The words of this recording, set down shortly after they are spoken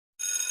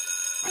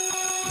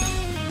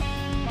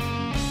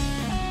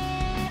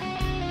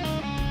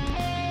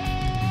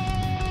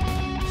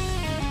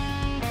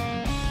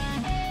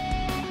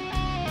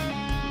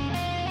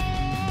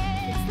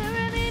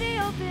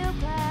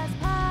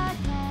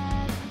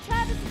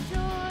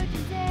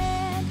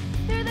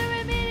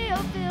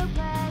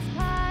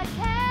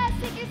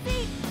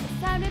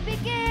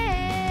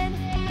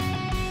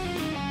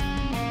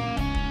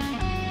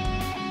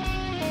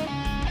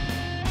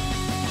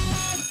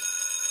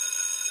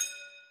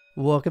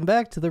Welcome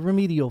back to the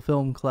Remedial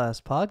Film Class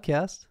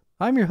Podcast.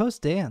 I'm your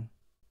host, Dan.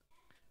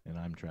 And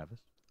I'm Travis.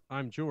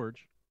 I'm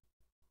George.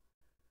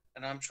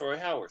 And I'm Troy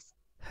Howarth.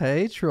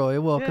 Hey, Troy.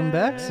 Welcome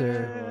back,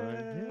 sir.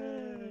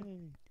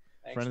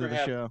 Thanks Friend for of the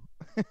having show.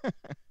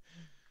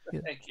 me.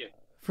 Thank you.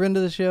 Friend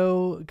of the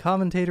show,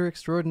 commentator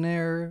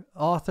extraordinaire,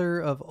 author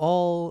of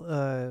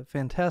all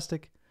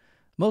fantastic,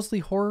 mostly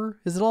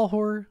horror. Is it all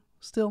horror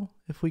still,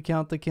 if we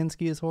count the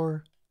Kinski as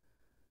horror?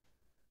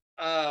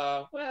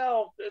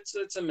 Well,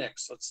 it's a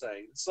mix, let's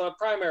say. It's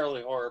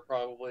primarily horror,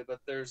 probably, but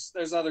there's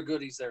other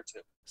goodies there,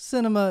 too.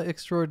 Cinema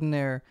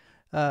extraordinaire.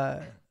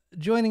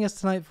 Joining us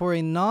tonight for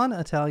a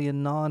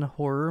non-Italian,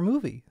 non-horror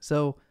movie.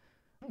 So,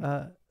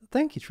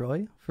 thank you,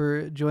 Troy,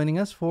 for joining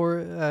us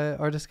for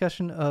our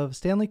discussion of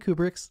Stanley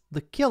Kubrick's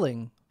The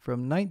Killing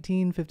from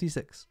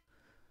 1956.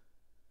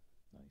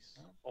 Nice.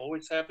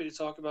 Always happy to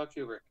talk about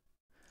Kubrick.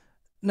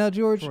 Now,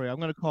 George... Troy, I'm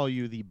going to call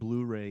you the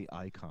Blu-ray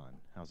icon.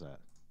 How's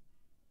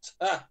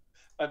that?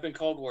 I've been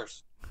called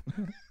worse.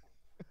 I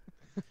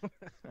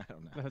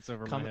don't know. That's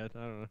over my head. I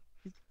don't know.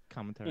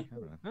 Commentary. I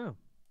don't know. Oh.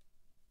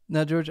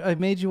 Now, George, I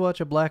made you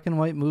watch a black and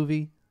white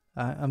movie.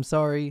 I'm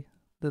sorry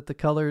that the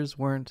colors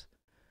weren't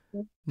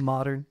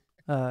modern.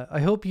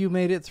 I hope you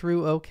made it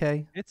through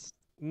okay. It's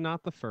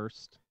not the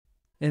first.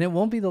 And it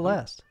won't be the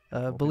last.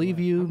 Believe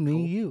you, me,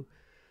 cool. you.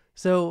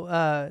 So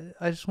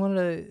I just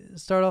wanted to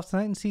start off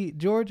tonight and see,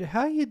 George,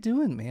 how you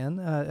doing, man?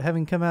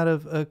 Having come out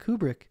of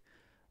Kubrick,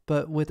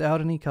 but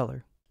without any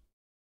color.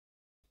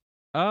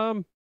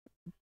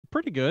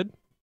 Pretty good.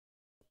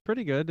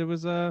 Pretty good. It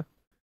was not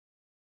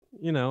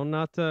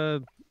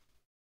a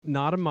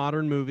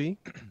modern movie.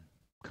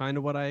 Kind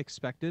of what I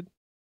expected.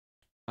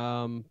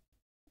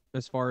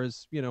 As far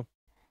as,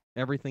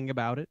 everything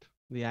about it,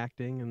 the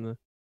acting and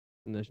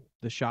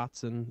the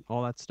shots and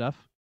all that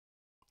stuff.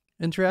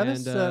 And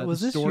Travis, And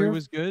was the this story your...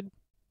 was good.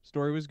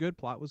 Story was good.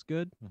 Plot was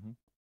good.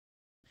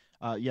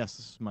 Yes,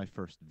 this is my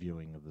first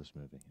viewing of this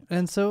movie.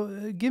 And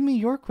so give me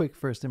your quick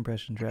first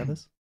impression,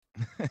 Travis.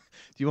 Do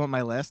you want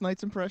my last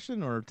night's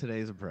impression or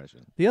today's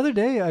impression? The other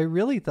day, I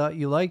really thought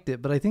you liked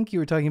it, but I think you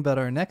were talking about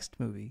our next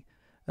movie.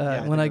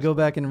 Yeah, When I go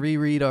back and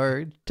reread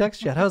our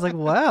text chat, I was like,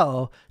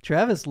 wow,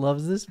 Travis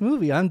loves this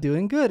movie. I'm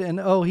doing good.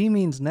 And oh, he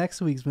means next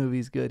week's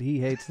movie's good. He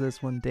hates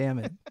this one. Damn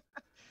it.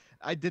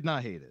 I did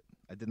not hate it.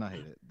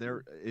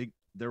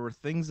 There were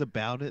things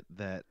about it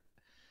that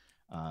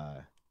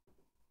I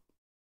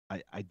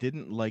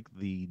didn't like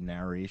the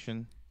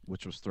narration,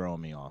 which was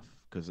throwing me off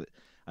because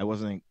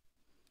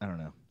I don't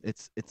know.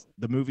 It's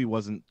the movie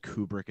wasn't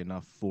Kubrick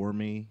enough for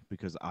me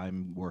because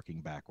I'm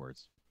working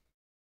backwards.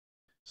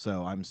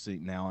 So I'm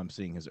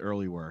seeing his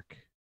early work,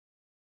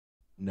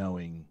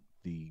 knowing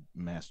the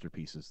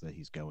masterpieces that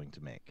he's going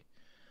to make.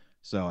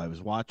 So I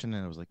was watching it,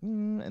 and I was like,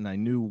 and I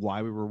knew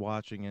why we were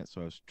watching it,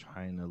 so I was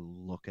trying to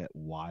look at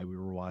why we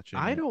were watching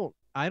it.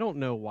 I don't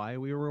know why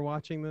we were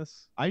watching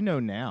this. I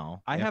know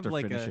now. I have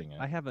finishing it.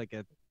 I have like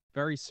a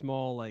very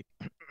small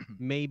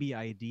maybe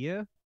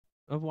idea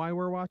of why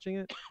we're watching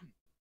it.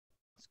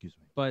 Excuse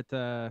me. But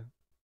I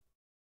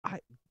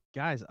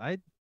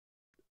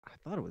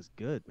thought it was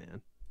good,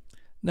 man.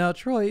 Now,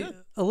 Troy,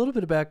 a little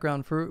bit of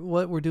background for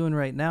what we're doing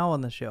right now on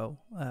the show.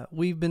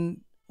 We've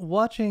been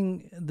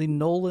watching the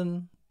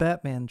Nolan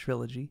Batman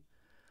trilogy.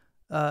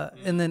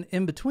 And then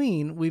in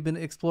between, we've been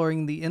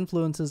exploring the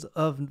influences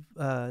of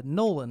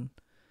Nolan,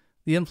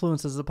 the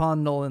influences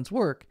upon Nolan's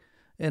work,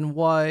 and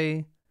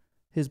why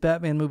his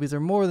Batman movies are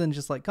more than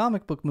just like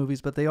comic book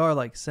movies, but they are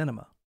like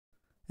cinema,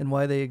 and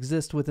why they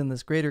exist within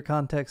this greater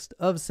context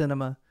of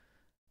cinema,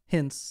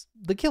 hence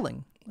The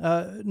Killing.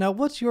 Now,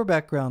 what's your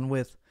background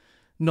with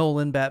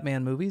Nolan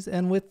Batman movies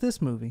and with this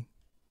movie?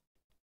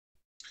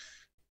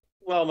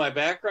 Well, my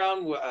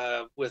background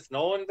with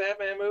Nolan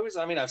Batman movies,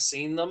 I mean, I've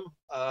seen them.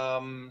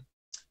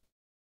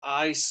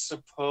 I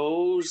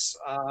suppose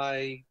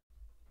I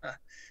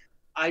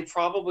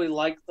probably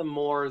liked them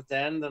more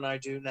then than I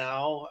do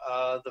now.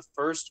 The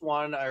first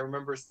one, I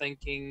remember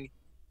thinking,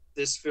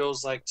 this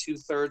feels like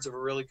 2/3 of a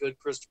really good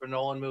Christopher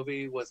Nolan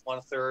movie with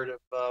 1/3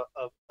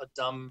 of a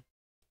dumb,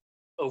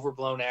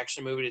 overblown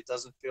action movie that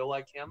doesn't feel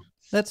like him.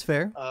 That's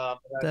fair.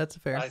 That's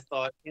fair. I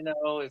thought,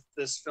 if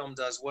this film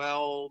does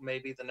well,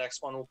 maybe the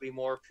next one will be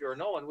more pure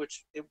Nolan,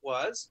 which it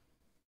was.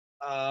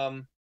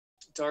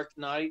 Dark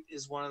Knight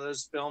is one of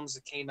those films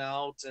that came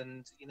out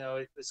and,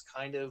 it was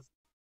kind of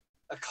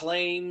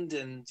acclaimed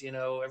and,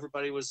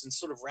 everybody was in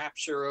sort of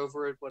rapture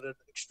over it, what an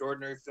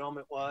extraordinary film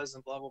it was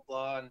and blah, blah,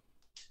 blah. And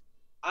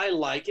I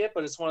like it,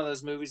 but it's one of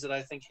those movies that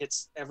I think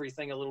hits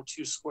everything a little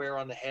too square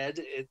on the head.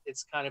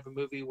 It's kind of a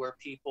movie where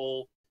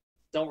people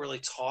don't really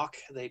talk.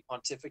 They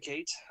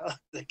pontificate.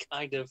 They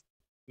kind of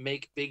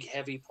make big,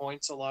 heavy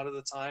points a lot of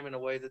the time in a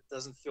way that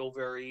doesn't feel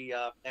very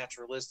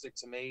naturalistic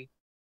to me.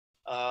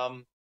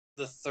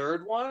 The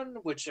third one,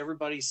 which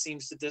everybody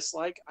seems to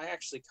dislike, I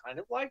actually kind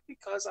of like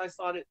because I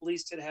thought at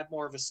least it had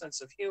more of a sense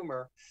of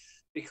humor.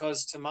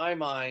 Because to my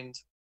mind,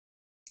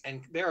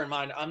 and bear in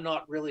mind, I'm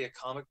not really a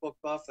comic book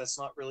buff. That's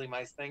not really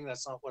my thing.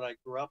 That's not what I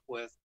grew up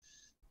with.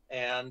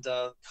 and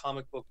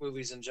comic book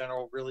movies in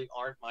general really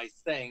aren't my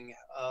thing,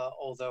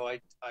 although I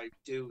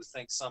do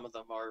think some of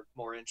them are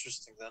more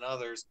interesting than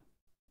others.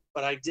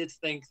 But I did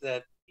think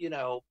that, in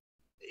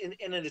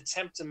an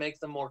attempt to make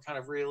them more kind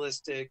of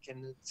realistic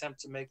and an attempt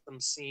to make them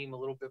seem a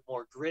little bit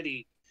more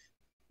gritty,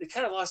 they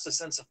kind of lost a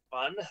sense of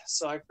fun.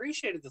 So I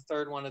appreciated the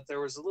third one, that there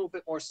was a little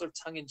bit more sort of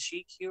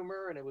tongue-in-cheek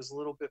humor, and it was a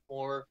little bit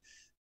more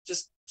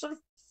just sort of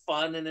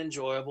fun and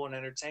enjoyable and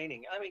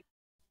entertaining. I mean,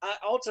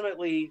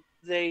 ultimately,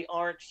 they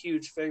aren't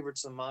huge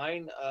favorites of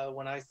mine.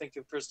 When I think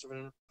of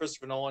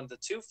Christopher Nolan, the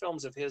two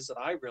films of his that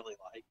I really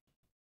like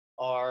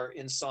are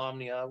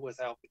Insomnia with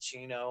Al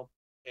Pacino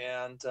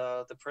and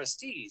The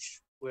Prestige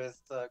with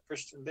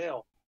Christian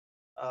Bale.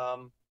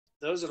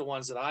 Those are the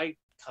ones that I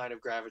kind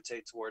of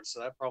gravitate towards. So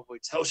that probably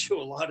tells you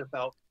a lot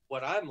about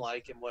what I'm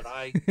like and what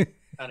I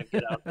kind of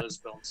get out of those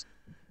films.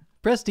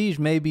 Prestige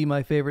may be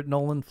my favorite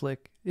Nolan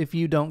flick, if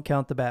you don't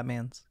count the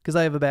Batmans, because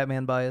I have a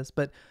Batman bias.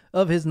 But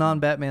of his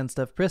non-Batman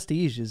stuff,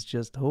 Prestige is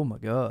just, oh my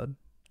god,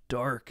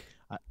 dark.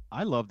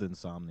 I loved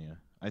Insomnia.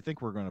 I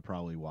think we're going to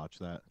probably watch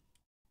that.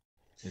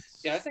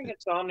 I think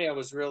Insomnia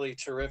was really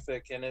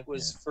terrific, and it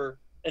was for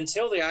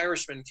until The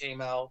Irishman came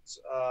out,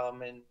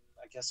 and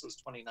I guess it was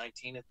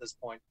 2019 at this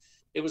point.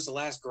 It was the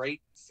last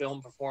great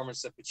film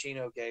performance that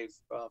Pacino gave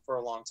for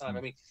a long time.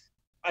 I mean,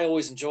 I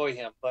always enjoy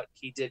him, but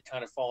he did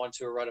kind of fall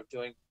into a rut of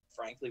doing,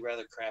 frankly,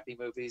 rather crappy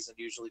movies and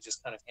usually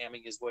just kind of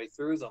hamming his way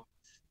through them.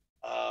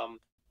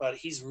 But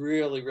he's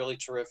really, really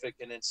terrific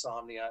in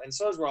Insomnia, and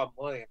so is Robin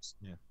Williams.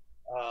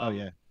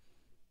 Yeah.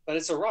 But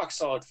it's a rock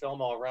solid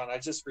film all around. I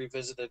just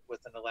revisited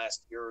within the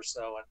last year or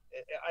so, and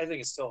I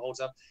think it still holds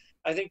up.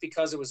 I think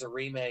because it was a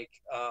remake,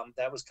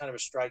 that was kind of a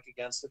strike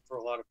against it for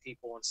a lot of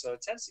people, and so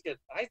it tends to get,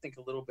 I think,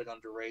 a little bit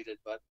underrated.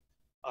 But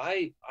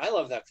I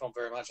love that film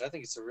very much. I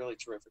think it's a really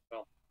terrific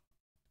film.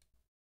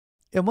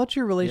 And what's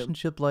your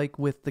relationship like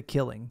with The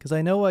Killing? Because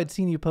I know I'd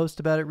seen you post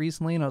about it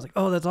recently, and I was like,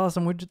 "Oh, that's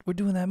awesome! We're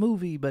doing that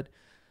movie." But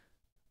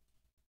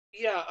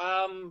yeah,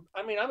 I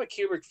mean, I'm a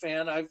Kubrick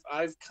fan.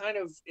 I've kind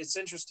of, it's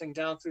interesting,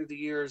 down through the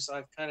years,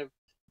 I've kind of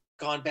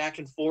gone back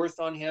and forth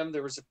on him.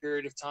 There was a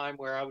period of time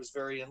where I was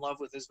very in love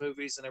with his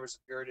movies, and there was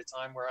a period of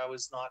time where I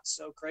was not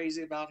so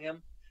crazy about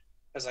him,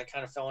 because I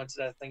kind of fell into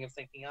that thing of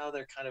thinking, oh,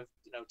 they're kind of,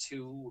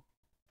 too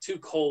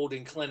cold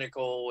and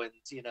clinical, and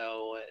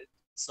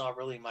it's not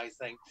really my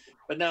thing.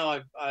 But now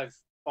I've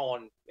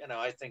fallen,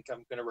 I think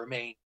I'm going to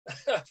remain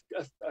a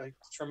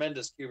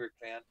tremendous Kubrick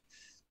fan.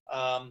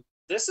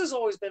 This has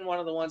always been one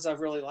of the ones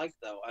I've really liked,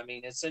 though. I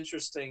mean, it's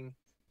interesting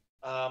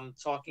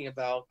talking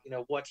about,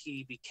 what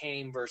he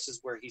became versus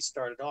where he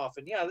started off.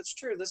 And yeah, that's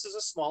true. This is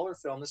a smaller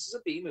film. This is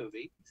a B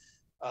movie.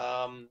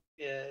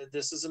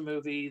 This is a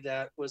movie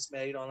that was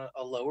made on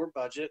a lower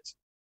budget.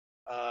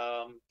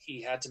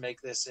 He had to make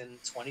this in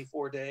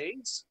 24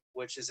 days,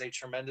 which is a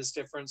tremendous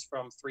difference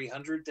from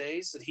 300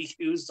 days that he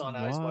used on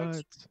Eyes Wide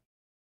Shut.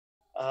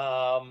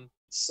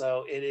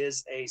 So it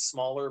is a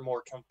smaller,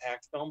 more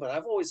compact film, but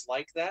I've always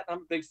liked that. I'm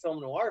a big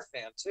film noir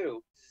fan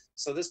too,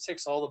 so this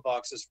ticks all the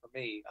boxes for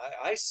me.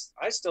 I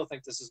still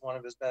think this is one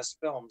of his best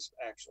films,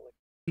 actually.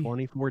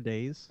 24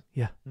 days?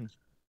 Yeah.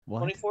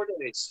 What? 24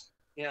 days.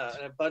 Yeah,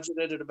 and it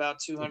budgeted at about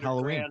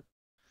 200 grand.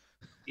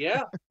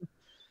 Yeah.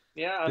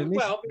 Yeah.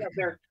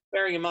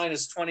 Bearing in mind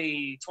it's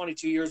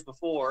 22 years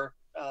before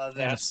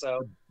that,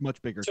 so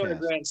much bigger 200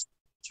 cast. grand.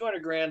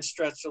 200 grand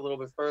stretched a little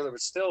bit further, but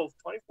still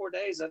 24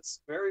 days, that's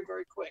very,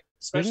 very quick,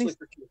 especially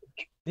for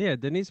Kubrick. Yeah,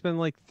 didn't he spend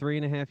like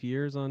 3.5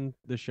 years on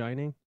The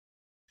Shining?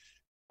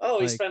 Oh,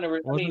 he spent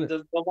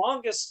the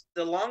longest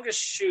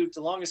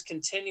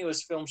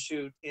continuous film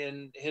shoot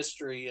in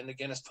history in the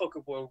Guinness Book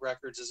of World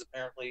Records is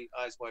apparently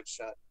Eyes Wide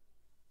Shut.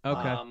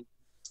 Okay.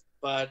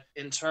 But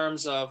in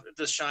terms of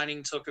The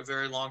Shining, took a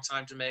very long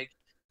time to make.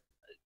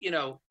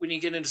 When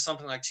you get into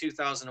something like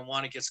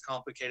 2001, it gets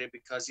complicated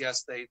because,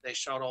 yes, they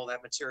shot all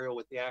that material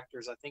with the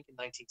actors, I think, in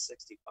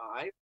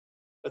 1965.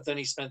 But then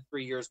he spent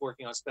 3 years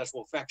working on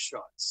special effects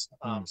shots.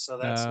 So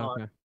that's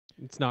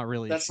it's not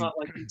really. That's not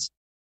like it's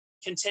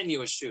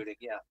continuous shooting.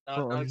 Yeah.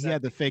 Not exactly. He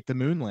had to fake the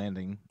moon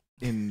landing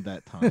in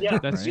that time. Yeah,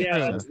 that's right?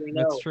 true.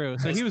 That's true.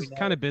 So he was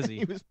kind of busy.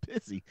 He was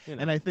busy.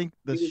 And I think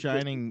The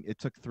Shining, it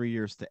took 3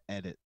 years to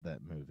edit that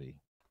movie.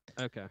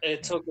 Okay.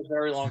 It took a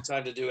very long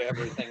time to do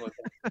everything with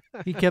it.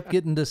 he kept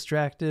getting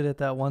distracted at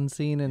that one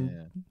scene,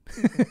 and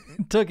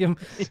took him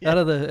out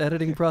of the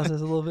editing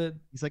process a little bit.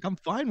 He's like, I'm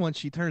fine once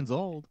she turns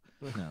old.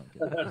 No.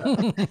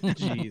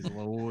 Jeez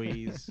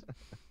Louise.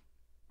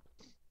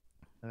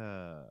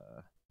 I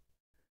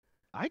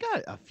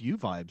got a few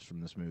vibes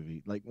from this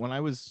movie. Like, when I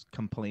was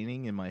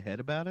complaining in my head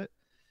about it,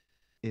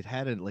 it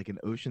had an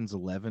Ocean's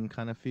 11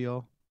 kind of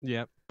feel.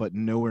 Yep. But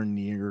nowhere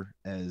near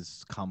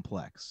as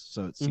complex.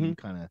 So it seemed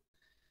kind of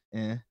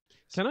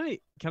Can I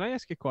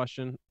ask a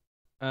question?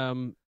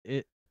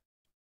 It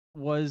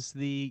was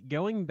the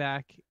going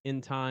back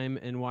in time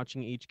and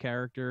watching each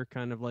character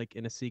kind of like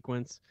in a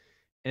sequence.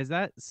 Is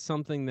that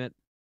something that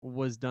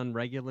was done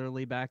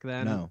regularly back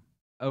then? No.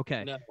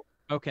 Okay. No.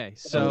 Okay.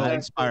 So that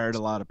inspired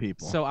a lot of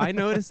people. So I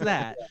noticed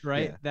that,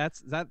 right? Yeah.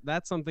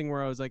 That's something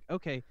where I was like,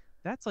 okay,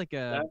 that's like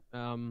a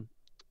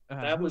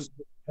That was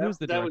who's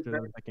the that was director that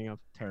I'm thinking of?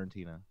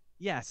 Tarantino.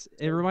 Yes,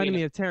 it reminded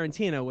me of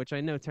Tarantino, which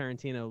I know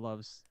Tarantino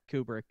loves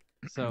Kubrick.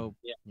 So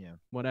Yeah.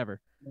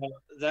 whatever.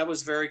 that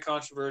was very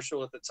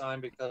controversial at the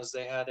time because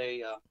they had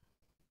a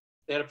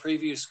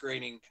preview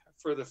screening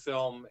for the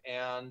film,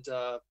 and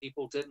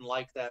people didn't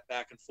like that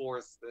back and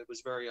forth. It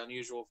was very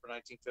unusual for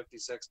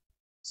 1956.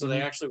 So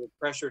they actually were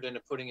pressured into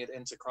putting it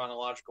into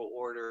chronological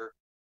order,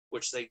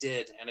 which they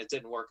did, and it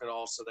didn't work at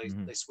all. So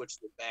they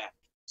switched it back.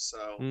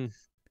 So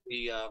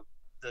the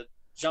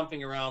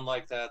jumping around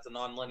like that, the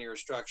nonlinear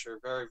structure,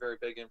 very, very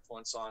big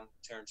influence on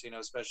Tarantino,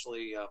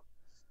 especially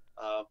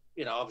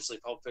obviously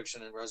Pulp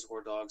Fiction and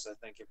Reservoir Dogs. I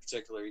think in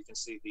particular, you can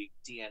see the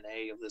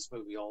DNA of this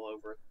movie all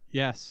over it.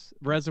 Yes,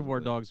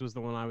 Reservoir Dogs was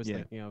the one I was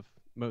thinking of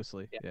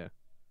mostly. Yeah.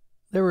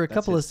 There were a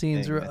couple of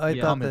scenes where I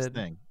thought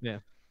that. Yeah.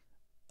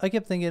 I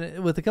kept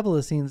thinking with a couple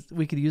of scenes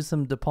we could use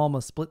some De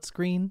Palma split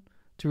screen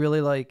to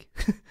really like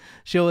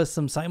show us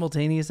some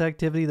simultaneous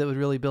activity that would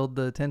really build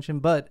the tension.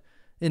 But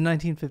in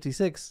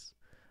 1956,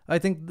 I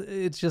think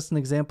it's just an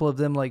example of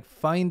them like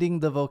finding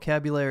the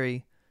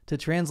vocabulary to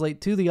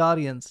translate to the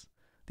audience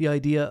the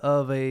idea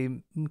of a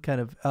kind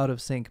of out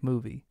of sync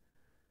movie.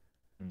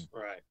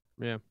 Right.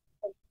 Yeah.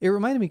 It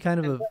reminded me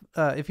kind of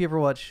if you ever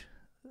watch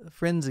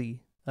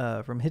Frenzy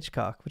from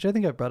Hitchcock, which I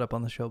think I've brought up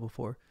on the show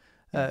before.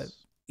 Yes.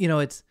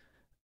 It's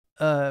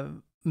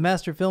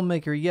master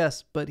filmmaker,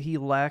 yes, but he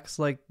lacks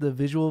like the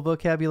visual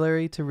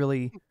vocabulary to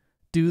really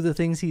do the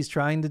things he's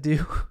trying to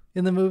do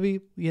in the movie,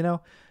 and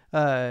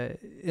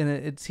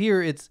it's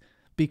here. It's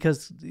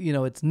because,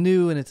 it's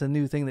new and it's a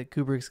new thing that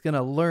Kubrick's going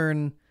to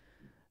learn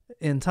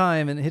in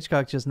time. And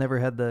Hitchcock just never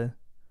had the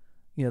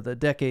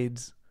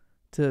decades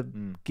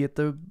to get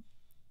the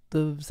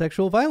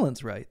sexual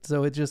violence right.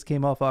 So it just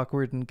came off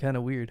awkward and kind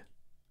of weird.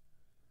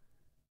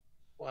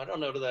 Well, I don't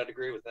know that I'd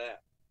agree with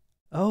that.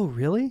 Oh,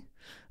 really?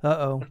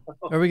 Uh-oh.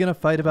 Are we going to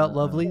fight about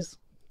lovelies?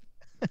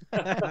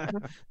 Now,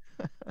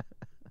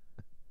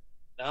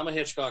 I'm a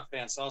Hitchcock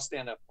fan, so I'll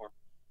stand up for him.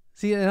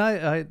 See, and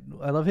I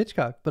love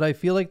Hitchcock, but I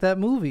feel like that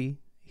movie,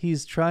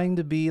 he's trying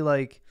to be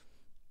like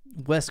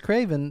Wes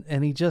Craven,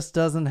 and he just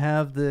doesn't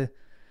have the,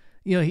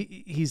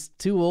 he's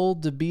too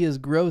old to be as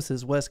gross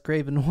as Wes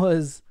Craven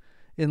was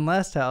in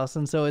Last House.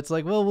 And so it's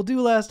like, well, we'll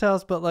do Last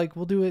House, but like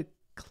we'll do it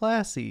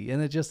classy,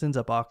 and it just ends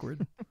up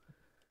awkward.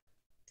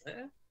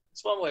 Yeah,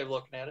 it's one way of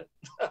looking at it.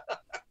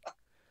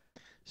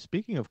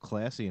 Speaking of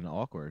classy and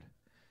awkward,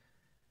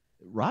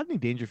 Rodney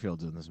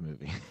Dangerfield's in this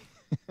movie.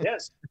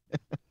 Yes.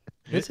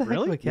 It's a heck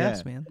of a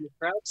cast, man.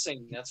 Crowd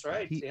singing, that's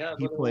right. He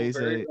plays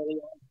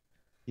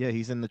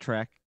he's in the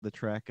track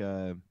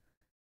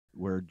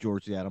where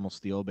George the Animal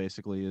Steel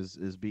basically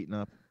is beating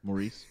up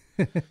Maurice.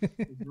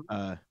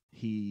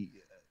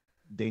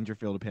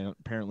 Dangerfield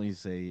apparently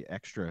is a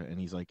extra, and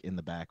he's like in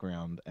the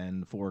background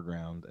and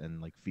foreground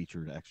and like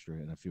featured extra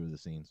in a few of the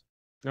scenes.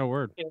 Oh,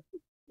 word.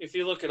 If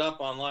you look it up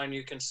online,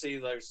 you can see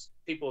there's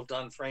people have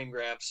done frame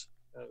grabs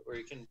where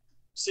you can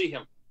see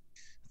him.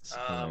 It's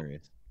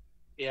hilarious.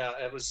 Yeah,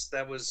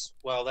 that was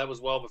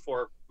well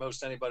before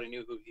most anybody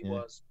knew who he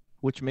was.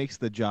 Which makes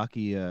the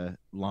jockey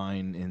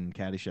line in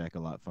Caddyshack a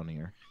lot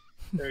funnier.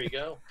 There you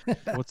go.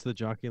 What's the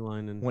jockey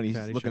line in when he's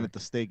Caddyshack? looking at the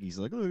steak? He's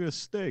like, "Look at this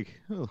steak.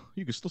 Oh,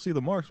 you can still see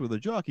the marks where the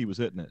jockey was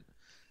hitting it."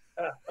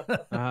 That's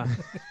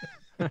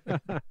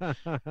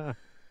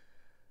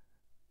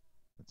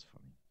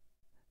funny.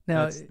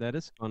 Now that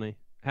is funny.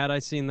 Had I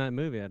seen that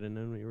movie, I didn't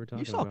know what you were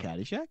talking about.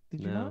 You saw Caddyshack?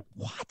 Did you not?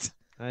 What?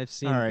 I've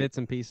seen bits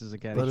and pieces of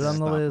Caddyshack. Put it on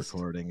the list.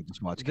 Recording and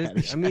just watch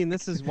Caddyshack. I mean,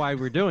 this is why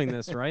we're doing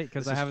this, right?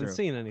 Because I haven't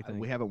seen anything.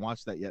 We haven't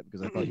watched that yet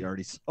because I thought you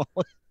already saw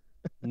it.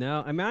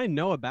 No, I mean I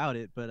know about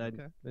it, but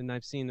and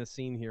I've seen a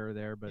scene here or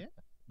there, but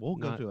we'll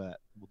go to that.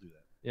 We'll do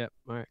that. Yep.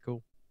 All right.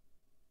 Cool.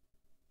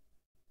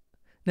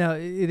 Now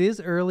it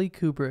is early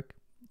Kubrick.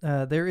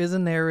 There is a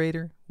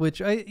narrator, which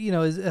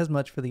is as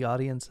much for the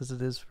audience as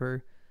it is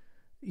for,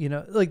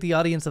 like the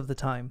audience of the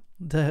time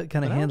to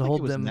kind of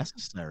handhold them.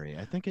 Necessary.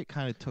 I think it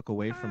kind of took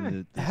away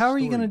from the How are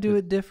you going to do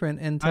it different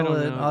and tell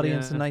an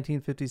audience in yeah.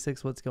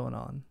 1956 what's going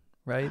on,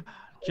 right?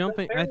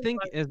 Jumping, I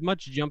think as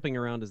much jumping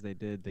around as they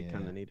did, they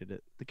kind of needed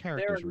it. The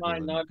characters Bear in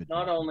mind,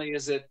 not only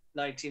is it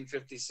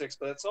 1956,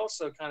 but it's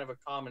also kind of a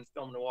common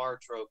film noir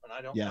trope, and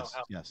I don't know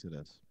how. Yes, it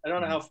is. I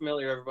don't know how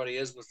familiar everybody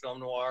is with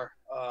film noir,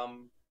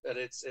 but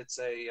it's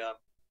a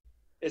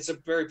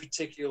very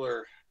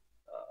particular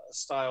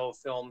style of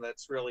film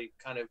that's really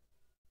kind of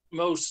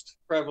most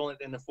prevalent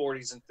in the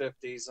 40s and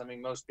 50s. I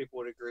mean, most people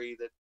would agree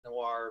that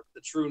noir,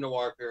 the true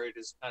noir period,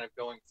 is kind of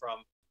going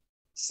from,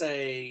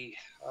 say,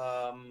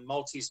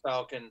 Maltese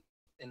Falcon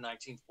in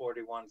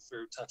 1941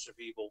 through Touch of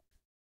Evil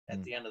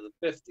at the end of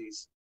the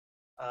 50s.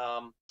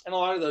 And a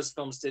lot of those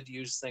films did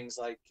use things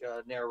like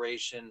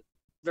narration,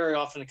 very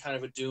often a kind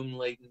of a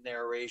doom-laden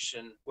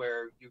narration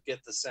where you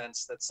get the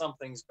sense that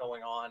something's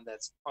going on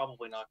that's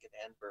probably not going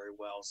to end very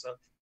well. So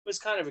it was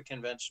kind of a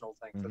conventional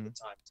thing for the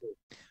time, too.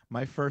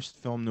 My first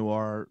film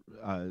noir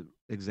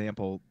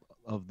example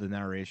of the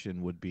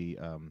narration would be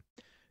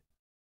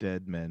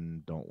Dead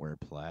Men Don't Wear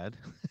Plaid.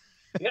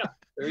 Yeah,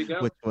 there you go.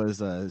 Which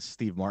was a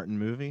Steve Martin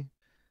movie.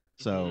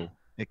 So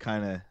it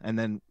kind of, and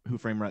then Who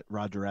Framed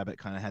Roger Rabbit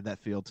kind of had that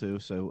feel too.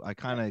 So I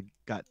kind of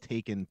got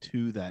taken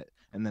to that,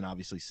 and then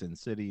obviously Sin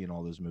City and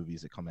all those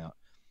movies that come out.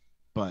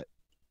 But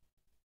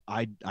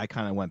I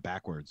kind of went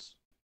backwards.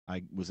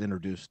 I was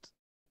introduced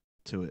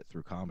to it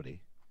through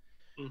comedy,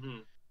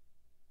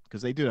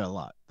 because they do that a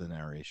lot, the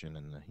narration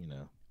and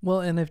the,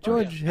 Well, and if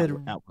George had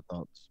output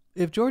thoughts.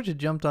 If George had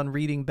jumped on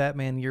reading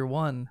Batman Year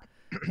One,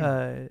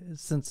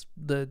 since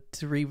the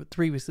three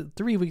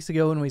weeks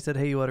ago when we said,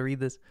 "Hey, you ought to read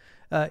this,"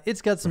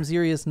 it's got some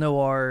serious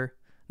noir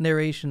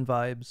narration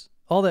vibes.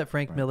 All that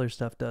Frank Miller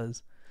stuff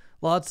does.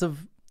 Lots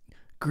of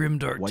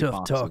grimdark, White tough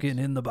boxes. talking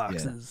in the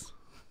boxes.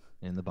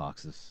 Yeah. In the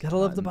boxes. Gotta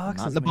love the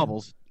boxes. Not in the man.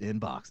 bubbles. In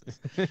boxes.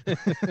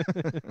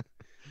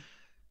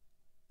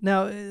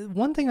 Now,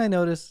 one thing I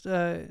noticed,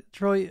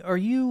 Troy, are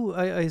you?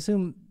 I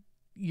assume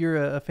you're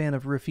a fan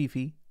of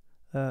Rafifi.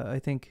 I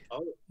think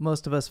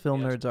most of us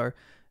film nerds are.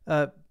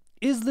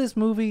 Is this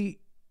movie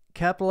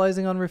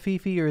capitalizing on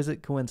Rafifi, or is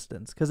it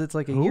coincidence? Because it's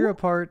like a year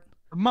apart.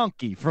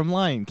 Monkey from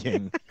Lion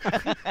King.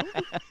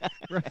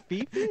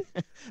 Rafifi?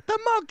 The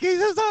monkey's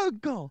his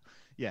uncle.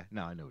 Yeah,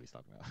 no, I know what he's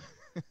talking about.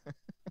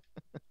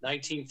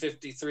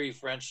 1953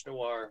 French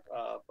noir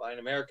by an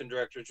American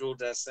director, Jules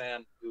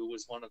Dassin, who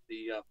was one of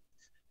the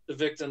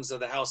victims of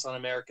the House on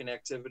American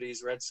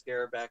Activities Red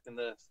Scare back in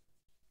the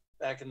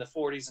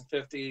 40s and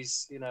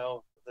 50s.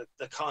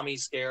 The commie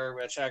scare,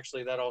 which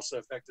actually that also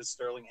affected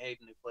Sterling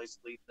Hayden, who plays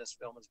the lead in this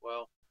film as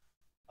well.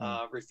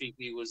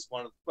 Rafifi was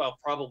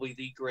probably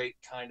the great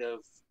kind of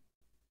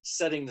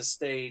setting the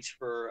stage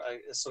for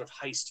a sort of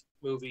heist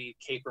movie,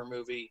 caper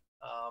movie.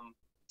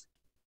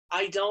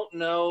 I don't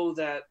know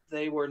that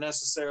they were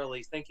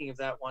necessarily thinking of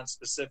that one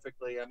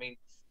specifically. I mean,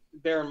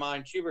 bear in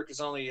mind, Kubrick is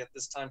only at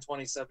this time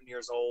 27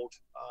 years old.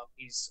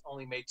 He's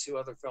only made 2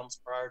 other films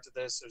prior to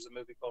this. There's a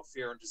movie called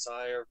Fear and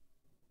Desire,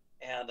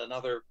 and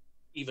another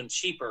even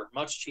cheaper,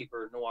 much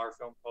cheaper noir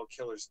film called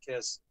Killer's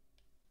Kiss.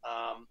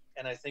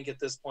 And I think at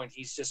this point,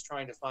 he's just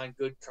trying to find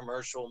good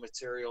commercial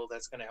material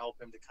that's going to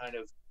help him to kind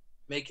of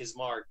make his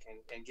mark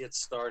and get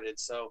started.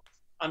 So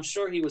I'm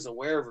sure he was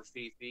aware of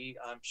Rafifi.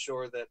 I'm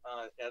sure that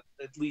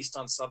at least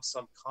on some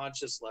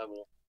subconscious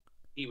level,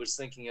 he was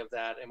thinking of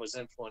that and was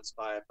influenced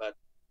by it. But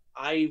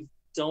I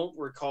don't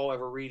recall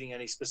ever reading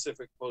any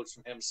specific quotes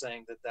from him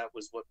saying that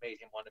was what made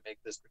him want to make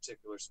this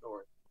particular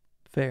story.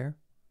 Fair.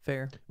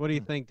 What do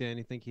you think, Dan?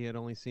 You think he had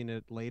only seen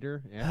it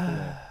later?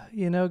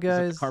 After that?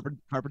 Guys,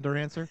 Carpenter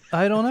answer?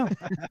 I don't know.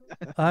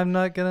 I'm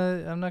not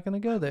gonna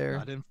go there.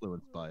 Not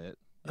influenced by it.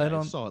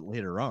 I saw it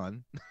later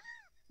on.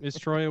 Is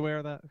Troy aware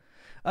of that?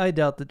 I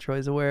doubt that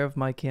Troy's aware of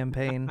my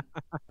campaign.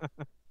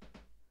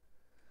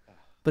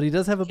 But he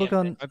does have a book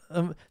on.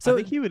 So I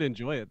think he would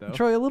enjoy it, though.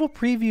 Troy, a little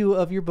preview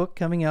of your book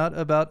coming out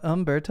about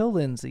Umberto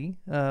Lenzi,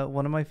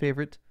 one of my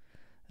favorite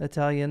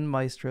Italian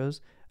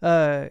maestros.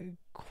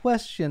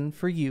 Question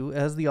for you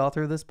as the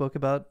author of this book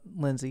about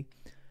Lenzi.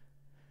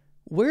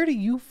 Where do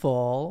you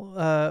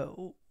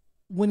fall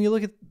when you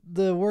look at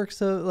the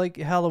works of like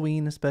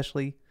Halloween,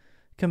 especially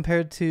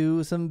compared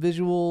to some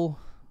visual,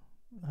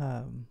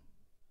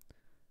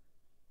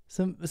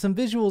 some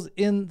visuals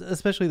in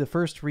especially the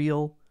first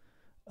reel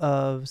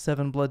of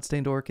Seven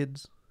Bloodstained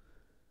Orchids?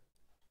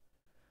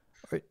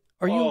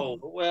 Are you?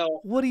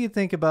 Well, what do you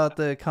think about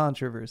the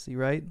controversy?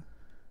 Right.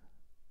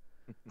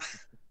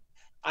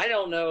 I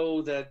don't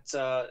know that.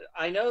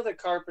 I know that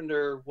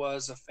Carpenter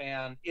is a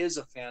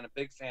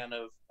big fan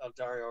of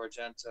Dario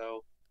Argento,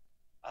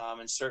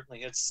 and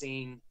certainly had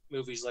seen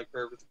movies like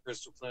Bird with the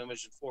Crystal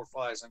Plumage and Four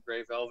Flies on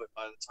Grey Velvet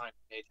by the time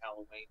he made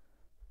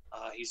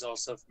Halloween. He's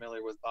also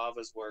familiar with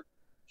Bava's work.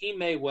 He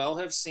may well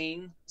have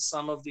seen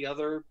some of the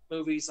other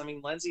movies. I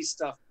mean, Lenzi's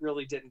stuff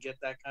really didn't get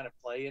that kind of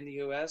play in the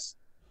U.S.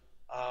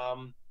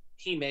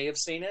 He may have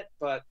seen it,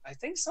 but I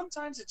think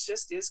sometimes it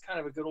just is kind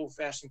of a good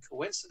old-fashioned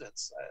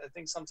coincidence. I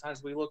think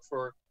sometimes we look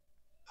for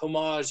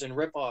homage and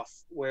ripoff,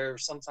 where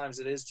sometimes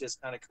it is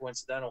just kind of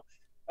coincidental.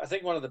 I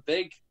think one of the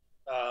big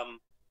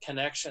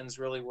connections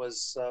really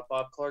was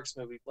Bob Clark's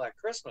movie Black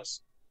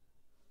Christmas,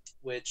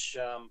 which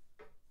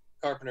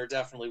Carpenter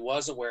definitely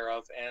was aware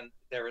of, and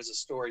there is a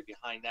story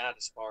behind that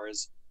as far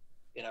as,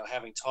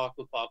 having talked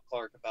with Bob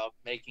Clark about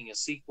making a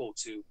sequel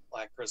to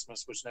Black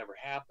Christmas, which never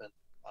happened.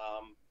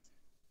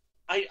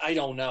 I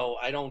don't know.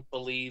 I don't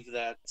believe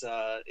that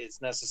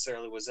it's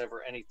necessarily was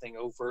ever anything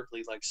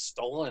overtly like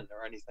stolen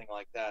or anything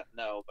like that.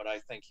 No, but I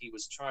think he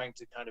was trying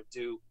to kind of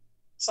do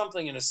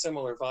something in a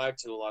similar vibe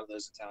to a lot of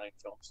those Italian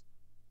films.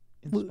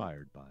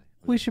 Inspired by.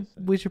 We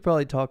should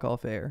probably talk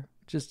off air,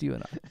 just you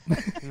and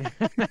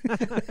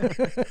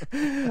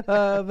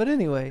I. But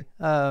anyway,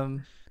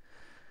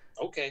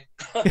 okay.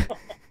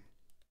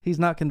 He's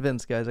not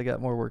convinced, guys. I got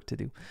more work to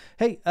do.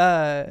 Hey,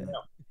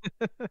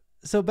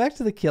 so back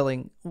to the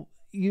killing.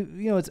 You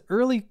know, it's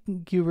early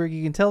Kubrick.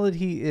 You can tell that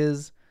he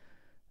is,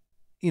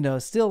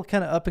 still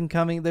kind of up and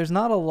coming. There's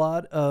not a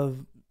lot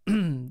of,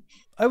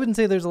 I wouldn't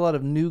say there's a lot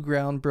of new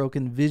ground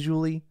broken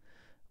visually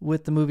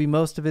with the movie.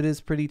 Most of it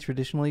is pretty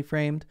traditionally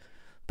framed,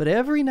 but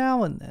every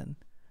now and then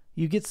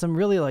you get some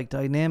really like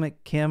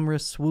dynamic camera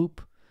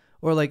swoop,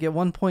 or like at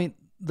one point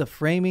the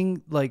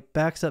framing like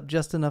backs up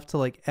just enough to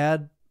like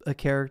add a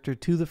character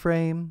to the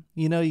frame.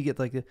 You know, you get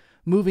like a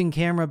moving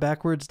camera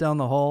backwards down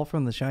the hall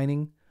from The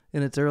Shining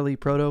in its early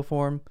proto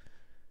form.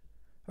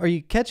 Are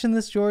you catching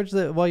this, George,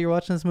 that while you're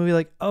watching this movie,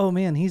 like, oh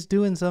man, he's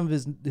doing some of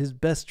his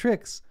best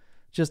tricks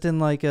just in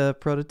like a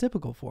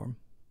prototypical form?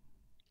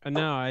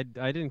 No, I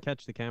didn't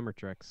catch the camera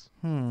tricks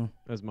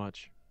as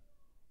much.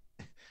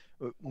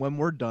 When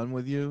we're done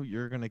with you,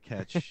 you're gonna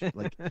catch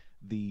like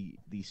the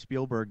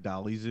Spielberg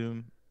dolly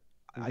zoom.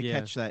 I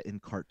catch that in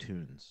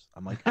cartoons.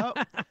 I'm like, oh,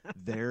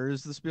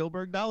 there's the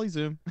Spielberg dolly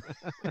zoom.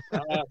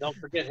 Don't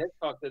forget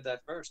Hitchcock did that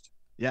first.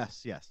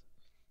 Yes.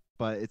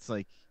 But it's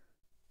like,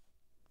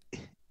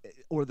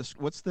 or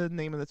what's the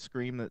name of that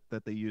scream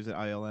that they use at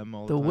ILM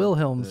all the time?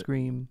 Wilhelm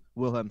scream.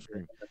 Wilhelm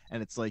scream.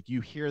 And it's like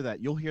you'll hear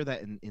that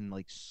in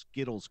like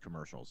Skittles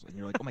commercials, and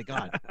you're like, oh my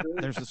god,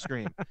 there's the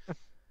scream.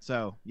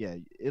 So yeah,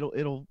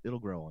 it'll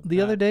grow on. The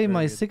other day,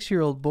 my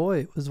 6-year-old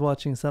boy was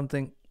watching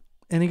something,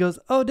 and he goes,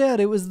 "Oh, Dad,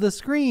 it was the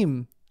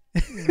scream."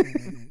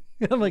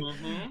 I'm like,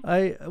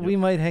 we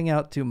might hang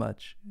out too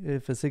much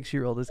if a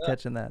 6-year-old is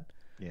catching that.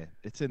 Yeah,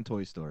 it's in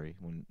Toy Story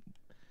when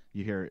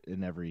you hear it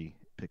in every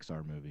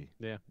Pixar movie.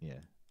 Yeah.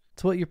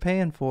 It's what you're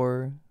paying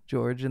for,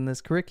 George, in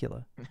this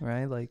curricula,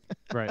 right? Like,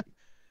 right.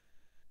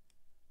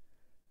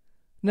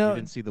 No, you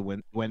didn't see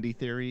the Wendy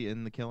theory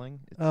in The Killing?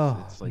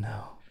 It's like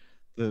no.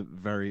 The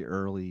very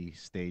early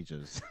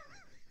stages.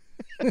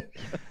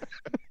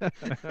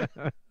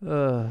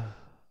 I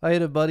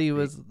had a buddy who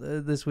was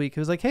this week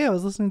who was like, "Hey, I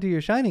was listening to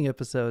your Shining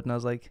episode," and I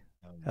was like,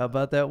 "How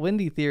about that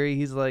Wendy theory?"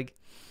 He's like,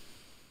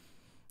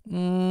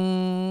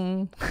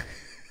 He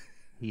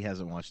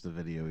hasn't watched the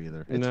video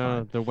either. It's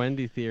fine. The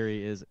Wendy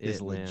theory is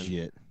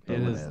legit.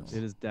 It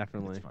is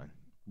definitely. It's fine.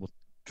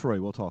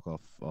 Troy, we'll talk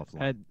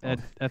offline.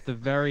 At the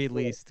very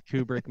least,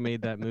 Kubrick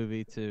made that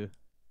movie to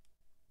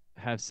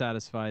have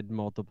satisfied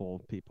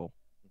multiple people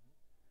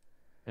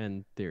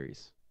and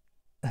theories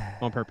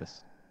on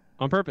purpose.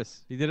 On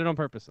purpose. He did it on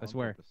purpose. I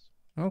swear.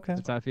 Okay.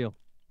 That's how I feel.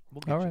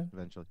 We'll get you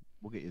eventually.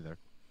 We'll get you there.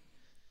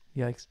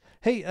 Yikes.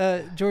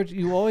 Hey, George,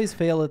 you always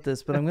fail at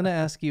this, but I'm going to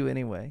ask you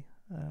anyway.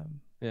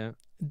 Yeah.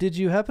 Did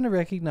you happen to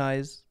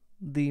recognize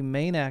the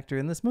main actor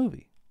in this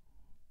movie?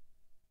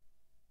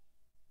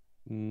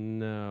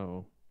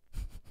 No.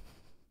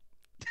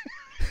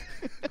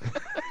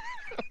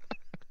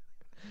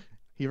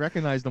 He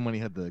recognized him when he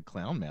had the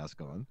clown mask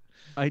on.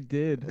 I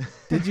did.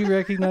 Did you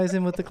recognize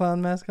him with the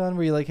clown mask on?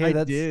 Were you like,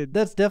 hey,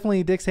 that's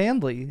definitely Dix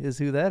Handley is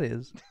who that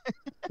is?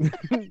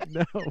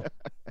 No.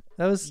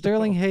 That was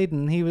Sterling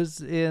Hayden. He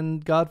was in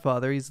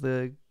Godfather. He's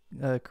the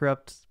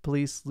corrupt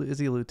police. Is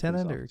he a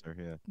lieutenant or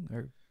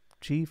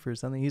chief or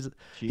something?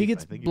 He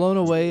gets blown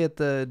away at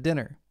the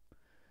dinner.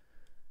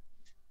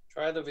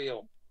 Try the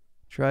veal.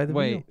 Veal.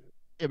 Yeah,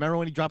 remember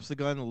when he drops the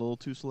gun a little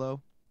too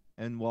slow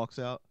and walks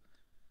out?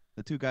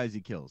 The two guys he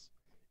kills.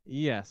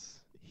 Yes.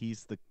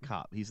 He's the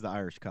cop. He's the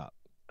Irish cop.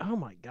 Oh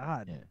my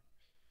God. Yeah.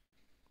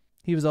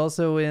 He was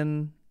also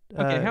in.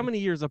 Okay, how many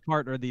years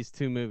apart are these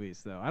two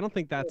movies, though? I don't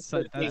think that's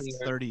 30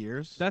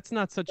 years. That's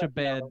not such a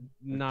bad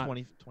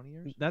 20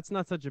 years. That's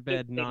not such a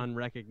bad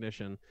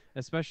non-recognition,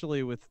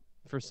 especially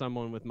for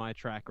someone with my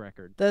track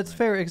record. That's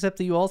fair, except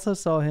that you also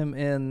saw him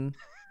in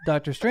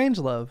Dr.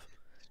 Strangelove.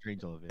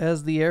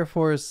 As the Air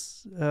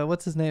Force.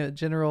 What's his name?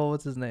 General.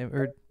 What's his name?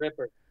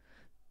 Ripper.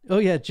 Oh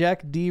yeah,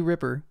 Jack D.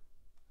 Ripper.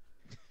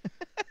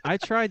 I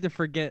tried to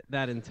forget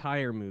that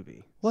entire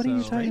movie. What are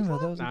you talking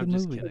about? That was a good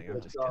movie. Kidding. I'm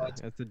just kidding.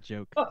 That's a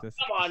joke. Come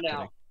on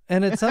now.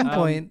 And at some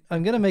point,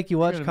 I'm going to make you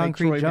watch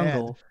Concrete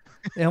Jungle.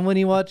 And when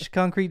you watch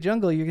Concrete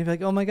Jungle, you're going to be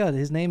like, oh my God,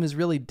 his name is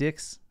really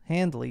Dix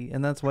Handley.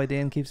 And that's why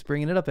Dan keeps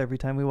bringing it up every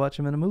time we watch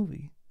him in a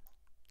movie.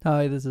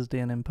 Hi, this is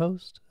Dan in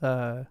Post.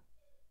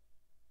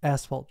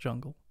 Asphalt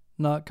Jungle,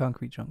 not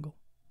Concrete Jungle.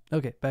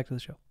 Okay, back to the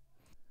show.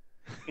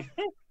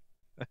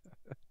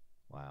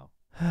 Wow.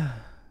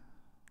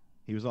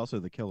 He was also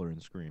the killer in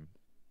Scream.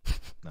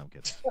 No, I'm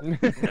kidding.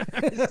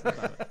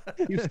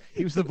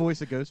 he was the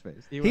voice of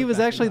Ghostface. He was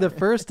actually the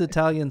first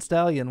Italian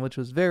stallion, which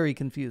was very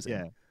confusing.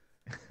 Yeah.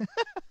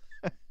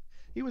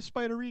 He was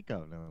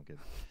Spider-Rico. No, I'm kidding.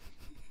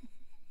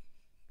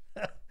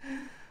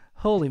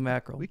 Holy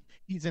mackerel.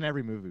 He's in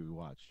every movie we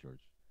watch, George.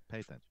 Pay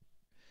attention.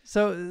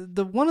 So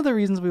one of the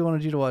reasons we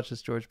wanted you to watch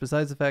this, George,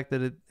 besides the fact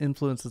that it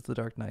influences The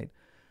Dark Knight,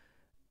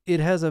 it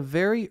has a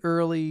very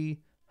early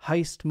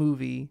heist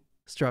movie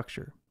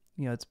structure.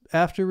 You know, it's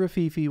after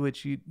Rafifi,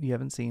 which you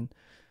haven't seen,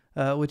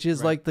 which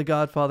is like the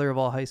godfather of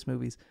all heist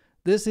movies.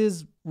 This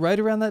is right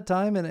around that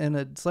time and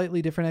a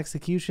slightly different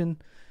execution.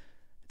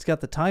 It's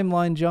got the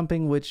timeline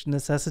jumping, which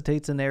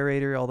necessitates a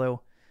narrator,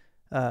 although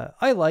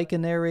I like a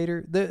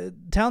narrator. The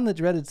Town That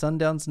Dreaded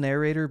Sundown's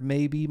narrator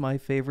may be my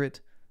favorite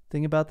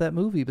thing about that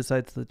movie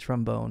besides the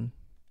trombone.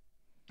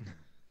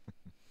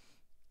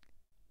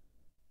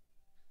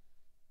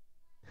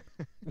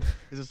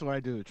 Is this where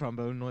I do a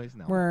trombone noise?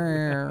 No.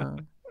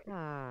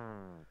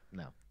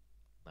 No,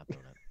 not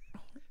doing it.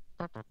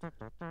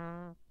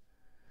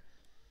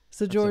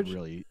 So George, that's a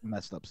really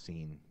messed up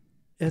scene.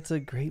 It's a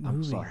great movie.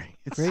 I'm sorry.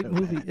 It's Great so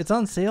movie. bad. It's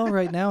on sale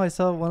right now. I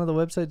saw one of the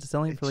websites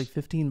selling it for like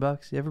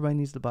 $15. Everybody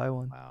needs to buy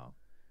one. Wow.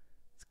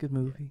 It's a good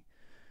movie.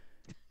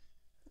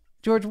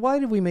 George, why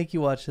did we make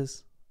you watch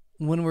this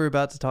when we're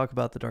about to talk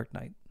about The Dark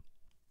Knight?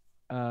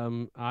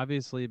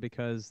 Obviously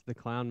because the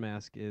clown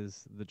mask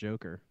is the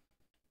Joker.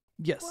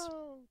 Yes.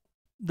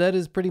 That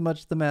is pretty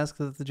much the mask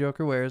that the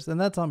Joker wears, and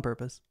that's on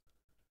purpose.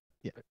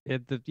 First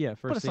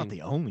But it's scene. not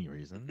the only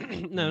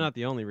reason. No, not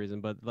the only reason,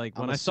 but like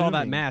when I'm I saw that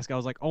assuming- mask, I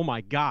was like, "Oh my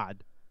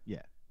god!"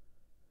 Yeah.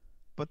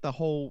 But the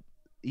whole,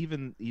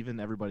 even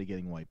everybody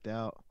getting wiped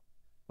out,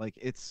 like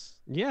it's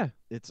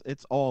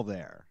all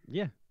there.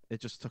 Yeah. It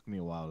just took me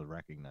a while to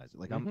recognize it.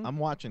 Like Mhm. I'm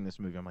watching this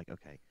movie, I'm like,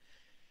 okay,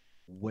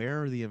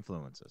 where are the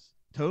influences?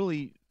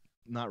 Totally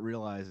not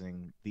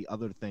realizing the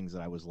other things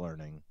that I was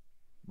learning,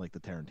 like the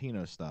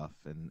Tarantino stuff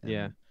and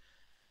Yeah.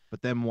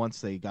 But then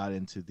once they got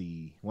into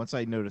once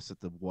I noticed that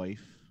the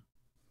wife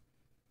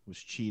was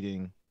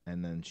cheating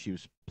and then she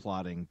was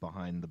plotting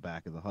behind the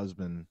back of the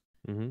husband,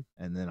 Mm-hmm.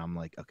 and then I'm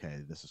like,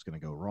 okay, this is gonna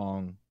go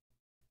wrong.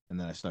 And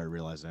then I started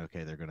realizing,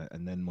 okay,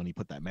 and then when he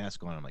put that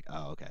mask on, I'm like,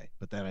 oh, okay.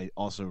 But then I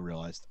also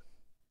realized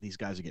these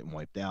guys are getting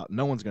wiped out.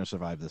 No one's gonna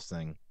survive this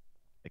thing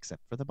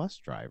except for the bus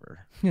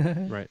driver.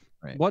 Right.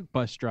 Right. What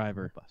bus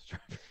driver? Bus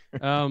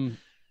driver.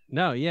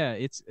 No, yeah,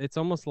 it's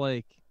almost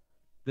like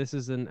this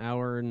is an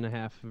hour and a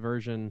half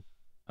version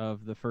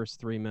of the first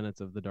 3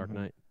 minutes of The Dark Mhm.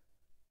 Knight.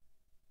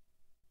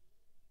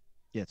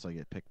 Yeah, it's like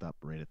it picked up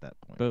right at that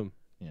point. Boom.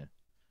 Yeah.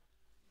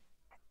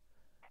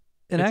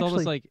 And It's actually,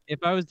 almost like if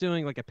I was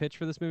doing like a pitch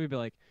for this movie, be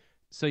like,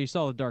 so you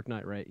saw The Dark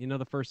Knight, right? You know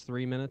the first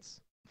 3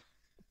 minutes?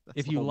 That's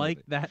If the you whole like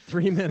movie. that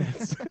 3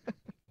 minutes,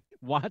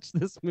 watch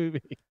this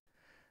movie.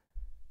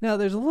 now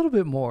there's a little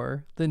bit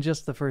more than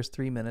just the first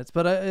 3 minutes,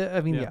 but I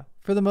mean, Yeah. yeah,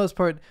 for the most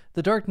part,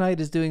 The Dark Knight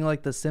is doing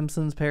like the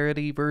Simpsons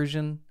parody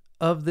version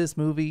of this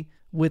movie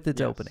with its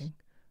Yes. opening,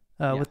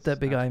 with Yes, that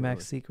big absolutely.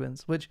 IMAX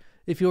sequence, which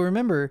if you'll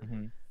remember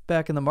Mhm.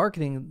 back in the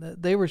marketing,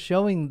 they were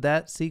showing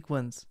that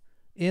sequence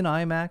in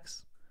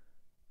IMAX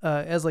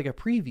as like a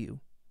preview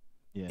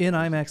Yeah, in it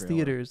was a IMAX trailer.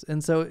 theaters.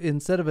 And so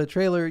instead of a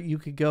trailer, you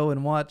could go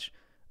and watch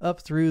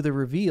up through the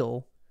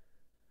reveal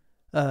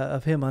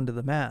of him under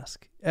the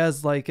mask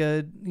as like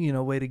a,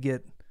 way to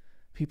get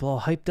people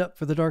all hyped up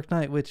for The Dark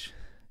Knight, which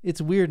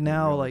it's weird They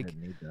now, really like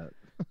didn't need that.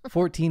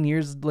 14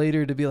 years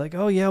later to be like,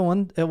 oh yeah,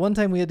 at one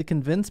time we had to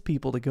convince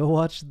people to go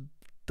watch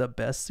the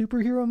best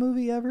superhero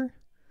movie ever.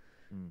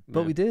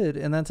 But Yeah. we did,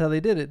 and that's how they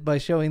did it, by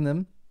showing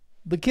them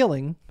The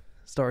Killing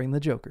starring the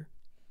Joker.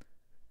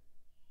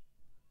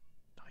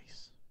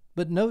 Nice.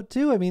 But note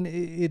too, I mean,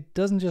 it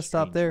doesn't just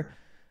stop there. Stranger.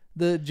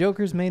 The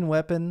Joker's main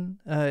weapon,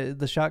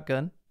 the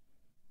shotgun,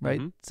 right?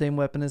 Mhm. Same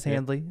weapon as Yeah.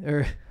 Handley,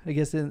 or I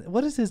guess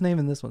what is his name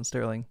in this one,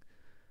 Sterling?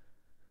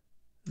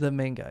 The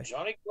main guy.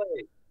 Johnny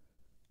Clay.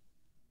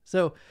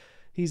 So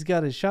he's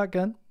got his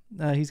shotgun,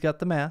 he's got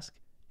the mask,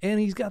 and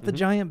he's got the Mhm.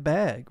 giant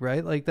bag,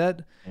 right? Like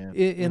that. Yeah.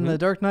 In The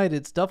Dark Knight,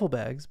 it's duffel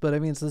bags, but I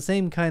mean, it's the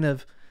same kind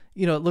of,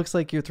 it looks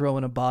like you're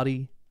throwing a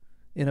body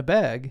in a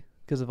bag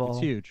because of all. It's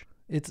huge.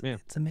 It's Yeah.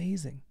 it's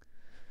amazing.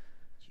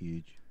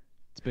 Huge.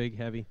 It's big,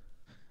 heavy.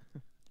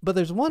 But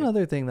there's one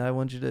other thing that I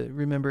want you to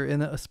remember,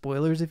 and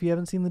spoilers if you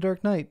haven't seen The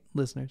Dark Knight,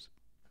 listeners.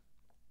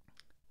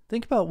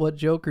 Think about what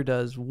Joker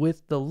does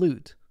with the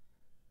loot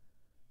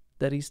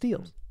that he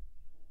steals.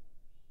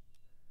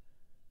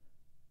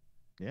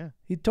 Yeah.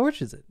 He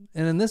torches it.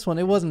 And in this one,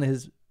 it wasn't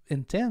his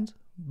intent,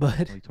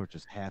 but Well, he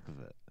torches half of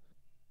it.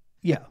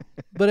 yeah.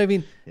 But I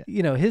mean,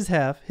 Yeah. his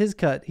half, his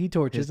cut, he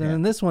torches. His And in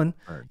half. this one,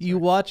 Or, you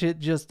sorry. watch it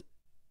just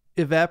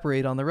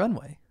evaporate on the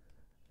runway.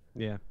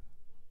 Yeah.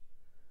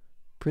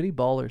 Pretty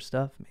baller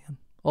stuff, man.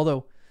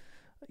 Although,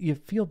 you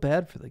feel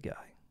bad for the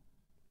guy.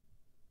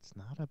 It's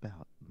not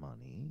about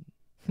money.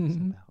 It's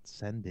about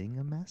sending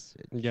a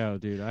message. Yo,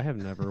 dude, I have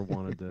never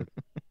wanted to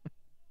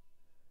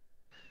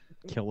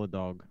kill a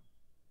dog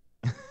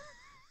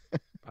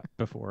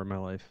before in my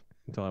life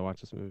until I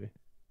watched this movie.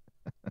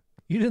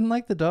 You didn't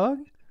like the dog?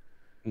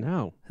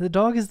 No. The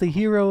dog is the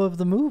hero of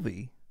the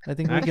movie. I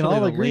think we Actually, can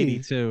all the agree. lady,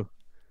 too.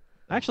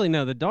 Actually,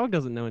 no, the dog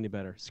doesn't know any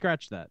better.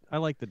 Scratch that. I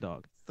like the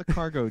dog. It's the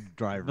cargo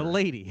driver. The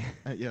lady.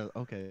 Yeah,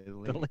 okay. The The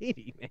lady.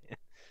 lady, man.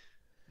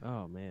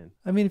 Oh, man.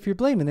 I mean, if you're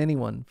blaming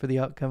anyone for the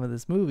outcome of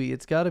this movie,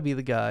 it's got to be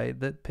the guy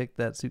that picked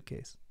that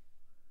suitcase.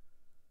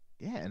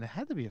 Yeah, and it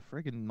had to be a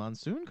friggin'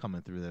 monsoon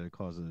coming through that it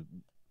caused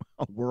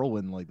a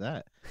whirlwind like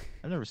that.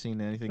 I've never seen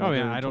anything. Oh, like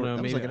yeah, that I don't know,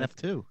 That was like maybe an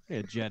F2.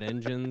 Yeah, jet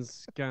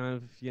engines kind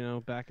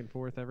of, back and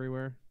forth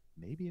everywhere.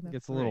 Maybe an It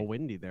gets a F3. little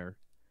windy there.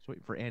 Just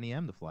waiting for Annie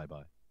M to fly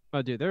by.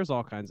 Oh, dude, there's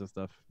all kinds of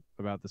stuff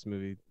about this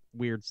movie.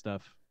 Weird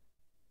stuff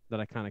that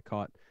I kind of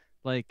caught.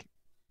 Like,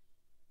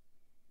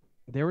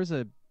 there was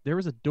a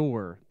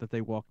door that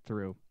they walked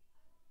through.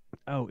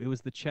 Oh, it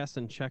was the chess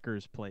and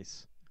checkers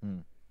place.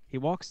 He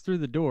walks through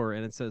the door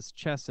and it says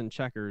chess and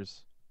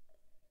checkers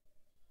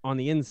on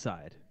the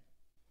inside.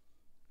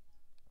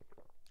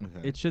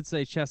 Okay. It should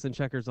say chess and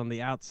checkers on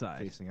the outside.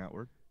 Facing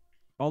outward.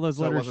 All those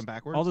So it letters, wasn't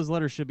backwards? all those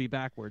letters should be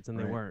backwards, and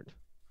they Right. weren't.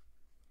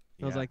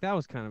 I was Yeah. like, that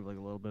was kind of like a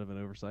little bit of an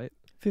oversight.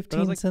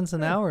 15 like, cents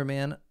an eh. hour,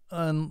 man.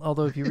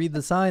 although if you read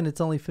the sign,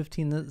 it's only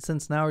 15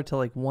 cents an hour till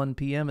like 1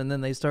 p.m. and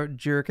then they start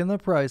jerking the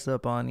price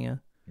up on you.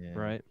 Yeah.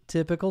 Right.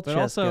 Typical But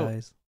chess also-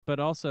 guys. But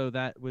also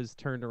that was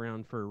turned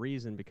around for a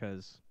reason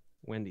because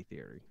Wendy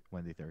theory.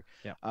 Wendy theory.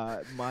 Yeah.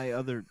 My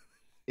other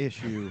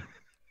issue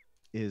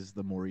is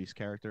the Maurice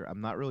character.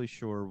 I'm not really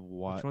sure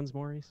why. Which one's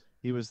Maurice?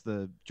 He was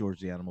the George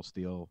the Animal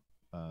Steel,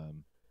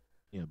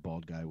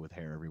 bald guy with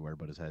hair everywhere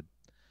but his head.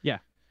 Yeah.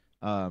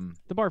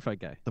 The bar fight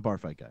guy. The bar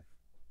fight guy.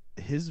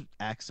 His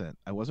accent,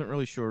 I wasn't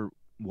really sure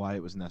why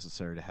it was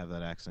necessary to have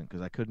that accent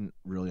because I couldn't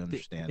really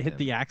understand him.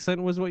 The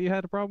accent was what you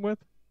had a problem with?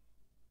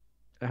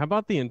 How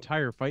about the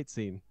entire fight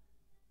scene?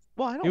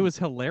 Well, I don't. It was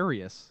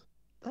hilarious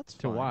that's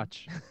to fine.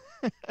 watch.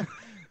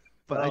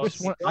 But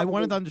Well, I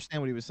wanted to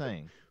understand what he was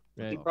saying.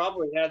 He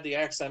probably had the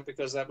accent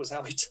because that was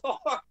how he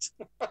talked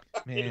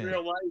in Man.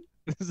 real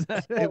life. Is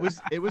that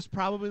It was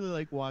probably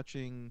like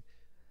watching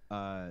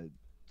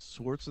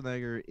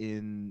Schwarzenegger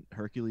in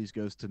Hercules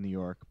Goes to New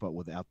York, but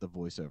without the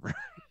voiceover.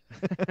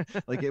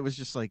 Like it was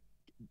just like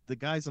the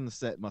guys on the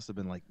set must have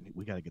been like,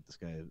 we got to get this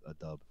guy a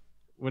dub.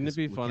 Wouldn't it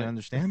be We funny? can't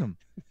understand him.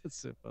 That's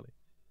so funny.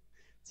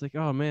 It's like,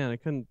 oh man, I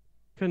couldn't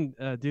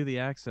do the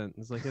accent.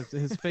 It's like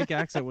his fake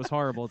accent was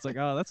horrible. It's like,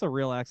 oh, that's a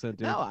real accent,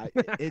 dude. No,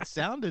 it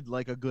sounded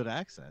like a good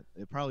accent.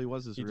 It probably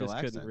was his You real just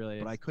accent, couldn't really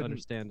but I couldn't.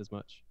 understand as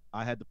much.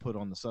 I had to put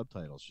on the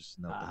subtitles just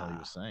to know what the hell he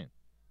was saying.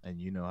 And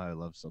you know how I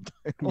love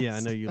subtitles. Yeah, I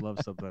know you love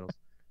subtitles.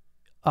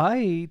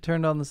 I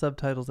turned on the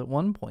subtitles at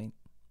one point.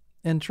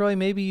 And Troy,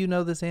 maybe you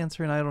know this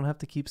answer and I don't have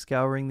to keep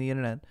scouring the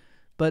internet.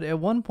 But at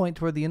one point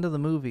toward the end of the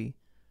movie,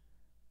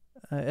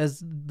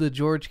 as the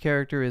George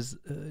character is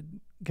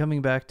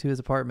coming back to his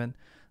apartment,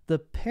 the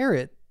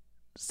parrot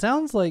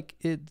sounds like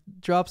it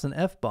drops an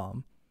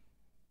F-bomb.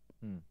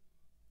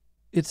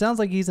 It sounds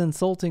like he's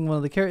insulting one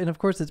of the characters. And of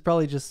course, it's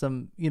probably just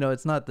some,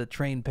 it's not the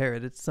trained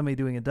parrot. It's somebody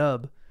doing a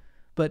dub.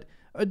 But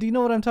do you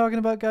know what I'm talking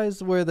about,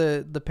 guys? Where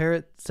the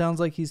parrot sounds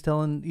like he's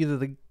telling either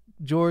the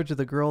George or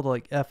the girl to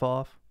like F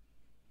off.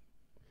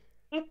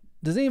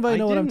 Does anybody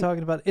know what I'm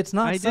talking about? It's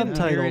not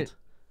subtitled.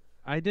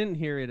 I didn't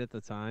hear it at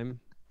the time.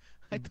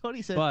 I thought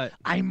he said, But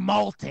I'm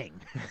malting.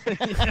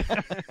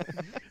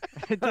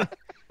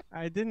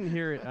 I didn't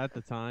hear it at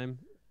the time,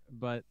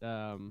 but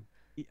a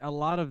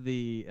lot of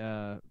the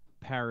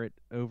Parrot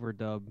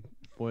overdub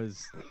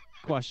was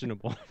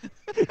questionable.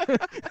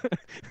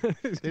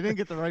 They didn't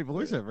get the right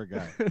voiceover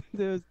guy.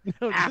 There's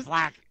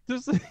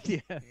just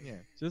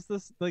just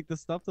this like the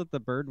stuff that the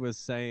bird was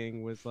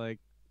saying was like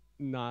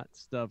not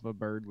stuff a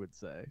bird would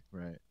say.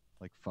 Right.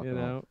 Like fuck You off.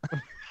 know?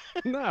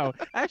 No,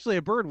 actually,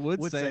 a bird would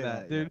Would say say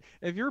that, that, yeah. dude.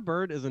 If your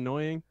bird is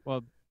annoying,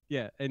 well,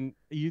 yeah, and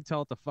you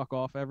tell it to fuck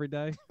off every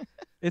day,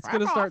 it's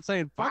gonna start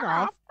saying fuck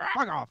off,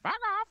 fuck off, fuck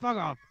off, fuck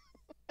off.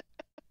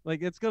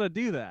 Like it's gonna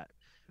do that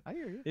I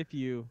hear you. if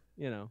you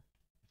know,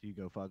 If you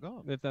go fuck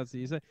off. if that's what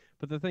you say.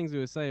 But the things it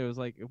would say, it was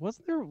like,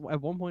 wasn't there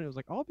at one point? It was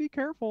like, oh, be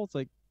careful. It's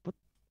like, but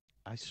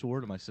I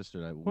swore to my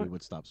sister that we What?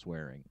 would stop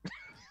swearing.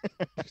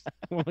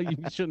 well, you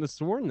shouldn't have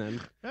sworn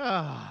then.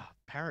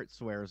 Parrot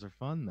swears are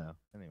fun though.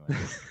 Anyway.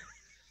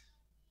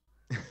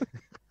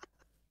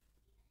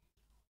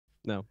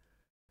 No,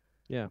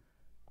 yeah,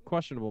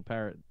 questionable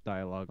parrot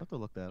dialogue. I'll have to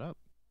look that up.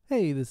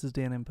 Hey, this is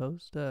Dan in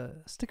Post.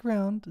 Stick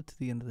around to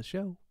the end of the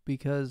show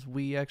because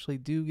we actually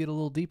do get a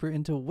little deeper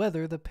into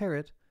whether the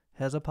parrot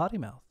has a potty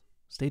mouth.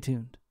 Stay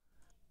tuned.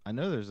 I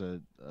know there's a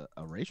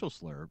racial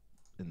slur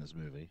in this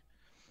movie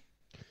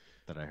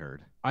that I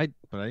heard.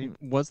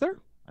 Was there?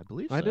 I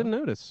believe so. I didn't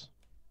notice.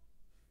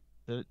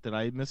 Did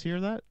I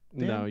mishear that?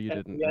 Dan? No, you At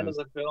didn't. the end of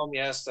the film,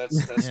 yes,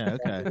 that's Yeah,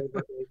 okay.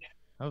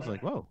 I was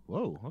like, whoa,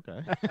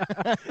 okay.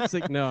 It's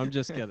like, no, I'm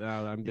just kidding.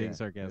 No, I'm being Yeah,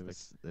 sarcastic.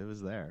 It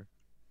was there.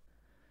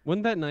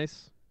 Wasn't that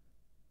nice?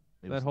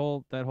 It That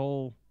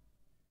whole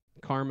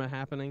karma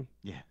happening.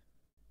 Yeah.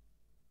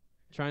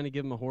 Trying to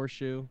give him a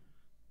horseshoe.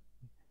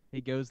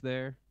 He goes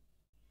there.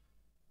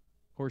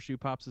 Horseshoe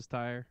pops his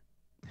tire.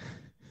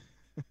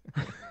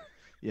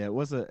 Yeah, it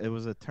was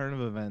a turn of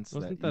events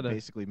Wasn't that that a-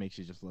 basically makes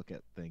you just look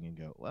at thing and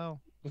go,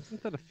 well,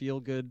 Wasn't that a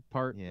feel-good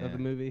part of Yeah. the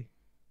movie?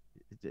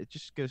 it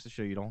just goes to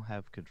show you don't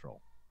have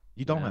control.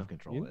 You don't No. have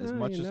control. You- As no,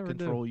 much you as never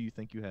do. control you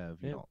think you have,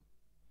 you Yep. don't.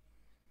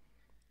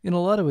 In a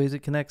lot of ways, it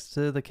connects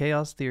to the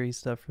chaos theory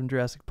stuff from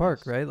Jurassic Park,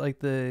 Yes. right? Like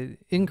the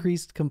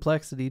increased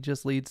complexity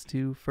just leads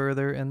to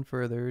further and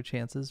further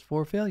chances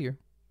for failure.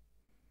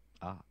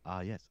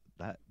 Yes.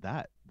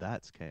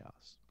 That's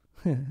chaos.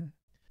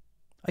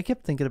 I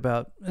kept thinking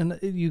about, and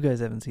you guys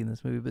haven't seen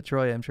this movie, but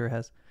Troy, I'm sure,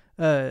 has.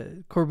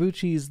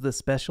 Corbucci's The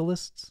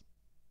Specialists,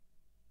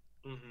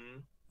 Mm-hmm.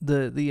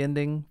 the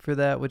ending for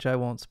that, which I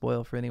won't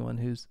spoil for anyone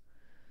who's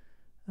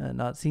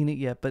not seen it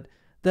yet, but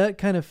that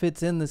kind of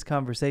fits in this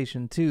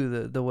conversation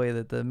too, the way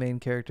that the main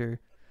character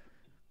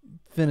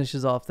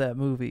finishes off that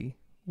movie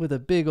with a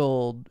big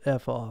old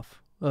F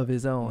off of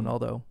his own,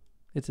 although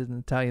it's an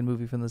Italian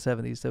movie from the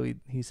 70s, so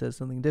he says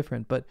something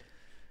different, but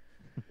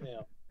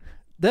Yeah.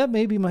 that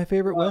may be my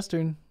favorite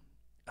Western.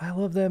 I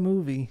love that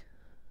movie.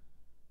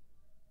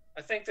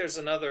 I think there's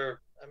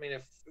another I mean,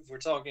 if we're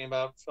talking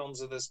about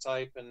films of this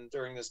type and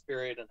during this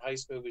period and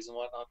heist movies and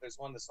whatnot, there's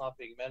one that's not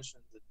being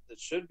mentioned that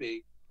should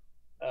be,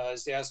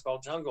 is The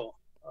Asphalt Jungle,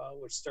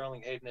 which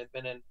Sterling Hayden had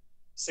been in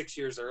 6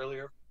 years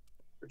earlier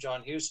for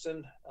John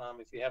Huston.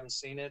 If you haven't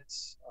seen it,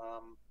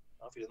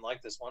 if you didn't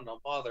like this one,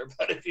 don't bother.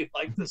 But if you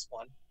like this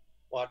one,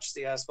 watch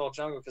The Asphalt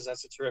Jungle, because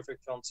that's a terrific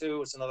film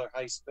too. It's another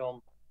heist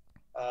film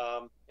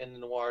in the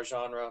noir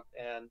genre,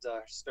 and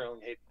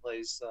Sterling Hayden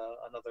plays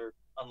another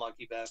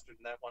unlucky bastard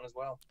in that one as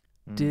well.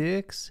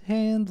 Dix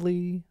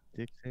Handley.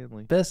 Dix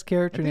Handley. Best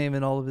character name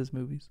in all of his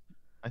movies.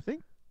 I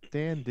think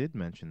Dan did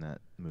mention that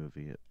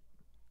movie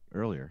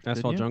earlier.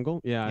 Asphalt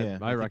Jungle? Yeah, I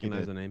think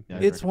recognize the name. Yeah,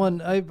 It's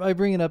one I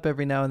bring it up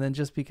every now and then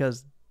just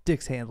because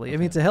Dix Handley. I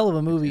mean, it's a hell of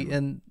a movie,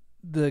 and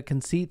the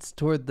conceits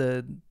toward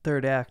the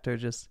third act are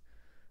just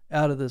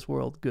out of this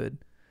world good.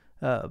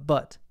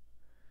 But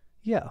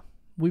yeah,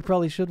 we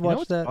probably should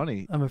watch that.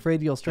 Funny? I'm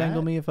afraid you'll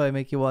strangle me if I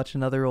make you watch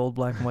another old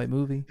black and white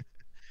movie.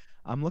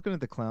 I'm looking at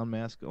the clown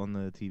mask on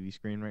the TV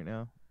screen right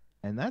now,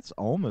 and that's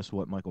almost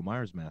what Michael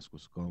Myers' mask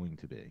was going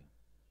to be.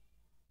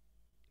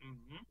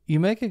 You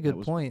make a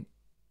good point.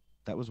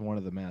 That was one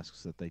of the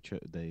masks that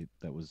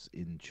that was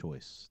in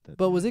choice.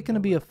 But was it going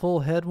to be a full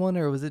head one,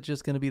 or was it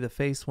just going to be the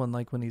face one,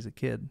 like when he's a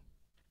kid?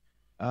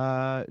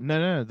 No.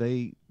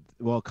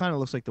 Well, it kind of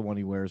looks like the one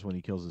he wears when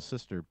he kills his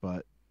sister.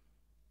 But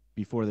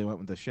before they went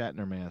with the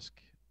Shatner mask,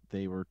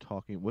 they were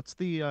talking. What's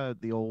the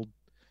old?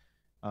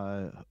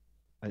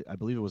 I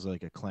believe it was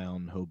like a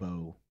clown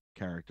hobo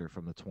character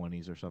from the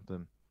 20s or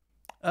something.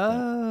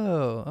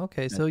 Oh,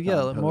 okay. So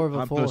yeah, more of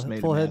a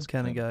full head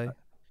kind of guy.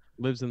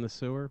 Lives in the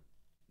sewer.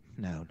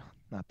 No,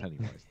 not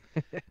Pennywise.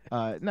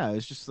 No,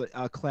 it's just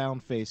a clown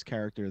face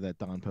character that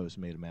Don Post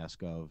made a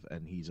mask of,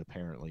 and he's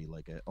apparently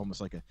almost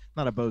like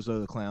not a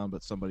Bozo the Clown,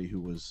 but somebody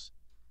who was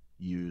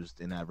used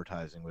in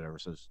advertising, whatever.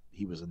 So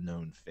he was a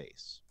known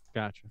face.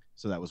 Gotcha.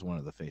 So that was one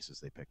of the faces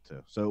they picked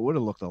too. So it would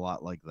have looked a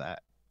lot like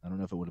that. I don't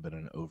know if it would have been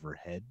an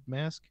overhead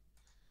mask,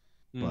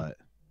 but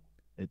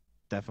it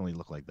definitely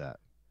looked like that.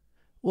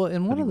 Well,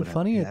 and one of the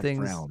funnier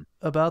things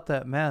about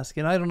that mask,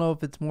 and I don't know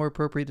if it's more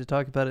appropriate to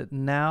talk about it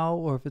now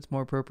or if it's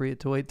more appropriate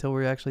to wait till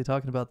we're actually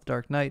talking about The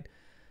Dark Knight.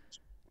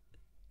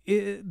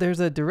 There's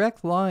a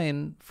direct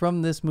line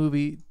from this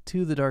movie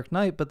to The Dark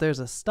Knight, but there's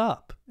a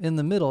stop in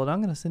the middle, and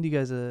I'm going to send you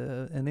guys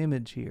an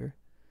image here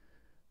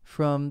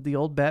from the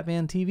old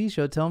Batman TV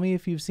show. Tell me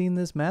if you've seen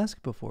this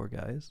mask before,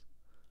 guys.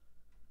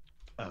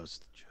 Oh, it's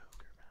the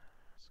Joker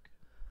mask.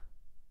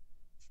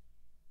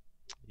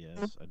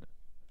 Yes, I know.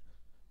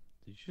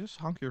 Did you just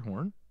honk your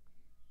horn?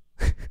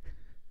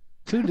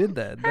 Who did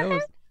that? That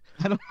was.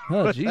 I don't.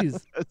 Oh, jeez.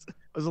 It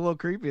was a little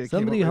creepy.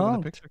 Somebody honked.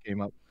 When the picture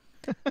came up.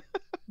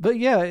 But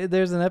yeah,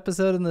 there's an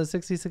episode in the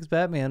 '66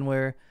 Batman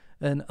where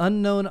an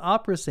unknown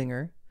opera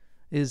singer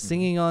is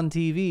singing on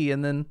TV,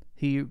 and then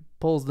he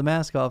pulls the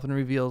mask off and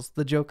reveals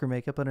the Joker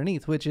makeup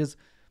underneath, which is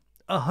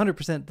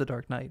 100% The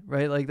Dark Knight,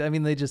 right? Like, I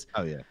mean, they just.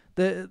 Oh yeah.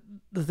 The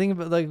thing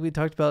about, like we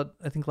talked about,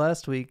 I think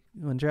last week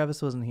when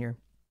Travis wasn't here.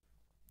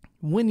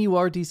 When you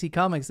are DC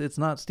Comics, it's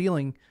not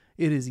stealing.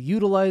 It is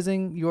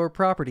utilizing your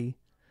property.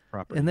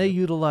 And they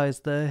utilize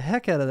the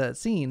heck out of that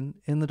scene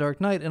in The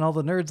Dark Knight. And all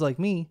the nerds like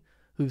me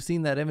who've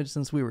seen that image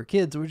since we were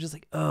kids, we're just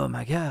like, oh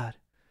my God.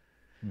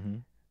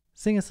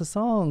 Sing us a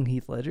song,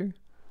 Heath Ledger.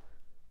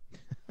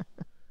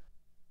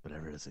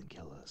 Whatever doesn't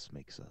kill us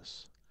makes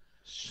us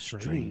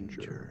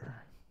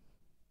stranger.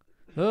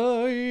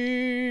 Oh,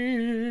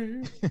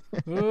 yeah.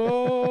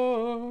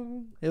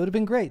 Oh. It would have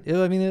been great.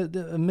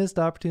 A missed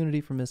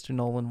opportunity for Mr.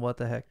 Nolan. What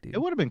the heck, dude?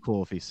 It would have been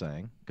cool if he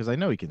sang, because I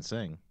know he can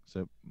sing, so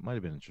it might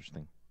have been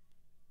interesting.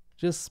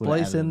 Just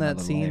splice in that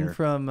scene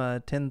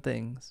from 10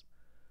 Things.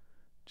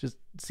 Just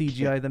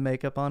CGI the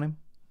makeup on him.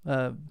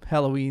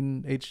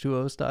 Halloween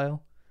H2O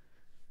style.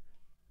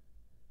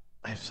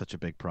 I have such a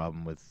big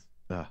problem with...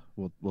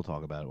 we'll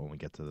talk about it when we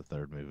get to the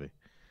third movie.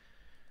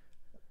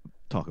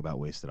 Talk about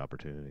wasted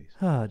opportunities.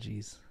 Oh,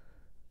 jeez.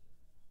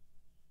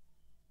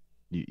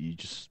 You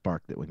just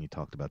sparked it when you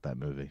talked about that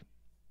movie.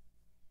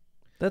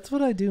 That's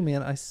what I do,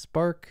 man. I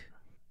spark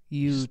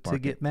you to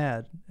get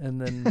mad,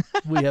 and then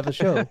we have a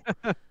show.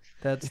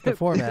 That's the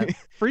format.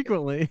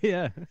 Frequently,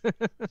 yeah.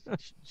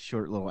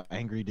 Short little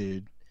angry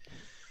dude.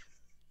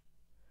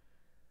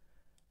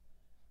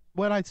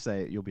 When I'd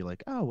say it, you'll be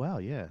like, "Oh wow,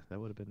 yeah, that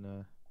would have been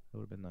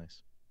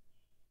nice,"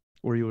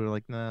 or you were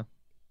like, "Nah,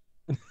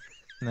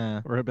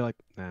 nah," or I'd be like,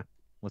 "Nah."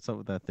 What's up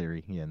with that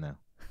theory? Yeah, no.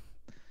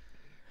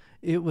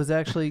 It was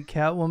actually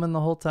Catwoman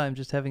the whole time,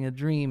 just having a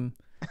dream.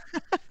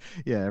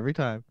 Yeah, every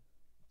time.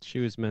 She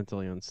was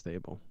mentally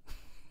unstable.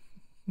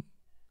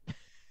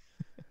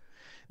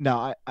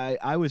 No,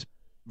 I was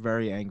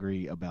very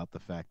angry about the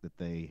fact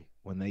that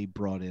when they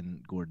brought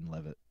in Gordon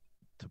Levitt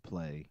to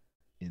play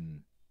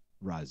in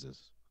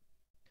Rises,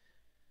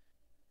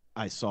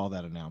 I saw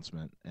that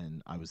announcement,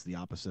 and I was the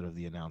opposite of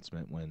the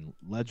announcement when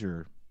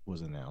Ledger was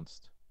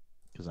announced,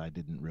 because I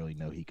didn't really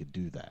know he could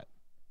do that.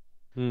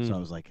 So I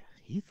was like,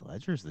 Heath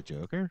Ledger's the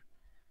Joker?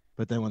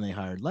 But then when they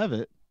hired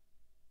Levitt,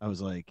 I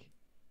was like,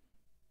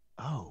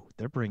 oh,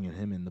 they're bringing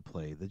him in to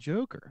play the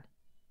Joker.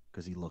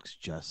 because he looks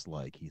just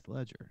like Heath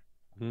Ledger.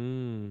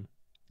 Hmm.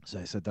 So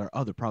I said they're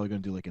probably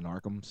going to do like an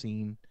Arkham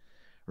scene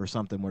or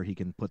something where he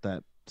can put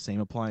that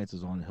same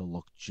appliances on and he'll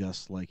look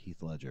just like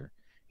Heath Ledger.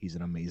 He's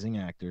an amazing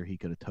actor. He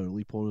could have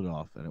totally pulled it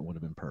off and it would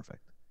have been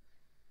perfect.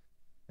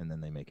 And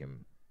then they make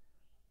him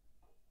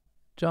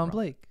John Rob.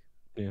 Blake.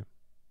 Yeah.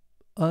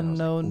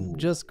 Unknown, ooh,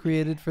 just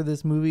created for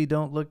this movie.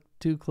 Don't look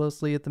too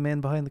closely at the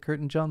man behind the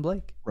curtain, John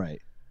Blake.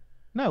 right.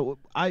 No,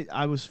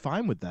 I was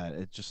fine with that.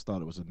 It just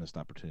thought it was a missed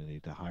opportunity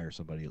to hire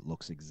somebody that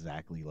looks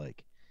exactly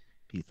like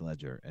Heath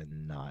Ledger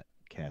and not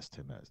cast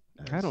him as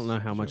I don't know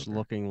how much Joker.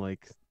 looking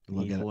like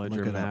Look Heath it- look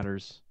Ledger it up.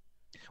 matters.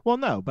 Well,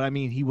 no, but I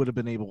mean, he would have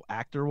been able,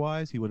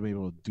 actor-wise, he would have been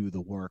able to do the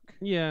work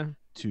Yeah.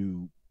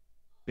 to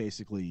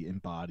basically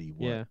embody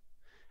what. Yeah.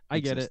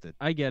 I get it. existed.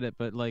 I get it.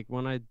 But like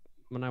when I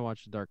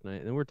watched The Dark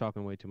Knight, and we're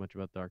talking way too much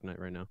about Dark Knight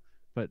right now,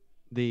 but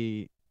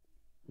the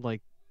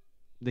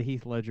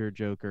Heath Ledger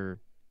Joker,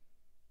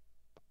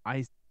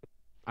 I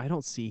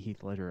don't see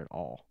Heath Ledger at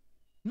all.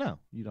 No,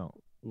 you don't.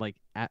 Like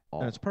at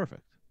all. And it's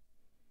perfect.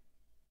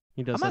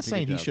 He does. I'm not such a good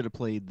saying he job. should have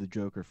played the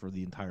Joker for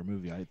the entire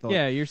movie. I thought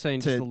Yeah, you're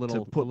saying just to a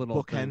little, put a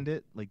little bookend thing.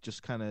 it, like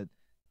just kind of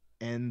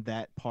end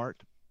that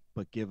part,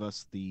 but give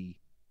us the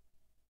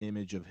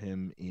image of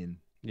him in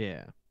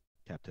Yeah.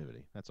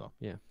 captivity. That's all.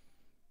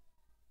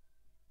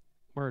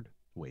 Word.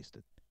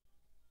 Wasted.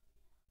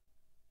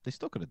 They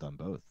still could have done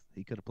both.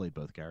 He could have played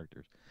both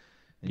characters.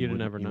 And You'd have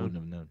wouldn't- never you known.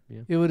 wouldn't have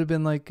known. It would have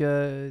been like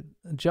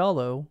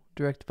Giallo,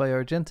 directed by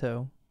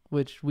Argento,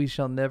 which we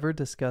shall never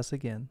discuss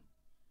again.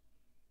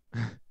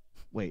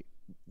 Wait,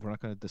 we're not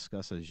going to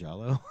discuss a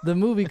Giallo? The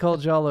movie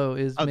called Giallo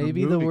is Oh, the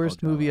maybe the movie worst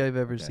called movie Giallo. I've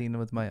ever Okay. seen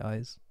with my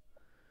eyes.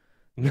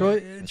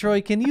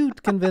 Troy, can you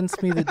convince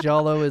me that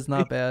Giallo is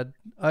not bad?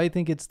 I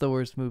think it's the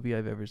worst movie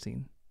I've ever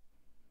seen.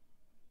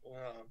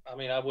 Well, I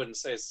mean, I wouldn't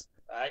say it's.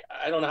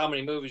 I don't know how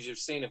many movies you've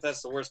seen. If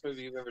that's the worst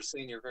movie you've ever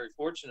seen, you're very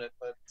fortunate.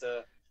 But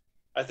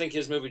I think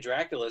his movie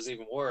Dracula is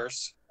even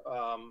worse.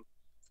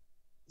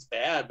 It's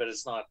bad, but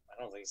it's not.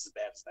 I don't think it's as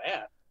bad as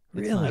that.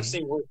 Really? I've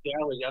seen worse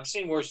Gialli. I've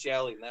seen worse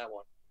Gialli than that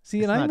one. See,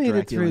 It's and I not made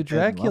it Dracula through dead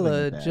and loving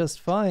Dracula it bad. just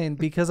fine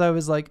because I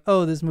was like,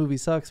 oh, this movie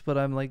sucks, but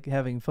I'm like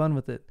having fun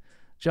with it.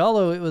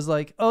 Giallo, it was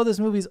like, oh, this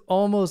movie's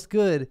almost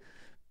good,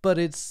 but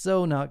it's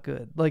so not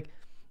good. Like,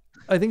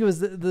 I think it was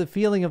the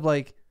feeling of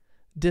like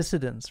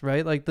dissonance,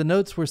 right? Like the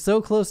notes were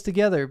so close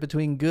together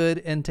between good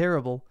and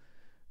terrible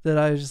that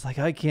I was just like,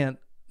 I can't,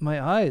 my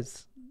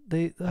eyes,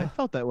 they, I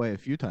felt that way a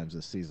few times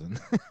this season.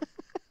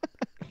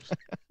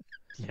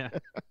 Yeah.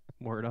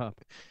 Word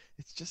up.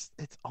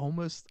 It's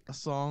almost a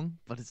song,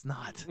 but it's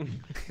not.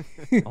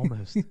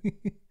 Almost.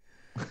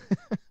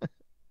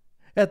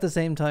 At the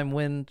same time,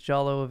 when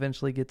Giallo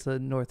eventually gets a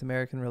North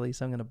American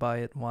release, I'm going to buy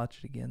it and watch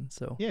it again.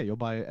 So Yeah, you'll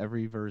buy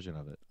every version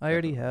of it. I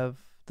already Definitely. have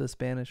the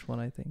Spanish one,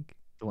 I think.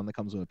 The one that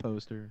comes with a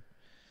poster.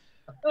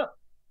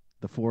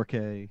 The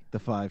 4K, the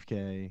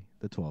 5K,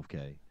 the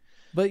 12K.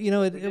 But you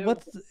know, We do.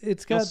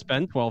 it's You'll got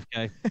spend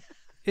 $12K.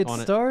 it on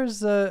it.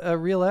 stars a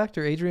real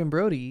actor, Adrian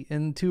Brody,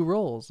 in two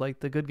roles, like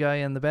the good guy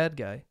and the bad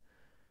guy.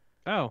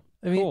 Oh,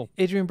 I mean, cool.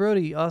 Adrian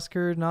Brody,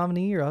 Oscar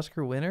nominee or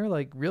Oscar winner,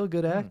 like real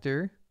good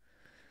actor.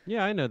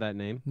 Yeah, I know that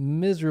name.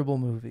 Miserable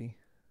movie.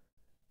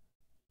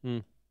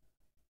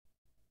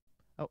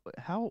 Oh,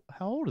 how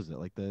old is it?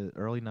 Like the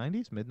early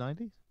 90s, mid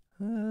 90s?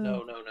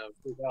 No.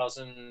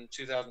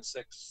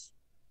 2006.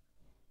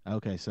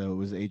 Okay, so it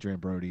was Adrian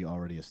Brody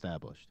already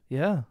established.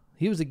 Yeah,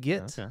 he was a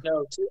git. Okay.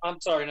 No, I'm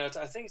sorry. No,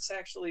 I think it's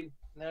actually.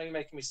 Now you're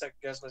making me second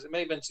guess. It may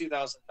have been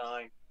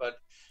 2009, but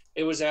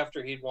it was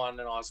after he'd won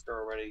an Oscar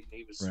already.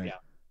 He was Right.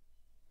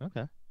 yeah.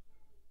 Okay.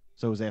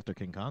 So it was after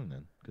King Kong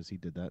then, because he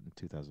did that in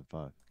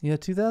 2005. Yeah,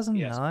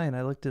 2009.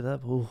 I looked it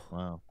up. Ooh.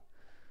 Wow.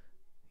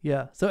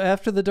 Yeah. So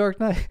after The Dark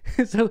Knight,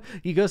 so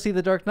you go see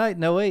The Dark Knight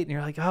in 08, and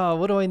you're like, oh,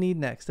 what do I need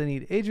next? I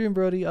need Adrian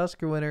Brody,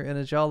 Oscar winner, and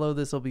a Giallo.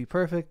 This will be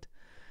perfect.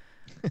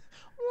 It's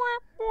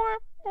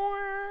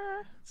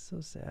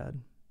so sad.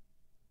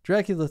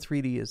 Dracula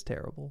 3D is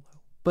terrible,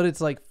 but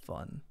it's like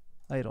fun.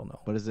 I don't know.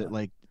 But is it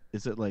like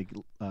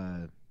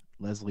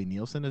Leslie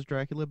Nielsen as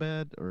Dracula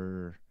bad,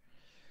 or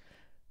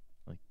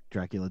like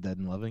Dracula Dead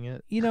and Loving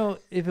It? You know,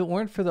 if it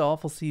weren't for the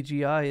awful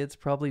CGI, it's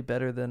probably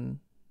better than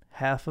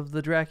half of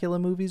the Dracula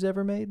movies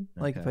ever made.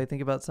 Like if Okay. I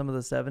think about some of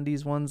the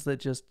 70s ones that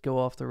just go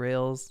off the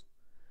rails.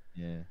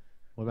 Yeah.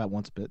 What about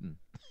Once Bitten?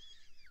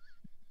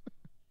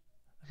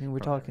 I mean, we're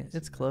Probably talking, haven't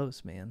it's seen that.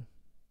 close, man.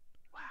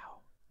 Wow.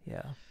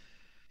 Yeah.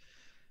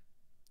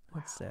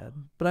 That's sad.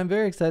 But I'm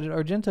very excited.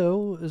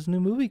 Argento's new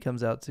movie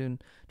comes out soon.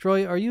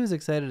 Troy, are you as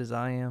excited as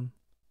I am?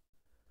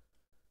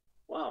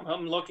 Well,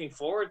 I'm looking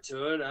forward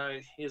to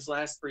it. His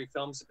last three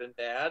films have been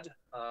bad.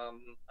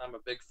 I'm a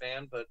big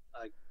fan, but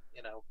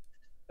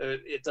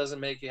it doesn't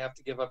make you have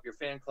to give up your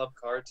fan club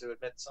card to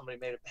admit somebody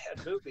made a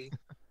bad movie.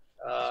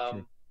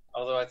 true.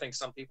 Although I think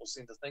some people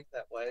seem to think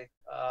that way.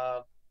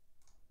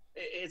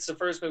 It's the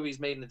first movie he's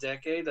made in a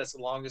decade. That's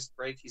the longest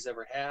break he's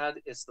ever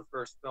had. It's the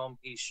first film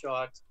he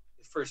shot,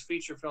 the first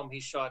feature film he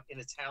shot in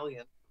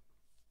Italian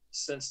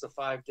since the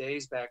 5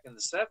 Days back in the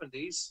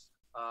 70s.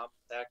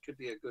 That could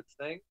be a good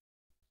thing.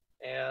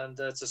 And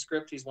it's a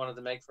script he's wanted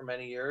to make for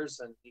many years,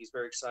 and he's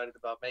very excited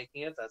about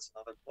making it. That's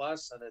another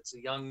plus. And it's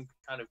a young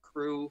kind of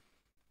crew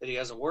that he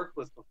hasn't worked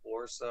with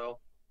before. So,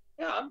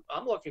 yeah,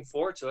 I'm looking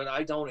forward to it.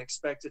 I don't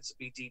expect it to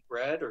be deep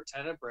red or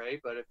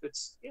tenebrae, but if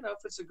it's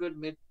a good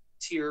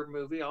mid-tier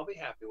movie, I'll be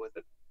happy with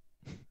it.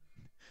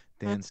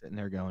 Dan's sitting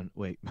there going,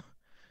 "Wait,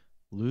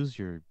 lose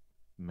your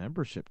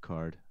membership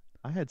card?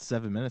 I had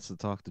 7 minutes to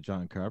talk to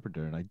John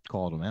Carpenter, and I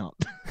called him out."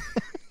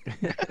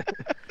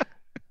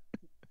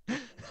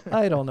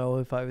 I don't know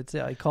if I would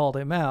say I called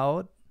him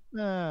out.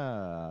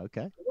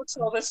 Okay. What's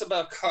all this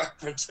about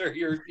Carpenter?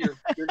 You're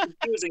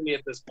confusing me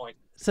at this point.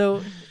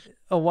 So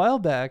a while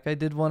back, I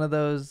did one of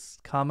those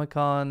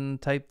Comic-Con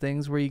type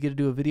things where you get to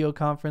do a video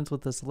conference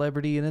with a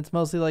celebrity, and it's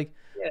mostly like,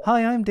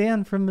 "Hi, I'm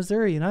Dan from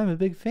Missouri, and I'm a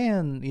big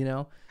fan," you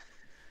know?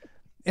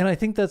 And I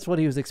think that's what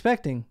he was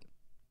expecting.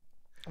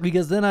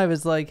 Because then I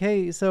was like,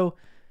 hey, so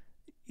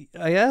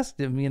I asked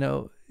him, you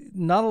know,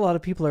 not a lot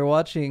of people are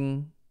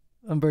watching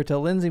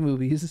Umberto Lenzi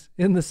movies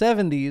in the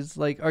 70s.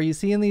 Like, are you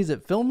seeing these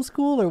at film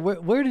school, or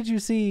where did you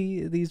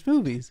see these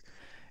movies?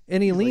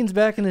 And he leans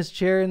back in his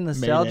chair and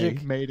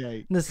nostalgic,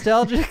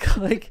 nostalgic,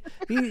 like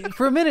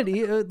for a minute,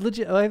 he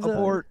legit.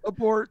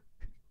 Abort.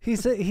 He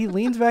said he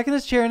leans back in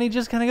his chair and he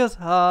just kind of goes,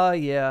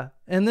 yeah.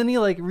 And then he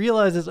like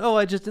realizes, oh,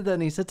 I just did that.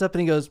 And he sits up and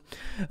he goes,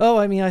 oh,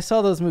 I mean, I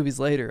saw those movies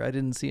later. I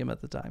didn't see them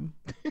at the time.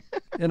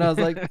 And I was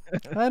like,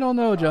 I don't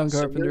know, John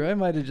Carpenter. I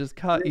might have just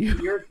caught you.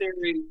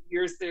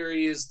 Your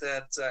theory is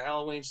that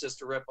Halloween's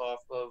just a ripoff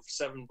of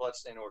Seven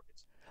Bloodstained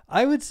Orchids.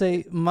 I would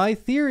say my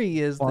theory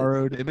is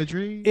borrowed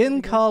imagery.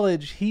 In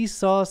college, he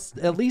saw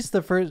at least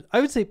the first,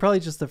 I would say probably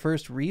just the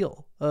first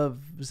reel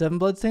of Seven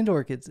Bloodstained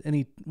Orchids. And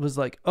he was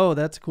like, oh,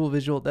 that's a cool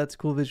visual. That's a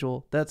cool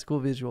visual. That's a cool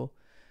visual.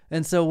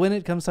 And so when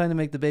it comes time to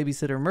make the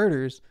Babysitter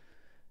Murders,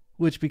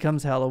 which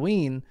becomes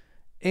Halloween,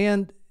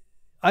 and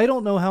I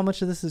don't know how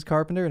much of this is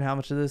Carpenter and how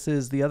much of this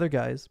is the other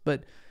guys,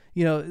 but,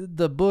 you know,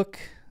 the book,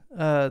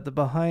 the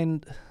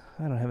behind...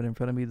 I don't have it in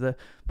front of me. The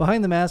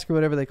Behind the Mask or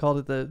whatever they called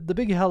it, the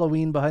big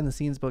Halloween behind the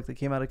scenes book that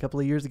came out a couple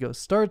of years ago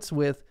starts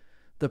with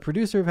the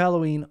producer of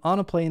Halloween on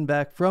a plane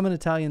back from an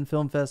Italian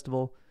film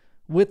festival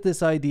with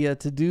this idea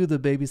to do the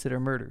Babysitter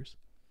Murders.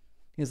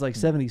 He's like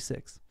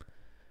 76.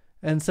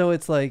 And so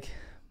it's like,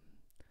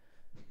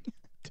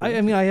 I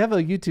mean, I have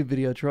a YouTube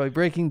video, Troy,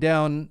 breaking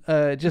down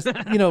just,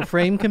 you know,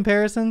 frame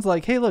comparisons.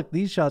 Like, hey, look,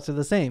 these shots are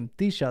the same.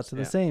 These shots are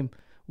the same.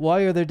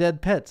 Why are there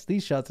dead pets?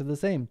 These shots are the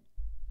same.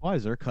 Why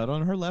is there a cut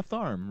on her left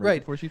arm right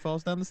before she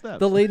falls down the steps?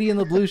 The lady in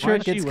the blue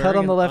shirt gets cut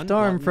on the left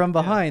arm from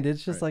behind.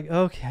 It's just like,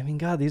 okay, I mean,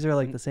 God, these are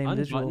like the same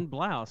visual. Unbuttoned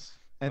blouse,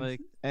 and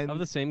of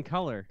the same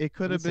color. It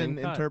could have been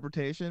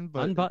interpretation,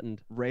 but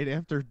unbuttoned. Right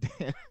after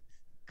Dan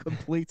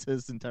completes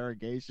his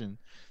interrogation,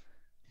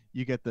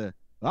 you get the,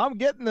 I'm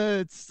getting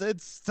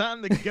it's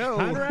time to go.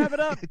 Time to wrap it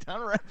up. Time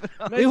to wrap it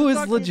up. It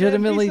was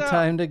legitimately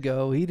time to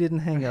go. He didn't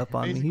hang up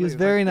on me. He was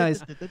very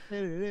nice.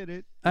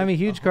 I'm a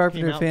huge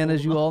Carpenter fan,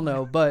 as you all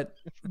know, but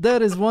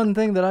that is one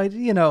thing that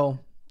you know,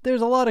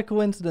 there's a lot of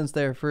coincidence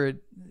there for,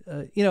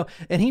 you know,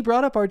 and he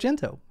brought up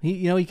Argento.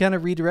 He kind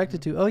of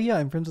redirected to, oh yeah,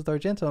 I'm friends with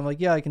Argento. I'm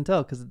like, yeah, I can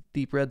tell because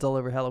deep red's all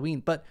over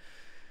Halloween, but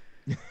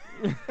you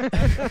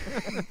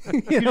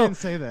didn't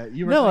say that.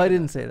 No, I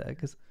didn't say that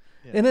because.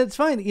 Yeah. And it's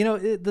fine. You know,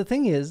 the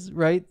thing is,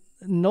 right,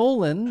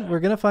 Nolan,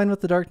 we're going to find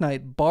with The Dark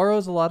Knight,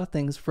 borrows a lot of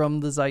things from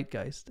the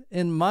zeitgeist.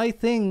 And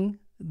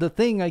the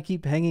thing I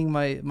keep hanging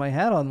my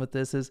hat on with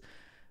this is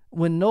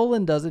when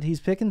Nolan does it, he's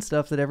picking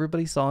stuff that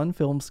everybody saw in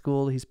film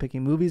school. He's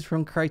picking movies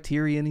from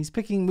Criterion. He's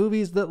picking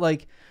movies that,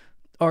 like,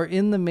 are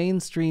in the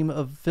mainstream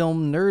of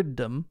film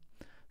nerddom.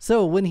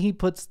 So when he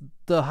puts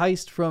the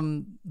heist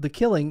from The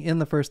Killing in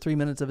the first 3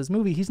 minutes of his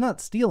movie, he's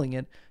not stealing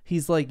it.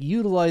 He's like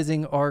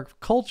utilizing our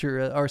culture,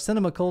 our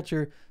cinema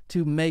culture,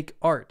 to make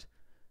art.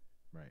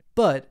 Right.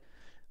 But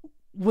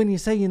when you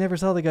say you never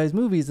saw the guy's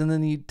movies and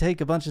then you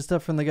take a bunch of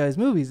stuff from the guy's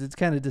movies, it's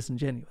kind of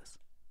disingenuous.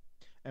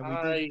 And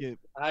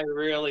I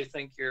really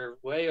think you're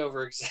way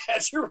over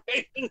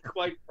exaggerating,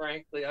 quite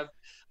frankly.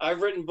 I've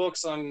written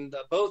books on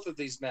both of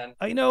these men.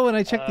 I know, and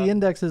I checked the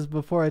indexes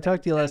before I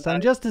talked to you last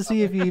time just to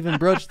see if you even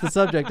broached the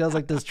subject. I was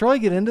like, does Troy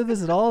get into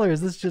this at all, or is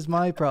this just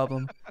my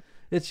problem?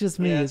 It's just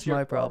me. It's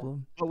my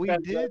problem. But we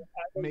did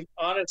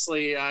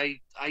honestly, I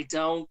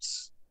don't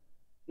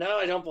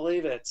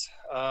believe it.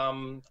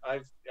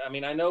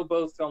 I know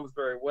both films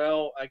very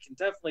well. I can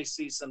definitely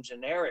see some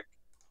generic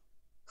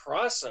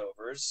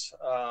crossovers,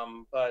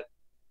 but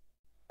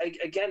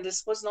again,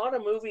 this was not a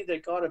movie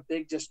that got a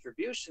big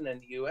distribution in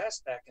the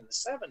U.S. back in the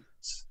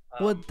 70s.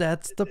 Well,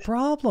 that's the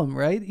problem,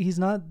 right? He's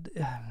not.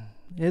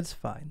 It's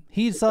fine.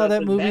 He saw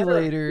that movie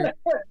later.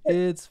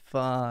 It's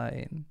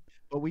fine.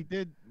 But we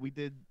did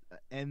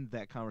end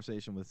that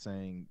conversation with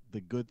saying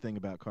the good thing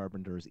about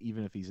Carpenter is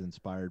even if he's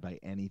inspired by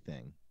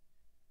anything,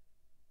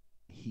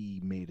 he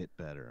made it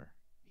better.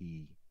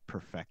 He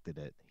perfected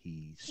it.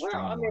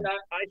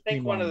 I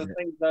think one of the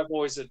things I've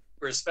always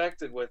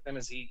respected with him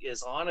is he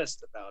is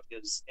honest about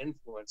his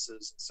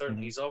influences.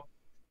 Certainly,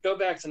 go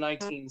back to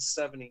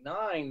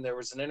 1979. There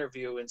was an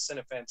interview in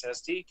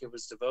Cinefantastique. It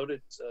was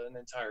devoted to an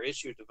entire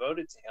issue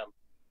devoted to him,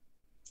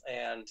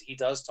 And he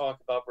does talk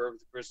about Bird with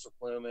the Crystal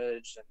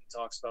Plumage, and he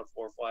talks about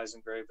Four Flies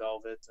in Grey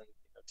Velvet and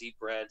Deep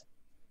Red.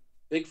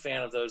 Big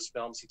fan of those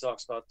films. He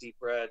talks about Deep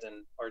Red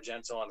and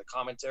Argento on the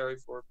commentary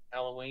for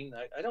Halloween.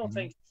 I don't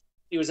think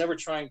he was ever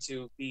trying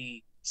to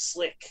be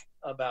slick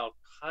about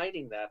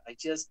hiding that.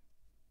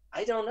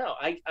 I don't know.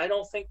 I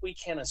don't think we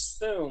can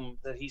assume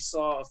that he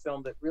saw a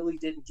film that really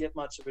didn't get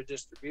much of a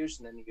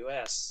distribution in the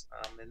U.S.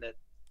 And that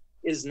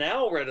is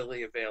now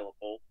readily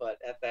available, but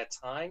at that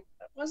time,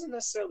 that wasn't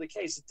necessarily the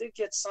case. It did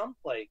get some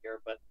play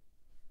here, but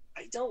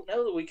I don't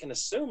know that we can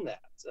assume that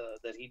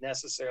he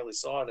necessarily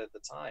saw it at the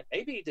time.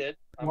 Maybe he did.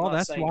 Well,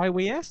 that's why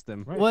we asked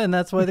him. Right? Well, and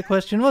that's why the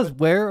question was,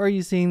 where are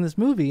you seeing this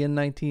movie in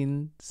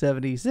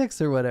 1976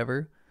 or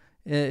whatever?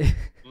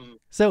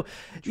 So,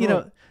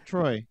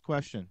 Troy,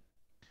 question.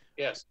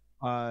 Yes.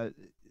 The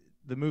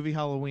movie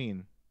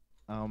Halloween,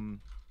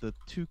 the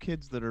two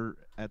kids that are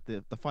at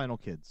the final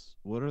kids,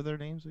 what are their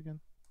names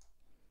again?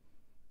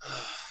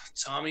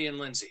 Tommy and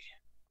Lindsay.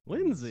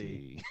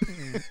 Lindsay,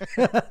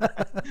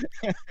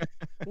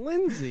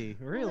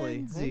 really?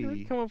 Lindsay. Where did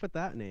he come up with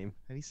that name?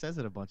 And he says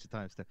it a bunch of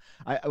times too.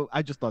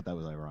 I just thought that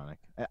was ironic.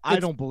 I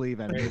don't believe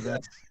any of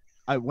that.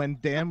 When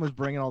Dan was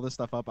bringing all this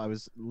stuff up, I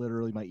was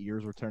literally, my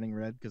ears were turning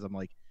red because I'm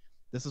like,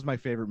 this is my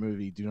favorite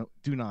movie. Do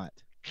not.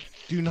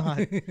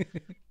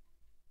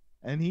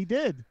 And he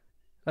did.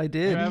 I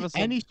did.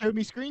 And he showed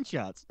me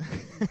screenshots.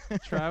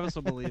 Travis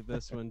will believe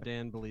this when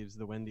Dan believes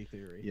the Wendy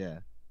theory. Yeah.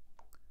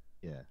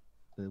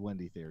 The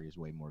Wendy theory is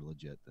way more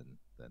legit than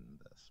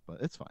this,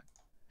 but it's fine.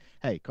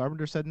 Hey,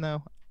 Carpenter said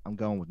no. I'm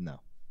going with no.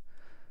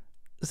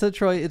 So,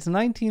 Troy, it's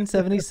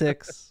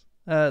 1976.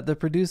 The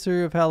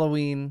producer of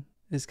Halloween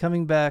is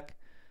coming back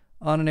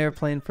on an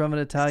airplane from an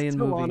Italian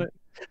movie.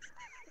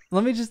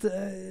 Let me just,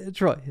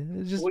 Troy,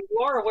 just. Well, you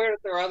are aware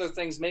that there are other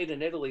things made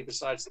in Italy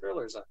besides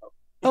thrillers, I hope.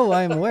 Oh,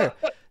 I am aware.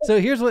 So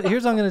here's what I'm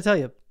going to tell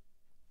you.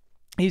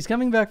 He's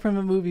coming back from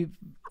a movie,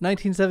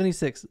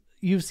 1976.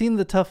 You've seen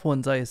The Tough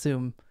Ones, I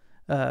assume,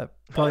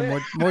 probably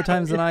more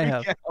times than I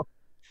have.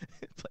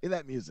 Play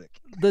that music.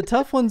 The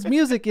Tough Ones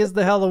music is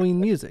the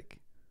Halloween music.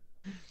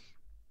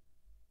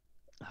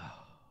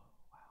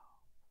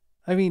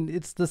 I mean,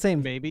 it's the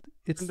same. Maybe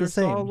it's the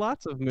same. Saw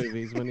lots of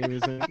movies when he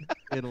was in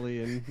Italy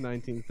in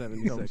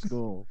 1976.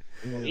 Cool.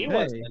 He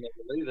wasn't in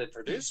Italy. The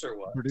producer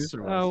was.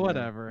 Oh,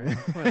 whatever.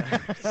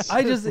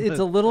 It's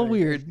a little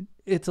weird.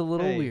 It's a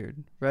little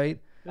weird, right?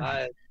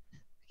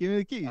 Give me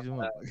the keys.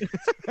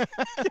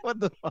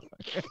 What the fuck?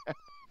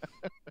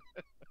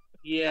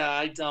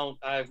 Yeah,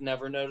 I've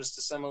never noticed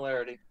a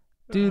similarity.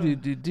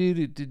 Which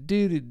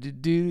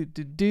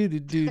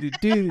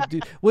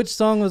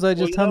song was I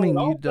just humming?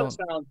 You don't.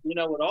 You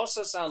know what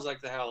also sounds like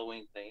the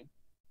Halloween theme?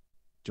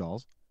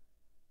 Jaws.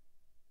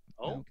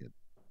 Oh. No,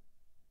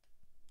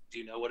 do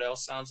you know what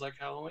else sounds like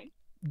Halloween?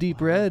 Deep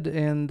Red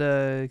and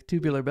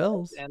Tubular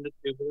Bells. And the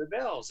Tubular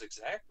Bells,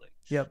 exactly.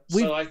 Yep.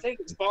 So I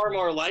think it's far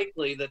more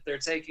likely that they're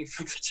taking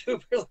from the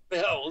Tubular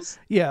Bells.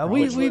 Yeah,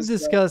 we've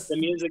discussed the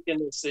music in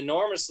this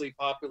enormously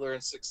popular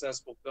and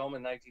successful film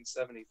in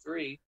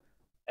 1973.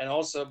 And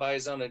also, by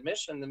his own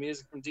admission, the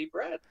music from Deep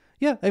Red.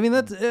 Yeah, I mean,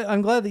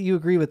 I'm glad that you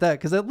agree with that,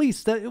 because at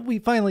least we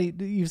finally,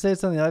 you said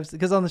something,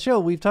 because on the show,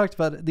 we've talked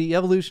about the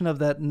evolution of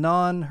that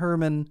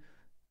non-Herman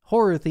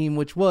horror theme,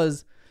 which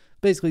was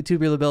basically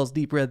Tubular Bells,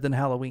 Deep Red, then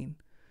Halloween.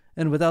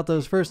 And without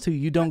those first two,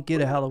 you don't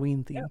get a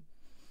Halloween theme. Yeah.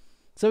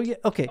 So, yeah,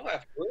 okay. Oh,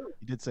 absolutely.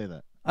 You did say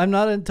that. I'm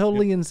not a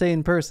totally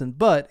insane person,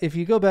 but if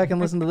you go back and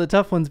listen to the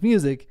Tough Ones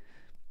music,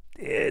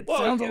 it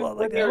sounds a lot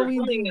like Halloween.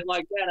 Putting it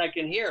like that, I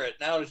can hear it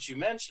now that you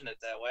mention it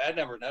that way. I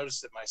never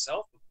noticed it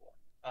myself before.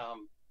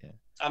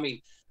 I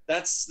mean,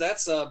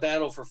 that's a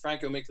battle for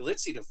Franco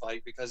Michelizzi to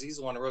fight because he's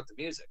the one who wrote the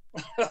music.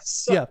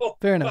 So, yeah,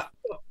 fair enough.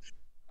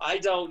 I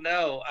don't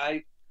know.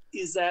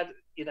 Is that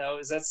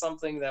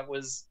something that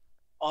was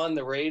on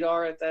the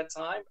radar at that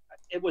time?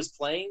 It was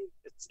playing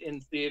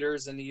in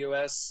theaters in the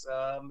U.S.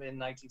 In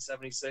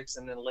 1976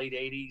 and in the late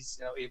 80s,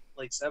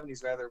 late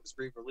 70s rather. It was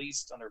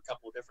re-released under a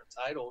couple of different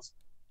titles.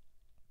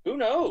 Who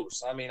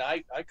knows? I mean,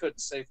 I couldn't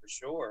say for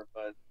sure,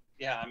 but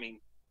yeah, I mean,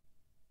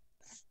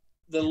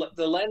 the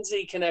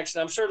Lenzi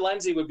connection. I'm sure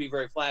Lenzi would be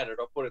very flattered.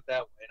 I'll put it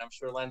that way. And I'm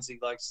sure Lenzi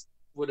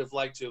would have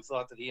liked to have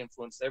thought that he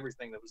influenced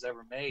everything that was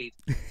ever made.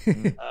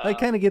 I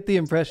kind of get the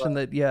impression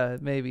that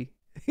maybe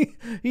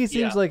he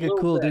seems like a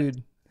cool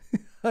dude.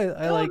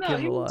 I like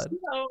him a lot.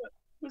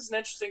 He was an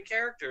interesting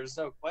character. There's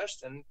no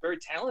question. Very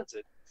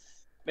talented.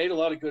 Made a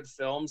lot of good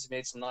films. He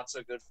made some not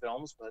so good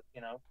films, but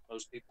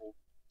most people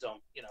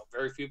don't.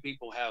 Very few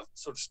people have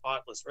sort of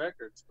spotless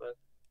records. But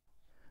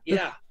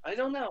yeah, I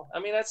don't know. I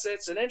mean,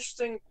 it's an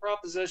interesting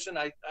proposition.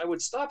 I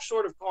would stop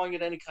short of calling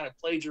it any kind of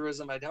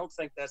plagiarism. I don't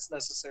think that's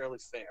necessarely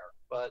fair.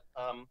 But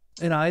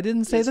and I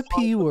didn't say the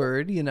P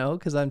word,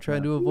 because I'm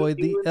trying to avoid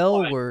the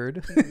L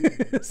word.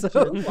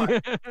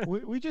 So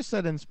we just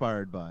said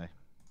inspired by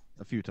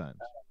a few times.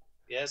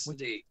 Yes,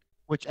 indeed.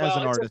 Which, as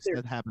an artist,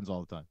 it happens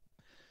all the time.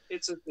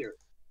 It's a theory.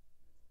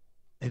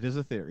 It is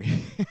a theory.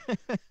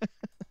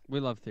 We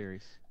love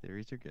theories.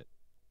 Theories are good.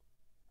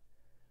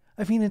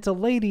 I mean, it's a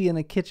lady in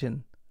a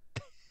kitchen.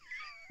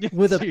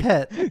 with a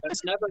pet.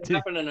 That's never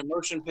happened in a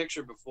motion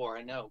picture before.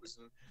 I know. It was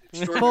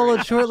extraordinary.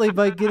 Followed shortly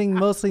by getting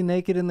mostly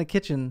naked in the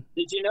kitchen.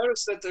 Did you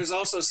notice that there's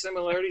also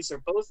similarities?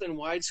 They're both in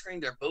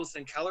widescreen. They're both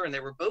in color, and they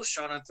were both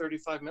shot on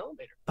 35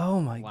 millimeter.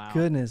 Oh my Wow.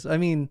 goodness! I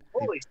mean,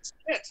 Holy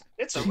shit!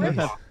 It's a Jeez.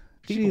 ripoff.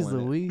 jeez in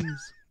it.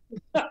 Louise.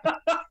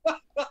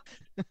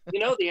 You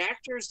know, the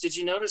actors. Did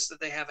you notice that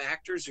they have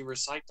actors who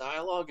recite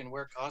dialogue and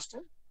wear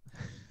costume?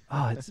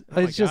 Oh, it's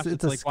Oh my just gosh,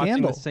 it's a like watching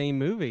scandal. the same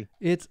movie.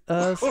 It's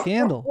a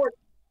scandal.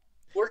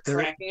 We're There-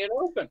 cracking it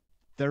open.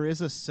 There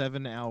is a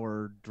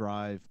 7-hour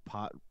drive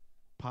pot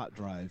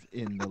drive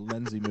in the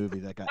Lindsay movie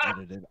that got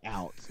edited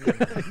out.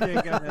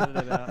 Yeah, got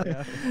edited out,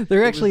 yeah.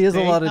 There It actually was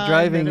is a lot of daytime,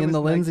 driving then it in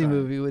the was Lindsay nighttime.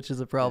 movie, which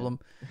is a problem.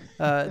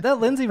 That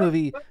Lindsay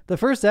movie, the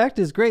first act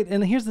is great.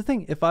 And here's the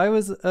thing. If I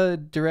was a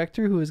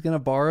director who was going to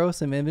borrow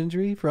some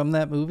imagery from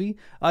that movie,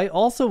 I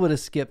also would have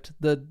skipped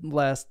the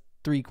last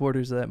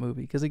 3/4 of that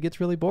movie because it gets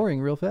really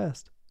boring real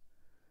fast.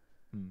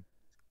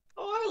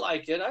 Oh, I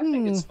like it. I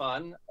think it's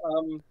fun.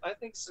 I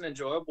think it's an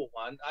enjoyable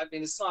one. I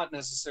mean, it's not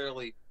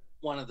necessarily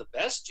one of the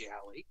best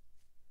gialli.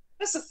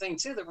 That's the thing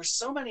too. There were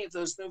so many of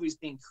those movies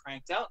being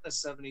cranked out in the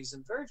 70s,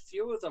 and very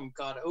few of them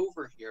got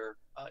over here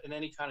in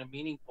any kind of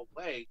meaningful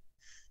way.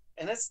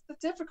 And that's the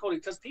difficulty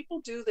because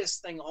people do this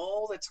thing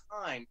all the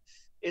time.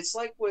 It's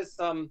like with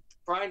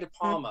Brian De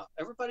Palma.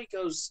 Everybody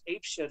goes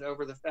apeshit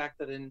over the fact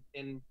that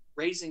in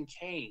Raising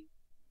Cain,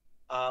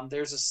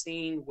 there's a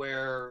scene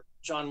where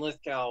John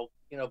Lithgow,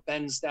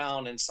 bends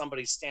down and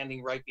somebody's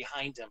standing right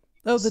behind him.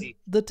 Oh,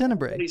 the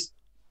Tenebrae.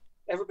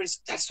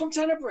 Everybody's that's from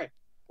Tenebrae.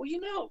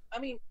 Well, I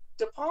mean,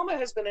 De Palma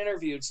has been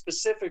interviewed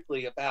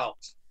specifically about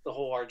the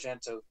whole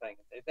Argento thing.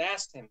 They've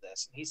asked him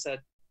this, and he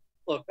said,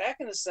 look, back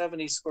in the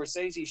 70s,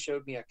 Scorsese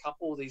showed me a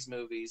couple of these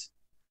movies.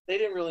 They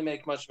didn't really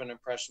make much of an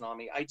impression on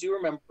me. I do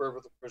remember Bird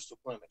with the Crystal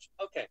Plumage.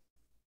 Okay.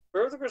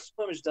 Bird with the Crystal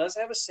Plumage does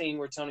have a scene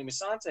where Tony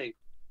Musante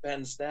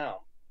bends down,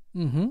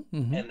 and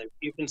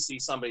you can see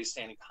somebody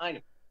standing behind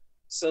him.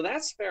 So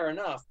that's fair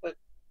enough. But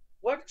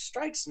what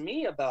strikes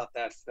me about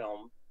that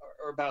film,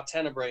 or about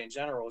Tenebrae in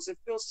general, is it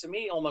feels to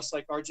me almost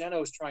like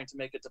Argento is trying to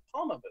make a De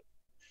Palma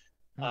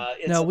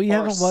movie. No, we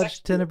haven't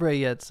watched Tenebrae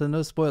yet, so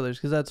no spoilers,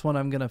 because that's one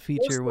I'm going to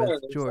feature with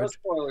George. No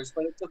spoilers,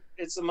 but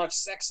it's a much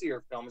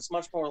sexier film. It's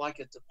much more like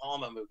a De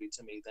Palma movie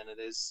to me than it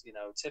is,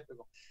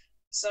 typical.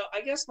 So I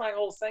guess my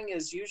whole thing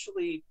is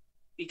usually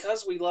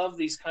because we love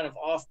these kind of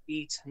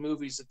offbeat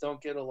movies that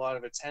don't get a lot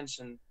of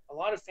attention, a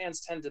lot of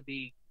fans tend to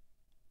be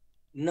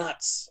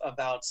nuts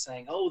about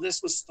saying, oh,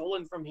 this was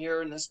stolen from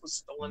here and this was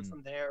stolen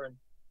from there. And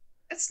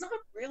it's not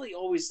really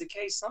always the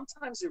case.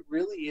 Sometimes it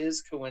really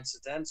is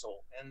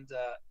coincidental. And,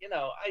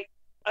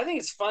 I think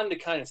it's fun to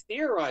kind of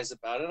theorize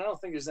about it. I don't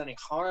think there's any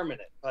harm in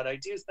it, but I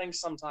do think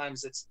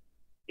sometimes it's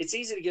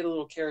easy to get a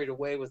little carried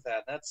away with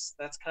that.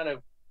 That's kind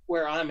of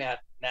where I'm at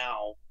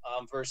now,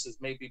 versus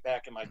maybe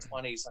back in my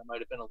 20s, I might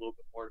have been a little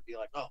bit more to be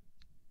like, oh,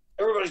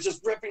 everybody's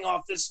just ripping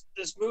off this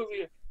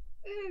movie.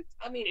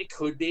 I mean, it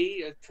could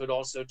be. It could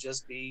also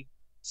just be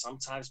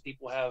sometimes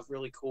people have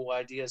really cool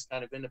ideas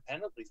kind of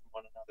independently from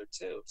one another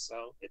too.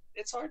 So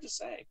it's hard to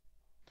say.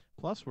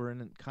 Plus, we're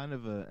in kind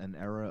of an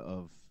era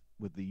of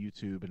with the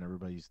YouTube and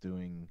everybody's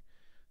doing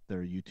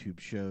their YouTube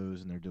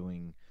shows and they're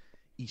doing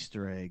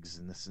Easter eggs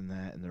and this and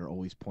that, and they're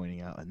always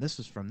pointing out, and this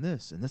is from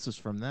this and this is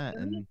from that,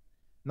 and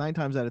 9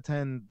 times out of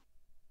 10,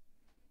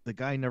 the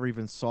guy never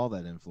even saw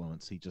that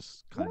influence. He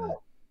just kind of,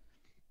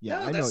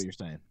 I know what you're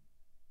saying.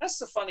 That's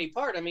the funny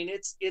part. I mean,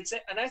 it's,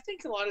 and I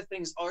think a lot of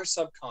things are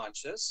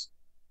subconscious.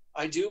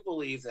 I do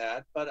believe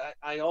that, but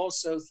I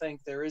also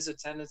think there is a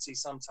tendency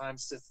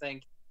sometimes to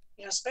think,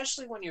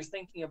 especially when you're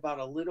thinking about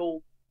a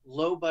little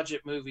low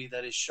budget movie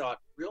that is shot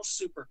real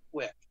super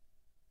quick.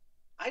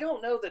 I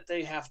don't know that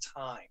they have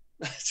time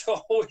to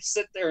always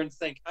sit there and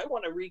think, I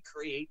want to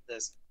recreate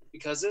this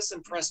because this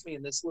impressed me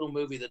in this little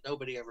movie that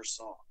nobody ever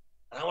saw.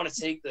 And I want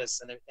to take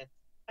this and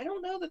I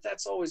don't know that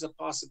that's always a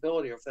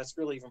possibility or if that's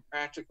really even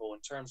practical in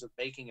terms of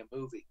making a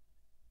movie.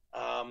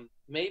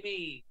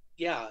 Maybe,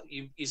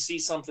 you see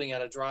something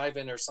at a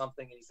drive-in or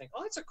something and you think,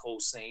 oh, that's a cool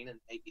scene. And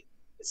maybe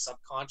it's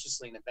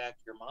subconsciously in the back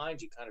of your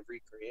mind, you kind of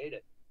recreate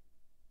it.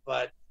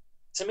 But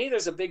to me,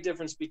 there's a big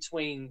difference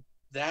between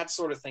that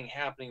sort of thing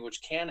happening, which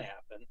can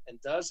happen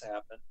and does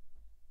happen,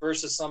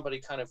 versus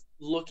somebody kind of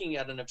looking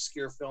at an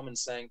obscure film and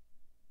saying,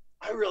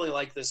 I really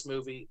like this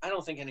movie. I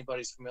don't think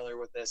anybody's familiar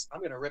with this. I'm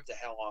going to rip the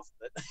hell off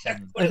of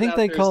it. I think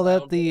they call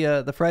that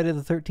the Friday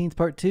the 13th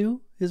Part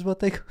 2 is what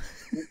they call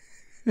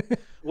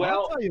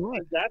Well,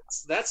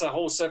 that's a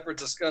whole separate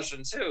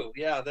discussion too.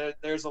 Yeah,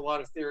 there's a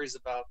lot of theories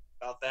about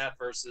that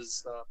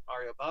versus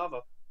Mario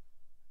Bava.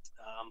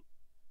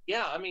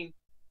 I mean,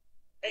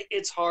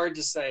 it's hard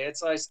to say.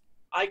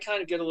 I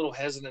kind of get a little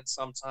hesitant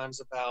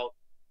sometimes about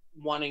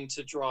wanting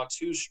to draw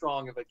too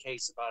strong of a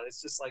case about it. It's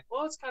just like,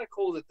 well, it's kind of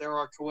cool that there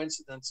are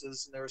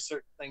coincidences and there are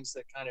certain things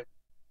that kind of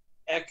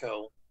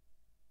echo.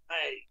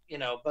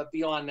 But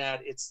beyond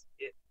that,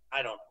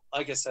 I don't know.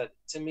 Like I said,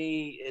 to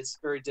me, it's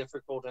very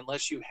difficult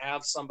unless you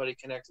have somebody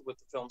connected with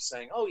the film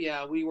saying, oh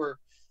yeah, we were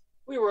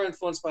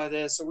influenced by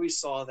this or we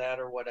saw that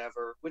or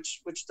whatever,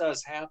 which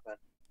does happen.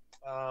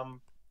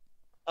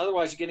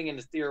 Otherwise, you're getting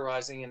into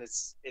theorizing, and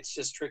it's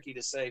just tricky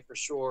to say for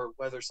sure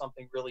whether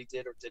something really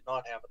did or did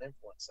not have an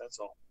influence. That's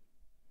all.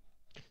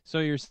 So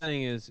you're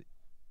saying is,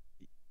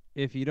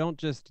 if you don't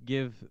just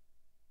give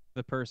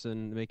the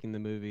person making the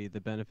movie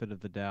the benefit of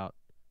the doubt,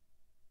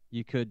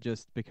 you could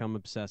just become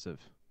obsessive.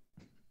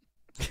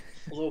 A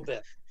little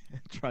bit.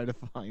 Try to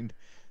find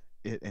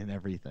it in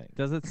everything.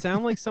 Does it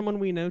sound like someone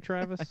we know,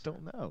 Travis? I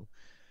don't know.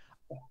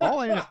 All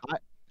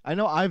I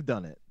know I've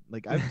done it.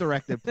 Like I've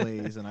directed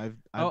plays and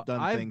I've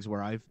done things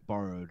where I've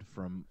borrowed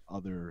from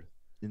other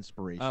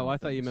inspiration. Oh, I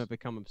thought you meant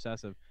become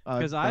obsessive.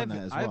 Because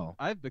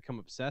I've become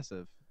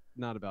obsessive,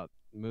 not about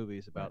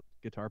movies, about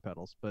guitar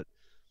pedals, but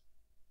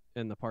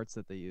in the parts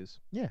that they use.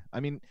 Yeah, I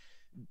mean,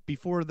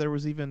 before there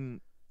was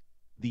even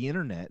the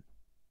internet,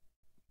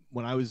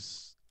 when I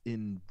was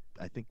in,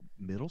 I think,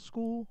 middle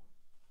school,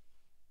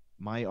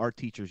 my art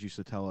teachers used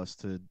to tell us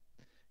to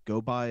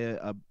go buy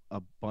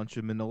a bunch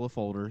of manila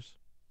folders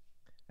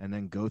and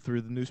then go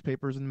through the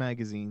newspapers and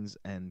magazines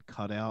and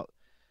cut out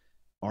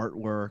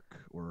artwork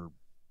or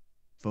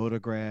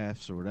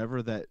photographs or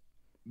whatever that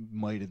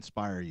might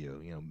inspire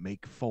you. You know,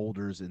 make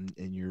folders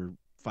in your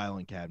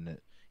filing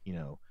cabinet, you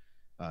know,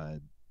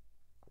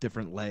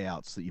 different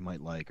layouts that you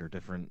might like, or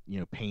different, you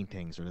know,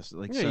 paintings or this.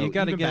 Like, yeah, so you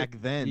got to get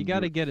back then, you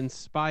got to get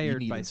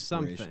inspired by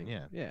inspiration.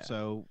 something. Yeah.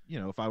 So, you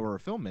know, if I were a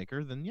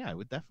filmmaker, then yeah, I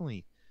would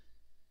definitely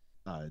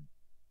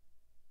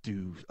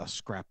do a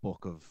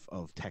scrapbook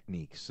of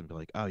techniques and be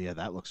like, oh yeah,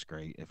 that looks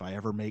great. If I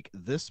ever make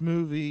this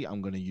movie, I'm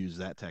going to use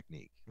that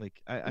technique.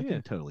 Like, I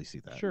can totally see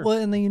that. Sure. Well,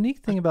 and the unique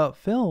thing about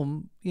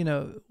film, you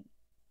know,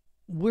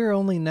 we're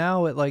only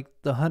now at like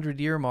the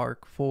 100-year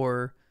mark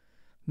for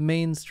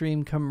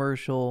mainstream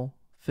commercial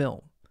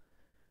film.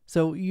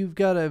 So you've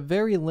got a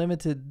very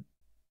limited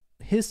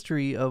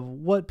history of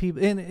what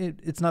people, and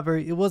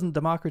it wasn't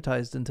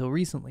democratized until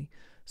recently.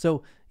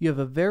 So you have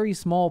a very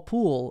small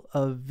pool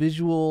of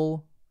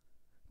visual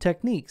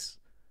techniques.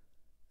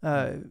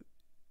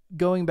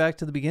 Going back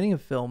to the beginning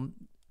of film,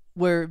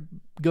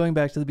 going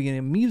back to the beginning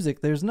of music,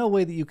 there's no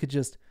way that you could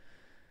just,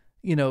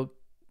 you know,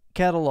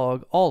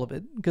 catalog all of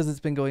it because it's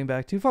been going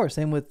back too far.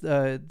 Same with,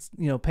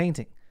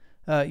 painting.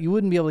 You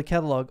wouldn't be able to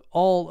catalog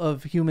all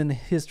of human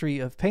history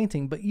of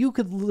painting, but you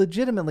could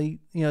legitimately,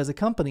 you know, as a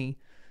company,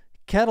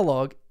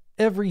 catalog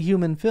every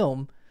human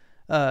film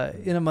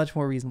in a much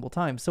more reasonable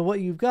time. So what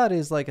you've got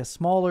is like a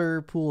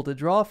smaller pool to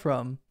draw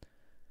from.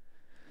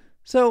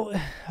 So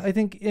I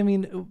think, I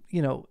mean,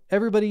 you know,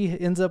 everybody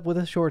ends up with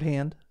a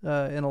shorthand,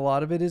 and a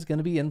lot of it is going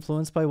to be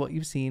influenced by what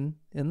you've seen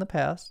in the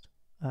past.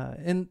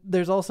 And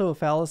there's also a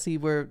fallacy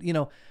where, you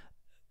know,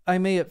 I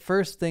may at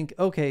first think,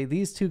 okay,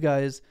 these two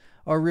guys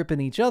are ripping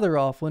each other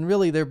off, when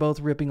really they're both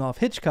ripping off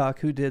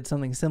Hitchcock, who did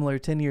something similar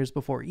 10 years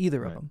before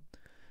either of them.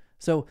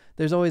 So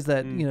there's always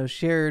that, you know,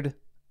 shared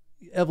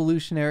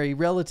evolutionary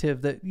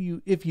relative that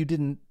if you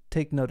didn't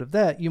take note of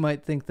that, you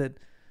might think that,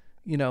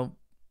 you know,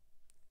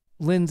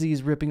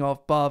 Lindsay's ripping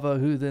off Bava,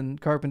 who then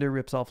Carpenter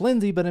rips off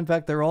Lindsay, but in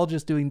fact, they're all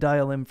just doing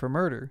Dial M for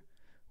Murder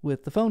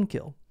with the phone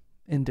kill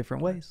in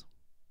different ways.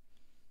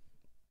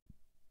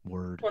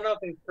 Word. Well,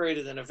 nothing's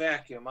created in a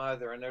vacuum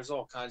either, and there's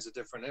all kinds of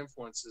different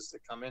influences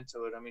that come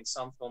into it. I mean,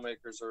 some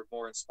filmmakers are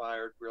more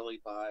inspired really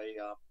by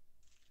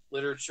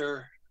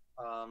literature.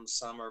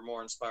 Some are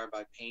more inspired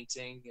by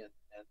painting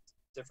and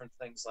different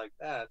things like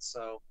that.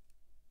 So,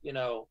 you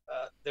know,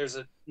 there's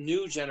a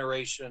new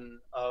generation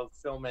of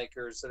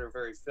filmmakers that are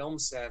very film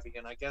savvy,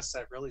 and I guess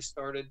that really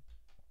started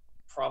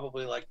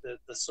probably like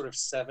the sort of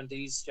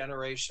 70s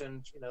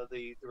generation. You know,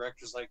 the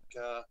directors like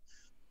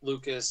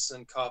Lucas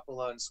and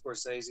Coppola and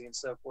Scorsese and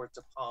so forth,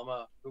 De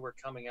Palma, who were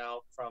coming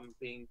out from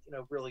being, you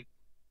know, really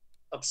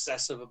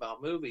obsessive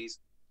about movies.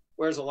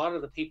 Whereas a lot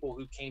of the people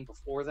who came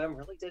before them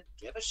really didn't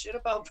give a shit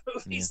about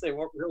movies. They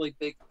weren't really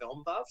big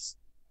film buffs.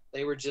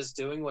 They were just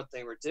doing what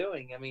they were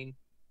doing. I mean,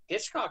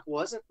 Hitchcock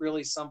wasn't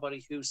really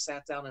somebody who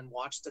sat down and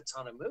watched a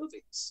ton of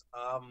movies.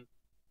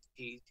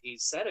 He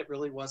said it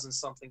really wasn't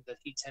something that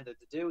he tended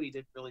to do. He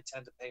didn't really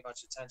tend to pay much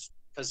attention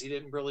because he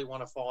didn't really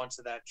want to fall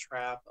into that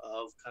trap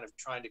of kind of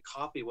trying to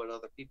copy what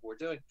other people were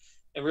doing.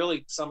 And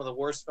really, some of the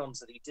worst films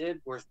that he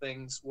did were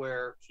things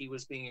where he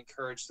was being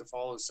encouraged to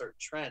follow certain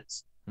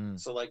trends.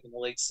 So like in the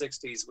late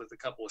 60s with a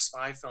couple of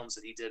spy films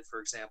that he did, for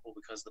example,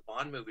 because the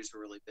Bond movies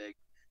were really big,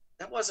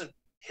 that wasn't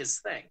his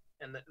thing.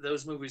 And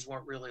those movies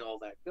weren't really all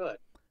that good.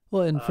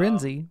 Well, in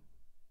Frenzy,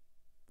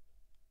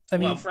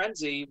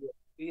 Frenzy,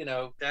 you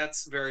know,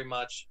 that's very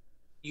much,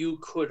 you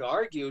could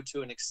argue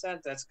to an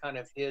extent, that's kind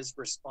of his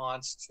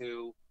response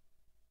to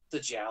the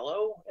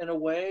Giallo in a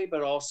way,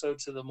 but also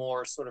to the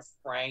more sort of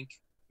frank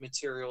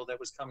material that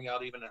was coming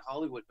out even in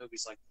Hollywood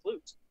movies like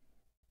Flute,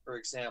 for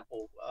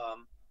example,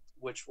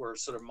 which were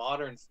sort of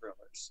modern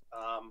thrillers.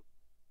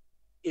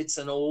 It's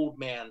an old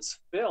man's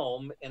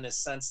film in a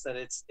sense that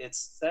it's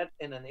set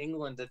in an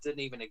England that didn't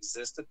even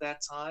exist at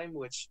that time,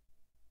 which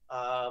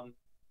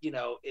you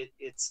know,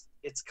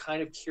 it's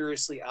kind of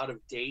curiously out of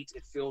date.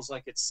 It feels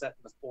like it's set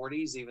in the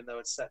 40s, even though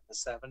it's set in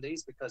the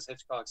 70s, because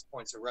Hitchcock's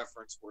points of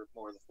reference were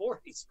more the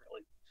 40s,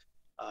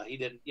 really. He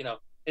didn't, you know,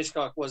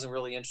 Hitchcock wasn't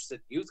really interested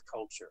in youth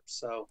culture.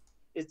 So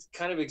it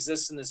kind of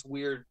exists in this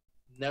weird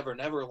never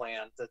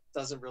land that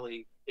doesn't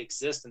really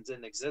exist and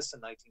didn't exist in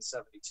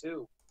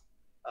 1972.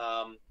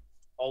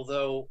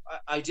 Although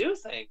I do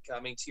think, I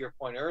mean, to your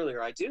point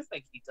earlier, I do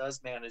think he does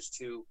manage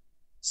to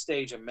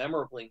stage a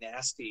memorably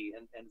nasty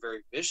and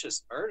very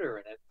vicious murder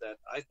in it that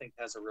I think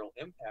has a real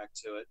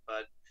impact to it.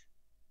 But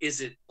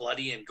is it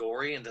bloody and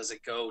gory, and does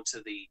it go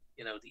to the,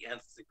 you know, the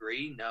nth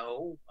degree?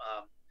 No.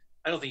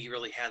 I don't think he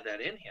really had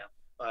that in him.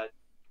 But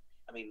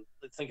I mean,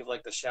 think of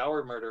like the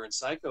shower murder in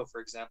Psycho, for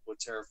example, it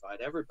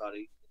terrified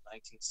everybody in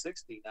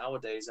 1960.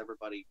 Nowadays,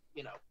 everybody,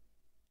 you know,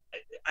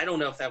 I don't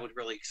know if that would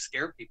really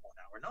scare people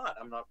now or not.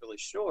 I'm not really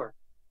sure.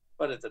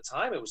 But at the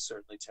time, it was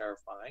certainly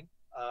terrifying.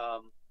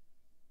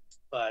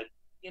 But,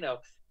 you know,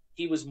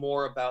 he was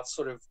more about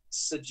sort of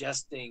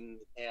suggesting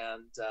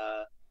and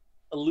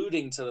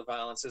alluding to the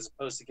violence as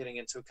opposed to getting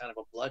into a kind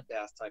of a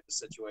bloodbath type of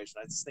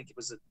situation. I just think it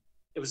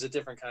was a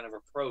different kind of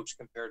approach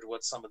compared to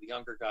what some of the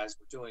younger guys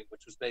were doing,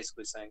 which was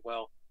basically saying,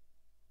 well,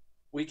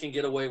 we can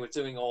get away with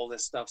doing all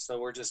this stuff, so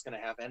we're just going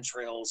to have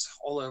entrails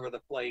all over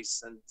the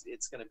place, and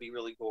it's going to be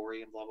really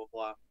gory and blah blah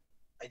blah.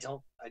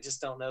 I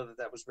just don't know that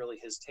that was really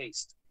his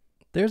taste.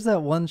 There's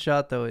that one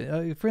shot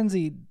though,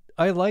 Frenzy.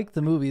 I like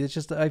the movie. It's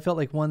just I felt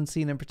like one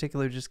scene in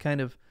particular just kind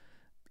of,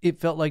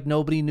 it felt like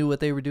nobody knew what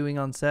they were doing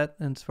on set,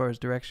 and as far as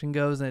direction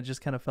goes, and it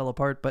just kind of fell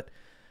apart. But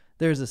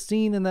there's a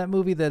scene in that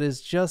movie that is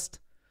just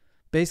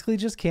basically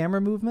just camera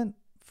movement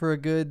for a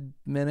good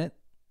minute.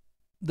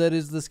 That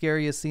is the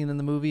scariest scene in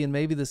the movie, and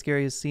maybe the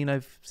scariest scene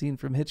I've seen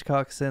from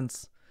Hitchcock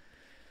since,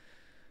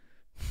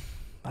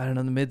 I don't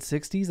know, the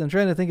mid-'60s. I'm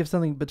trying to think of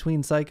something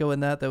between Psycho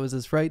and that was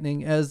as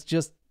frightening as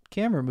just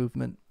camera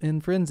movement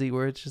in Frenzy,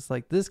 where it's just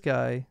like, this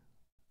guy,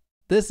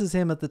 this is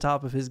him at the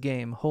top of his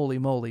game. Holy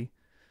moly.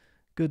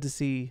 Good to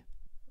see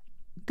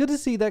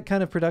that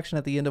kind of production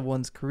at the end of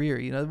one's career.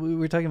 You know, we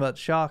were talking about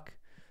Shock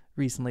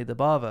recently, the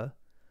Bava,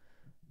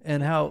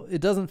 and how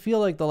it doesn't feel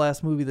like the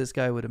last movie this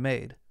guy would have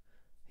made.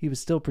 He was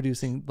still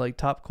producing like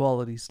top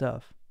quality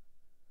stuff.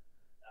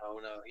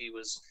 No, he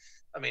was.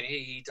 I mean,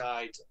 he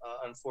died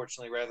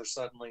unfortunately rather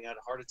suddenly. Had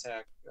a heart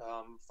attack.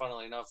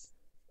 Funnily enough,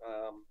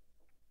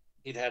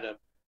 he'd had a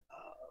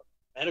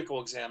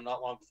medical exam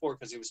not long before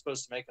because he was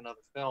supposed to make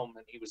another film,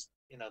 and he was,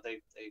 you know, they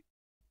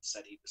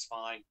said he was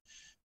fine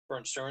for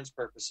insurance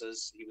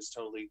purposes. He was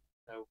totally, you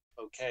know,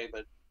 okay,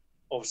 but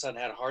all of a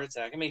sudden had a heart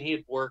attack. I mean, he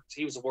had worked.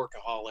 He was a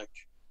workaholic,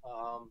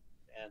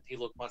 and he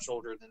looked much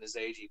older than his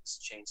age. He was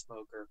a chain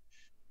smoker.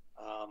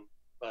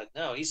 But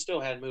no, he still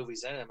had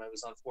movies in him. It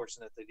was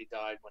unfortunate that he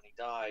died when he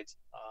died.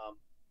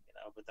 You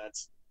know, but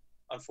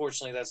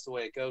unfortunately, that's the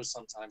way it goes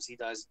sometimes. He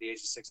dies at the age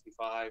of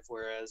 65,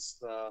 whereas,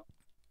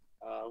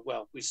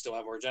 well, we still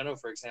have Argento,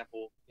 for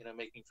example, you know,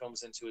 making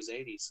films into his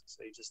 80s.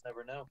 So you just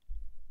never know.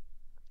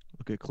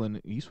 Look at Clint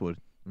Eastwood.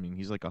 I mean,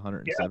 he's like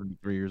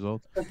 173 years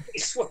old.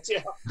 Eastwood,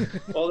 yeah.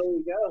 Well, there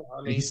you go.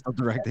 I mean, he's still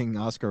directing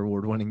Oscar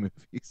award-winning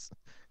movies.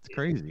 It's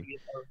crazy. You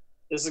know,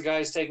 this is a guy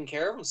who's taking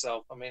care of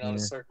himself. I mean, on a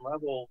certain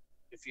level,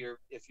 if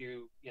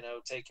you know,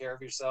 take care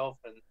of yourself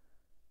and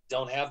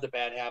don't have the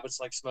bad habits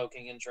like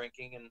smoking and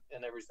drinking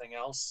and everything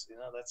else, you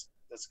know,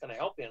 that's going to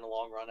help you in the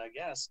long run, I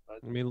guess. But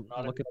I mean,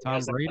 look at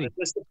Tom Brady.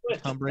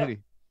 Tom Brady.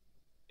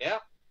 Yeah.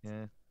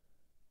 Yeah.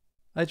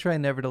 I try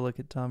never to look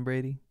at Tom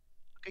Brady.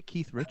 Look at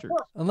Keith Richards.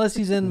 Unless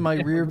he's in my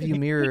rear view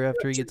mirror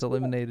after he gets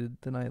eliminated,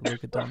 then I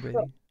look at Tom Brady.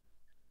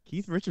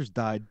 Keith Richards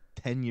died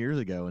 10 years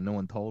ago and no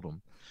one told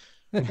him.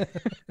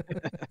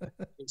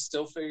 He's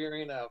still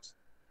figuring it out.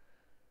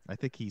 I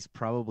think he's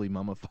probably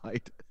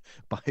mummified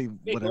by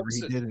whatever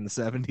he did in the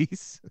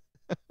 70s.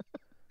 You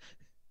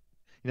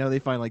know, they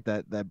find like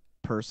that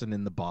person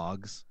in the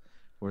bogs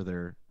where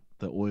the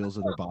oils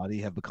of their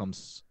body have become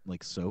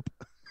like soap.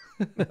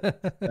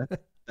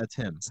 That's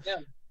him.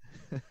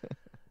 Yeah.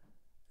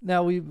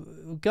 Now, we've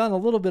gone a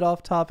little bit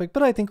off topic,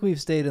 but I think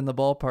we've stayed in the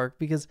ballpark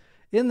because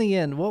in the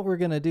end, what we're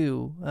going to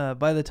do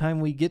by the time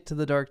we get to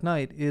The Dark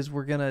Knight is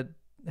we're going to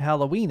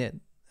Halloween it.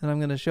 And I'm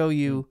going to show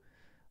you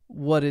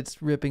what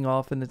it's ripping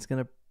off, and it's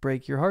going to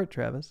break your heart,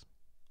 Travis.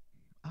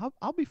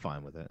 I'll be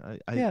fine with it.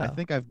 I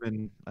think I've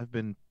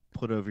been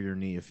put over your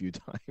knee a few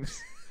times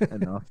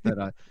enough that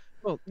I.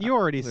 Well, you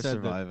already said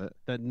survive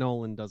that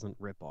Nolan doesn't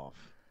rip off.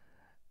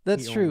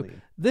 That's true.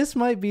 This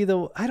might be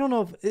I don't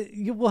know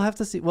if we'll have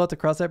to see. We'll have to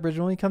cross that bridge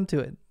when we come to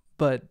it.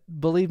 But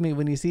believe me,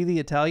 when you see the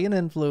Italian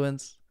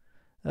influence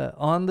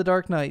on The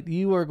Dark Knight,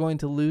 you are going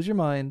to lose your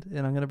mind,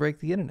 and I'm going to break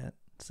the internet.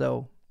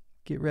 So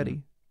get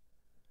ready.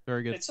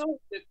 Very good.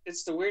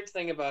 It's the weird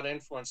thing about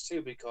influence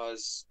too,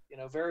 because, you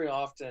know, very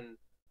often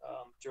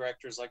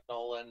directors like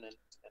Nolan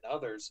and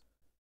others,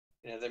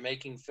 you know, they're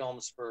making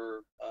films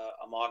for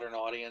a modern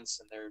audience,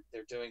 and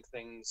they're doing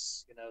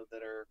things, you know,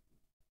 that are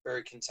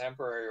very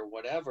contemporary or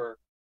whatever.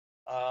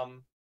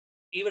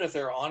 Even if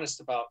they're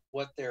honest about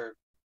what they're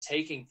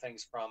taking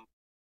things from,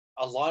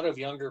 a lot of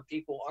younger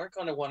people aren't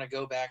going to want to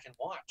go back and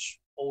watch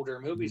older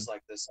movies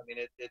like this. I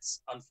mean,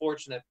 it's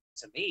unfortunate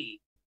to me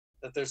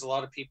that there's a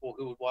lot of people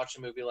who would watch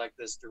a movie like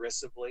this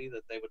derisively,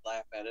 that they would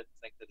laugh at it,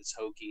 think that it's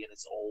hokey and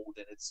it's old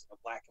and it's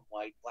black and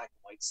white. Black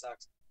and white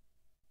sucks.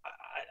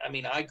 I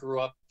mean, I grew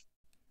up,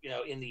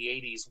 in the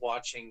 80s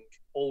watching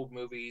old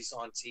movies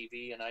on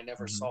TV, and I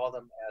never saw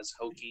them as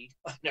hokey.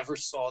 I never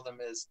saw them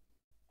as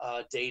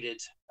dated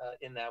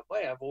in that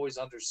way. I've always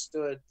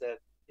understood that,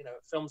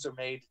 films are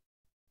made,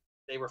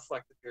 they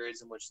reflect the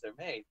periods in which they're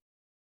made.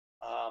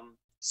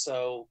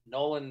 So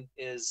Nolan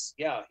is,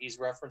 he's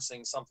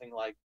referencing something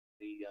like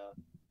the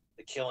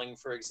Killing,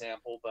 for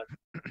example, but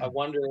I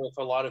wonder if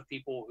a lot of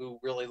people who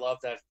really love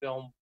that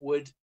film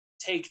would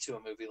take to a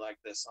movie like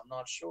this. I'm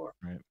not sure.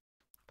 Right.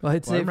 Well,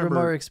 I'd say from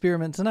our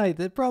experiment tonight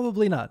that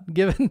probably not,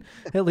 given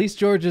at least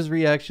George's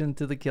reaction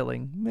to The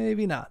Killing.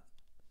 Maybe not.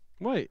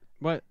 Wait,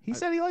 what? He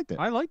said he liked it.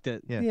 I liked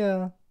it.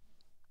 Yeah.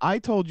 I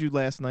told you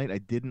last night I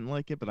didn't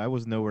like it, but I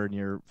was nowhere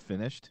near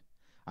finished.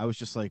 I was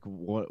just like,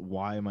 "What?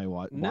 Why am I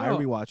watching? Why are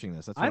we watching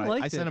this?" That's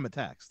what I sent him a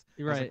text.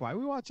 You're I was right. like, "Why are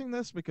we watching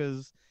this?"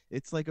 Because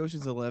it's like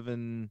Ocean's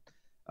 11,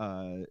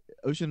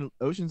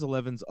 Ocean's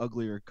 11's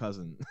uglier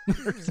cousin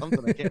or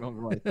something. I can't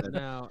remember what I said.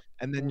 Now,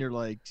 And then you're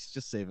like,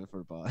 just save it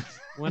for a pod.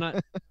 when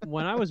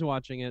I was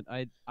watching it,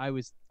 I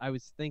was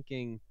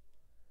thinking,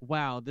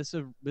 wow, this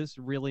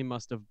really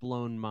must have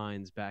blown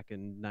minds back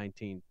in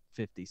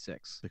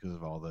 1956 because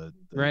of all the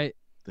right.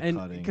 the And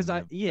cutting, because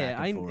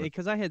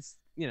I had it's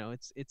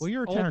well,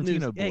 you're a old Tarantino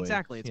news. boy. Yeah,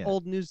 exactly, it's Yeah.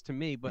 old news to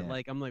me. But Yeah.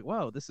 like I'm like,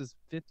 whoa, this is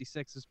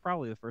 56 is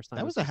probably the first time.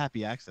 that was a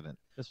happy accident.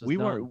 This was We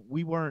done.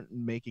 weren't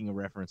making a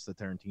reference to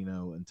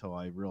Tarantino until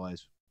I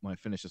realized when I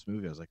finished this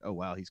movie. I was like, oh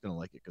wow, he's gonna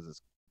like it because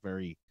it's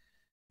very,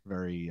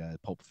 very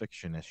Pulp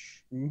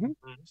Fiction-ish. Mhm.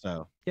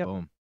 So Yep.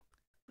 boom.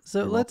 So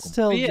You're let's welcome.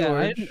 tell But yeah,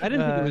 George. I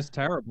didn't think it was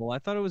terrible. I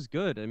thought it was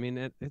good. I mean,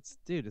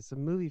 it's a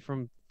movie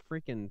from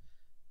freaking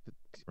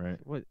Right.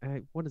 what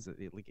is it,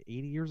 like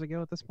 80 years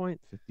ago at this point?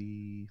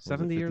 50, was it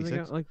 70 years ago?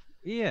 56? Like,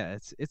 yeah,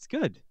 it's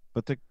good.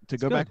 But to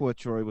It's go back good. to what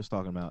Troy was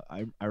talking about,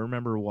 I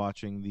remember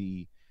watching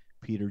the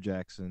Peter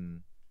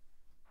Jackson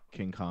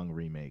King Kong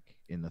remake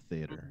in the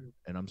theater,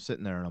 and I'm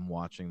sitting there and I'm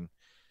watching.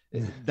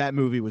 That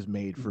movie was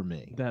made for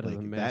me. That is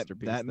a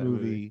masterpiece, That that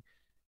movie,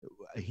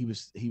 he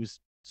was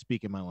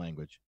speaking my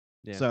language.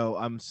 Yeah. So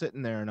I'm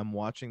sitting there and I'm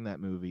watching that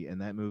movie, and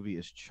that movie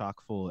is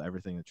chock full of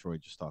everything that Troy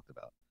just talked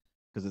about,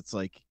 because it's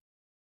like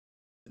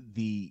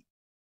the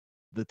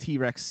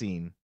T-Rex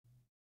scene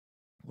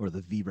or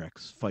the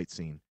V-Rex fight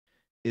scene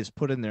is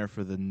put in there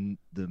for the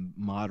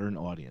modern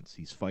audience.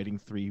 He's fighting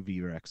 3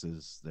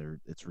 V-Rexes.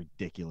 It's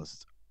ridiculous.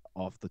 It's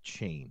off the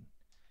chain.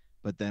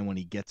 But then when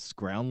he gets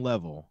ground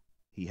level,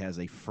 he has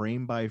a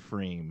frame by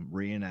frame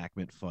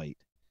reenactment fight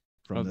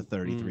from the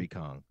 33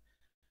 Kong.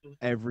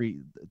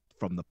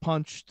 From the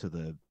punch to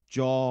the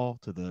jaw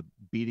to the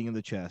beating of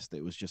the chest,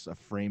 it was just a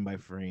frame by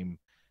frame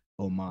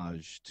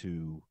homage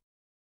to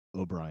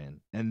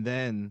O'Brien. And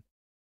then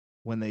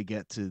when they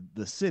get to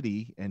the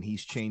city and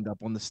he's chained up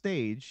on the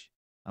stage,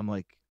 I'm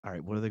like, all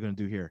right, what are they going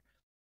to do here?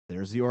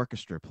 There's the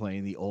orchestra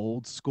playing the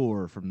old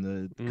score from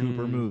the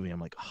Cooper movie.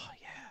 I'm like, oh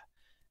yeah.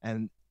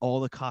 And all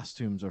the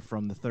costumes are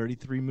from the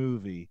 33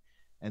 movie.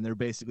 And they're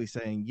basically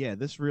saying, yeah,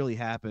 this really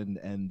happened.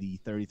 And the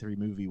 33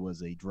 movie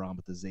was a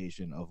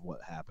dramatization of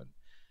what happened.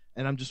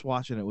 And I'm just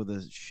watching it with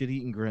a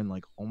shit-eating grin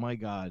like, oh my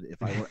God,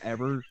 if I were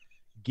ever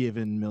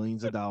given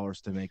millions of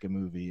dollars to make a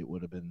movie, it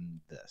would have been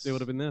this. It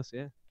would have been this,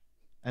 yeah.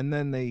 And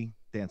then they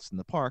danced in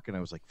the park, and I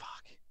was like,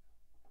 fuck.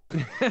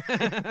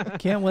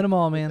 Can't win them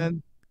all,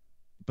 man.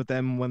 But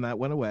then when that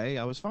went away,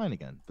 I was fine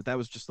again. But that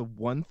was just the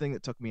one thing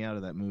that took me out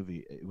of that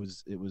movie. It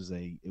was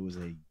a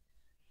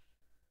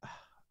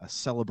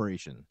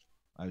celebration.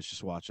 I was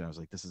just watching. I was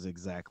like, this is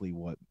exactly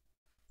what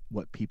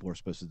people are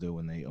supposed to do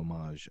when they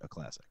homage a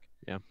classic.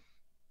 Yeah.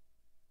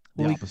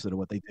 The opposite of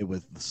what they did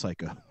with the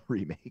Psycho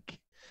remake.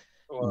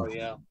 Oh, Oof.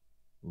 yeah.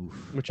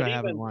 Oof. Which But I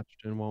haven't even-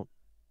 watched and won't.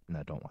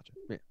 No, don't watch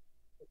it.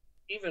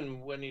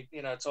 Even when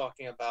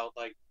talking about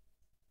like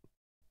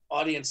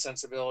audience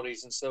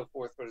sensibilities and so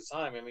forth for the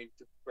time, I mean,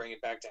 to bring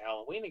it back to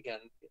Halloween again,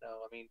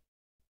 I mean,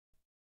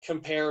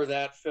 compare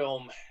that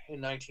film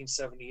in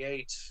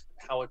 1978,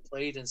 how it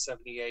played in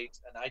 78,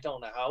 and I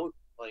don't know how it would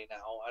play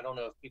now. I don't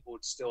know if people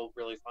would still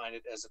really find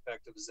it as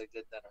effective as they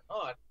did then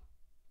or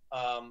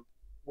not.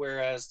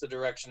 Whereas the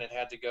direction it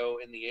had to go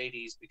in the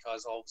 80s,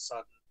 because all of a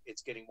sudden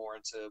it's getting more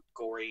into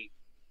gory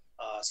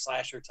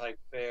slasher type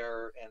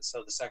fare, and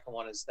so the second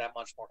one is that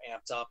much more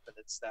amped up and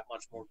it's that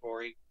much more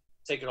gory.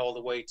 Take it all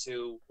the way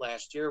to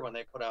last year when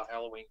they put out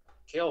Halloween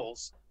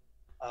Kills,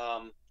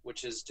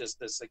 which is just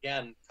this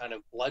again kind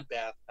of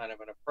bloodbath kind of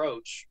an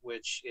approach,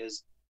 which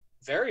is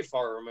very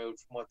far removed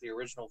from what the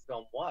original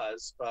film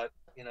was, but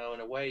in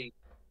a way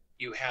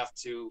you have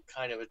to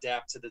kind of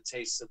adapt to the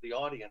tastes of the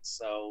audience,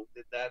 so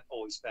that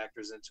always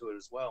factors into it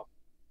as well.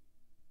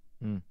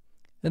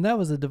 And that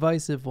was a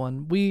divisive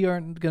one. We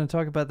aren't going to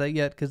talk about that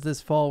yet because this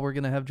fall we're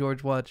going to have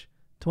George watch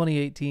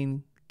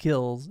 2018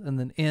 Kills and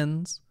then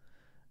Ends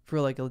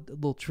for like a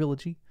little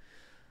trilogy.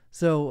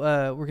 So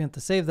we're going to have to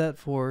save that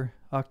for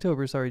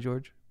October. Sorry,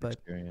 George. But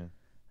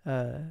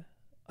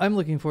I I'm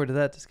looking forward to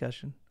that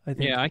discussion. I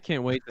think Yeah, I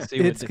can't wait to see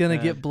it's going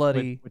to get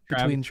bloody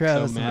between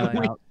Travis and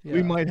I. We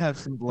Yeah. might have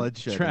some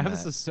bloodshed.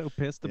 Travis in is so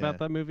pissed about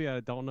that movie. I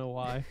don't know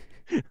why.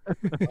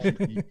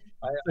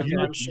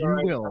 I'm sure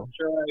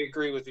I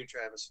agree with you,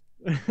 Travis.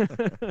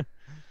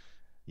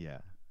 Yeah.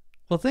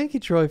 Well, thank you,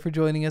 Troy, for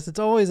joining us. It's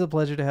always a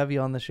pleasure to have you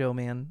on the show,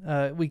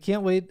 man. We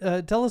can't wait.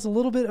 Tell us a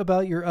little bit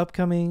about your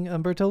upcoming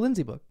Umberto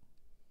Lindsay book.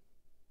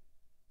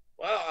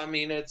 Well, I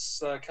mean,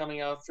 it's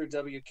coming out through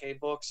WK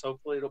Books.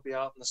 Hopefully it'll be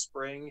out in the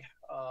spring.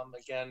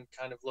 Again,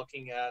 kind of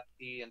looking at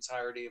the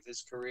entirety of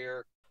his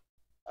career,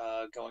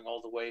 going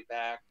all the way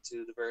back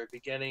to the very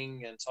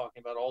beginning and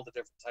talking about all the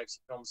different types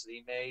of films that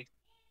he made.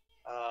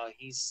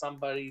 He's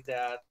somebody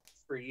that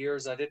for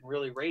years I didn't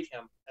really rate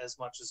him as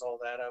much as all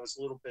that. I was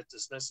a little bit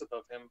dismissive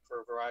of him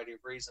for a variety of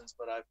reasons,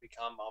 but I've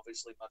become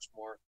obviously much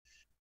more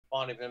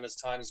fond of him as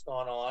time has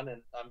gone on,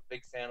 and I'm a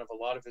big fan of a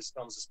lot of his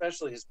films,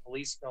 especially his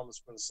police films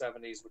from the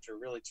 70s, which are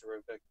really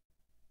terrific.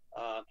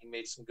 He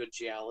made some good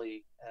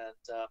gialli,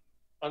 and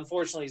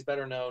unfortunately he's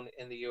better known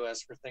in the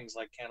U.S. for things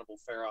like Cannibal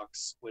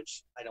Ferox,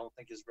 which I don't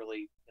think is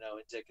really,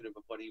 indicative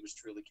of what he was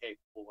truly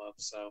capable of.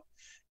 So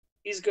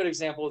he's a good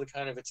example of the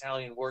kind of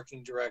Italian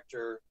working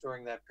director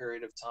during that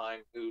period of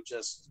time who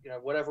just,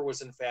 whatever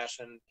was in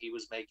fashion, he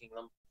was making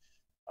them.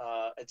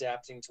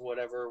 Adapting to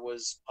whatever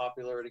was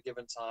popular at a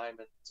given time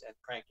and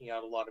cranking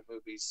out a lot of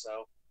movies.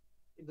 So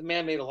the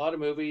man made a lot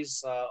of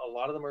movies. A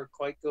lot of them are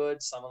quite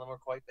good. Some of them are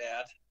quite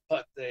bad,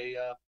 but they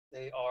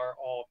are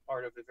all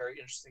part of a very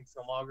interesting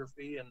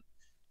filmography. And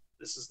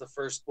this is the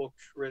first book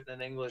written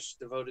in English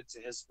devoted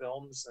to his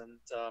films. And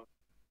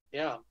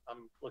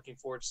I'm looking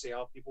forward to see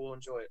how people will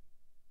enjoy it.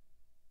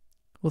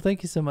 Well,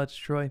 thank you so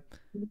much, Troy.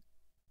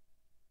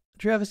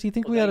 Travis, do you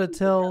think we ought to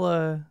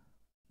tell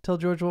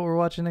George what we're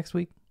watching next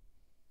week?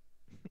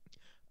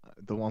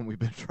 The one we've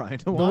been trying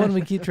to watch. The one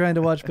we keep trying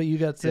to watch, but you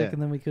got sick and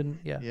then we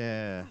couldn't. Yeah.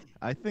 Yeah.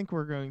 I think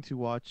we're going to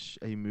watch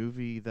a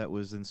movie that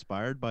was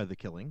inspired by The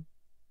Killing.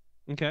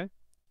 Okay.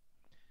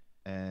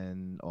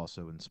 And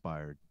also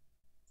inspired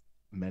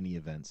many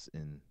events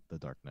in The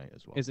Dark Knight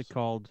as well. Is it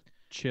called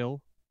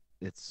Chill?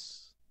 No,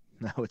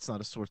 it's not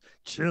a source.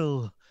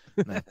 Chill.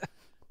 No.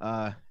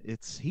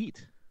 It's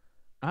Heat.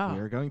 Ah. We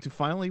are going to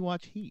finally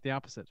watch Heat. The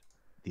opposite.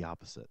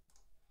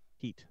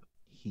 Heat.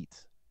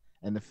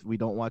 And if we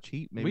don't watch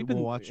Heat, maybe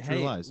we'll watch True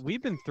Lies.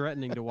 We've been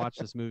threatening to watch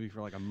this movie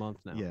for like a month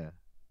now. Yeah.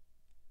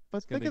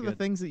 But think of the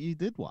things that you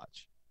did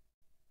watch.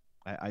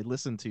 I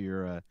listened to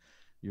your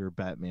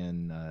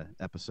Batman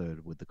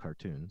episode with the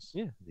cartoons.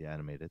 Yeah. The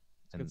animated.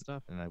 Good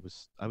stuff. And I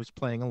was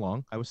playing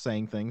along. I was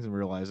saying things and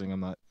realizing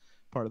I'm not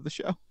part of the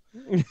show.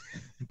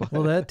 But,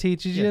 well, that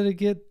teaches you to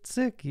get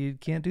sick. You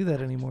can't do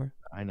that anymore.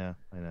 I know.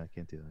 I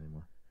can't do that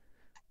anymore.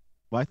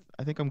 Well,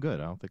 I think I'm good.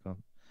 I don't think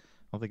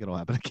it'll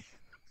happen again.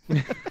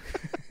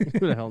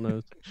 Who the hell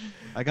knows?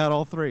 I got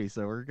all three,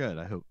 so we're good,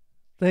 I hope.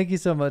 Thank you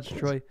so much,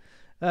 Troy.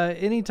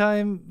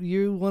 Anytime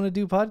you want to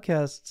do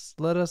podcasts,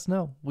 let us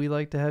know. We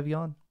like to have you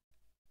on.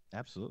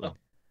 Absolutely.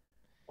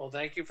 Well,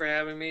 thank you for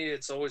having me.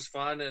 It's always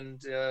fun.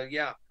 And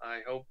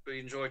I hope you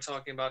enjoy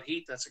talking about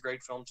Heat. That's a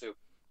great film, too.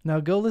 Now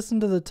go listen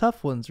to the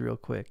tough ones real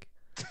quick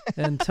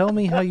and tell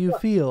me how you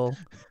feel.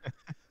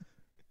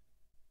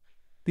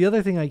 The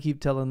other thing I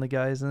keep telling the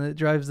guys, and it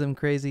drives them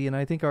crazy, and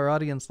I think our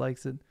audience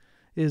likes it,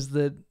 is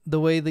that the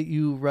way that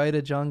you write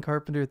a John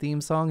Carpenter theme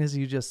song is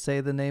you just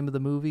say the name of the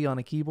movie on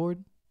a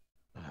keyboard.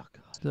 Oh,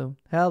 God. So,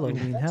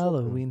 Halloween,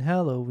 Halloween,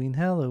 Halloween,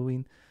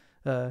 Halloween.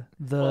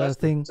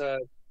 Thing.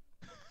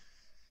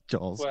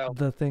 Jaws. Well,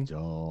 the thing.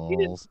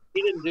 Jaws.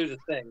 He didn't do the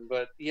thing,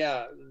 but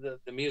yeah, the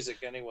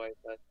music anyway.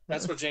 But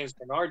that's what James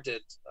Bernard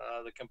did.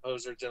 The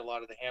composer did a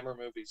lot of the Hammer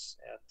movies,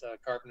 and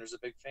Carpenter's a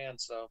big fan,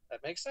 so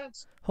that makes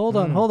sense. Hold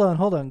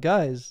on,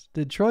 guys.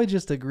 Did Troy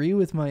just agree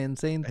with my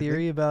insane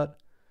theory about...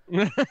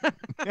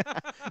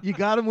 You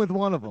got him with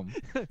one of them.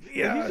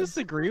 Yeah. Did you just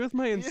agree with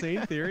my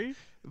insane theory?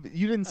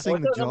 You didn't sing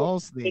the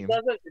Jaws theme.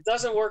 It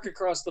doesn't work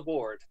across the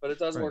board, but it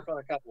does work on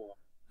a couple of them.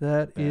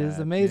 That is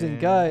amazing,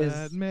 guys.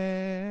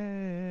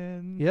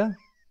 Batman. Yeah.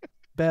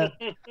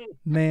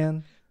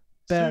 Batman.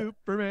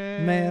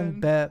 Superman.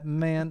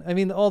 Batman. I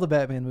mean, all the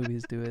Batman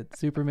movies do it.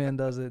 Superman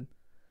does it.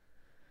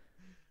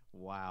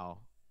 Wow.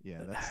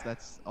 Yeah,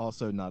 that's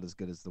also not as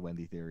good as the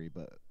Wendy theory,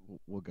 but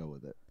we'll go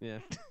with it. Yeah.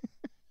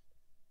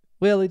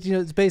 Well,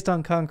 it's based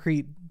on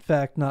concrete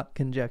fact, not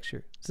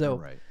conjecture. So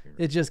You're right.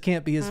 It just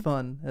can't be as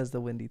fun as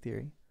the Wendy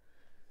theory.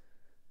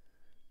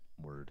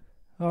 Word.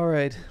 All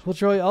right. Well,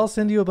 Troy, I'll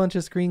send you a bunch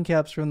of screen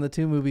caps from the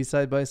two movies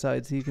side by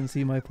side so you can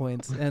see my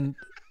points. And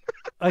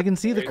I can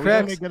see the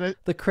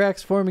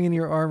cracks forming in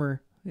your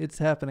armor. It's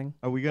happening.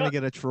 Are we going to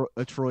get a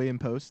Troy in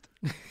post?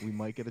 We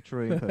might get a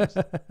Troy in post.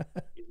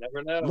 You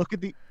never know.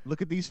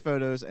 Look at these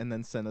photos and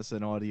then send us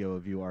an audio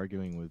of you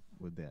arguing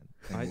with Dan.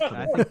 I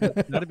think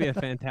that'd be a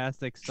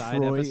fantastic side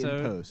Troy episode.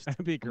 In post.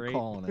 That'd be great. I'm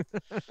calling it.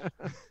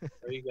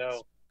 There you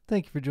go.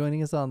 Thank you for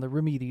joining us on the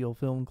Remedial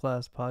Film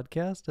Class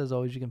Podcast. As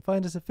always, you can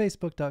find us at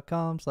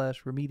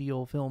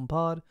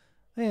facebook.com/remedialfilmpod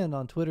and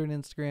on Twitter and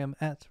Instagram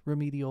at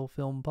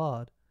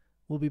remedialfilmpod.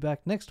 We'll be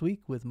back next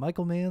week with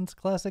Michael Mann's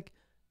classic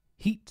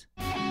Heat.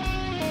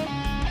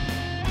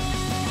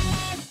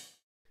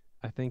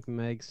 think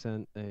Meg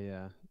sent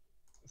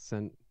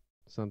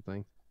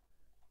something.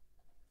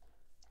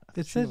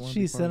 It She said didn't wanna she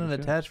be part sent of an the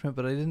show. attachment,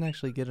 but I didn't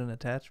actually get an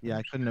attachment. Yeah,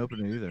 I couldn't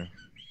open it either.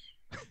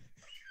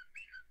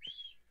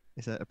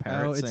 Is that a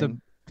parrot? Oh, it's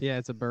saying,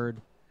 it's a bird.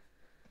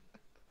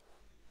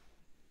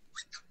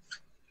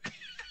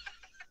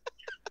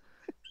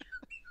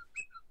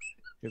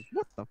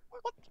 What the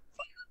fuck?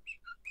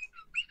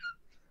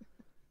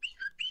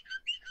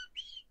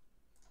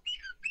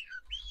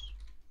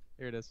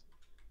 Here it is.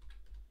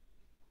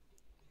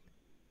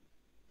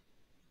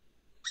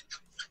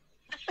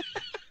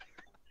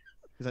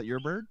 Is that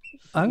your bird?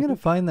 I'm gonna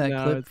find that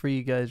No, clip it's- for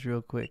you guys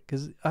real quick,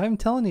 because I'm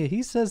telling you,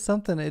 he says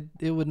something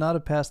it would not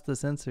have passed the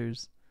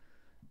censors,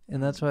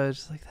 and that's why I was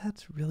just like,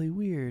 that's really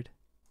weird.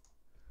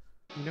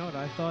 You know what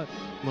I thought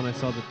when I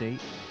saw the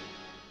date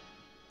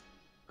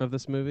of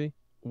this movie?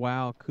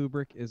 Wow,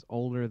 Kubrick is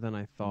older than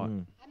I thought.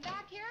 Mm. I'm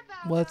back here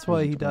about Well, that's now.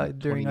 why he he 20 died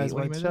during 28 Eyes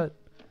when he Wide made Shut.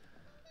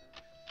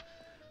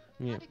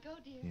 Yeah. How'd it go,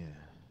 dear?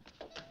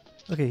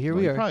 Yeah. Okay, here Well,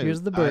 we he are. probably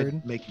Here's the died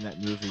bird. making that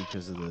movie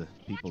because of the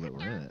people that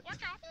were in it.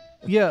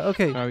 Yeah.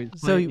 Okay. Oh,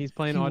 So he's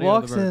playing he audio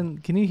of the walks bird. in.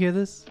 Can you hear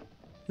this?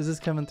 Is this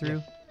coming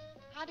through?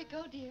 How'd it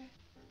go, dear?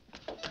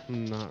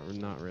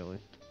 Not really.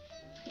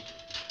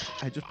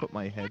 I just put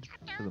my head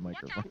to the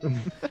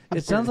microphone.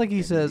 It sounds like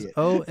he says,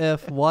 "Oh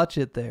f, watch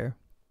it there,"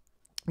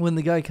 when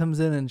the guy comes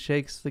in and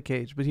shakes the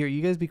cage. But here,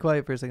 you guys be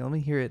quiet for a second. Let me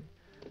hear it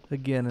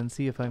again and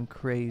see if I'm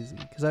crazy.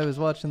 Because I was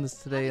watching this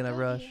today in a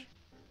rush.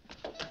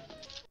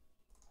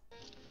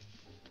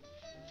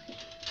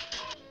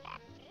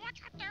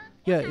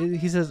 Yeah,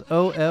 he says,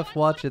 "Oh f,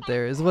 watch it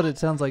there," is what it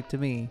sounds like to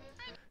me.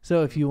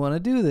 So if you want to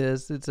do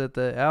this, it's at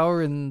the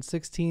hour and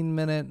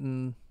 16-minute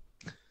and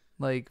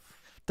like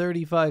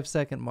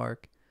 35-second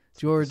mark. It's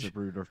a George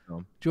Bruder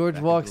film. George Back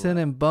into walks the in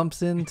lab. and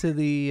bumps into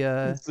the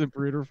It's a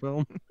Bruder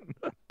film.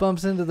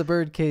 bumps into the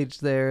bird cage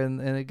there,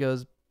 and it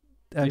goes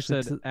You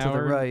actually said to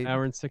hour, the right.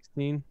 hour and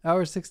 16.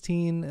 Hour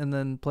 16, and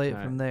then play it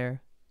Alright. from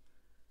there.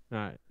 All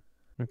right.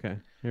 Okay.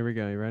 Here we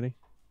go. You ready?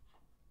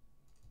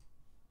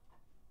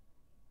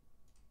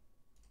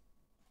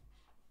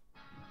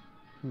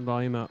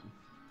 Volume up.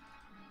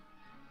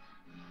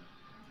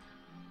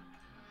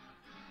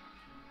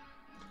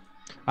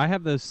 I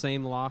have those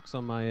same locks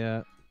on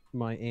my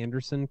my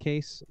Anderson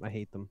case. I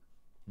hate them.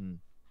 Hmm.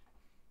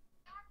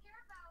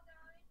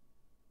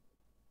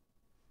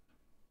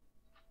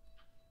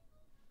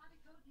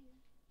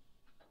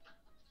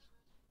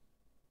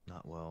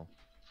 Not well.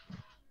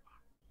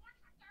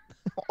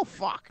 Oh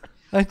fuck!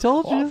 I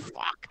told Oh you,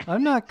 fuck!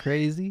 I'm not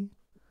crazy.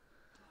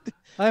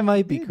 I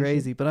might be Maybe.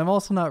 crazy, but I'm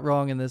also not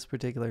wrong in this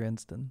particular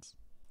instance.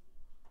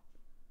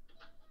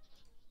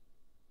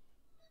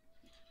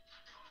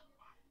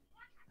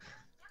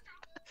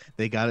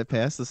 They got it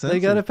past the censors. They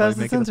got it by past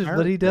the making a censors, but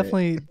parrot he say it.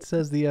 definitely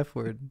says the F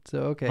word. So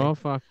okay. Oh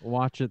fuck!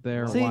 Watch it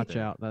there. See- Watch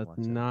out. That's Watch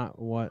out. not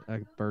what a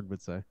bird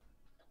would say.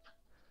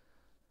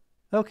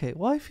 Okay.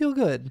 Well, I feel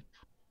good.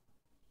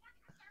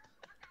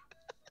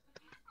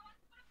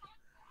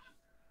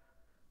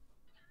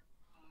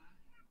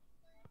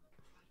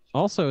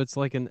 Also, it's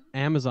like an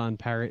Amazon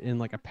parrot in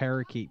like a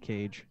parakeet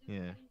cage.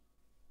 Yeah.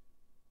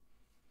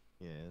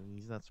 Yeah,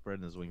 he's not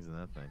spreading his wings in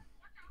that thing.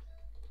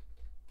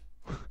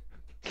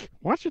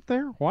 Watch it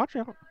there. Watch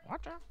out.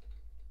 Watch out.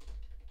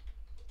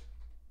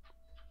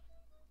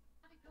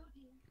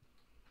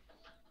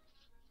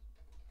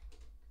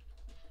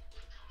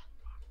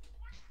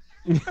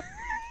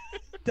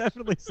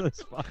 Definitely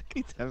says fuck.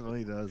 He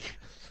definitely does.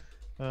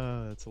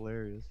 That's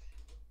hilarious.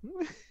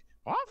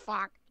 Oh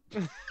fuck. oh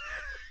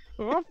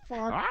fuck.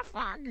 Oh,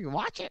 fuck.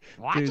 Watch it.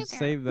 Watch Dude,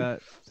 it. there.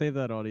 save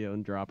that audio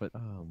and drop it.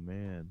 Oh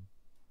man.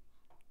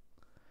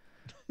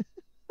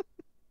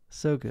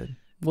 So good.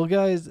 Well,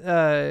 guys,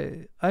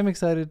 I'm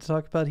excited to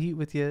talk about Heat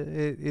with you.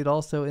 It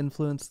also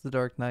influenced The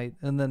Dark Knight.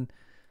 And then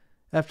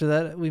after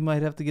that, we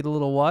might have to get a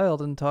little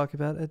wild and talk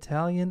about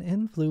Italian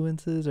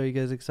influences. Are you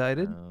guys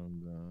excited? I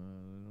don't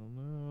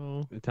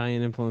know.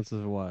 Italian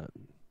influences of what?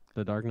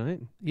 The Dark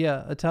Knight?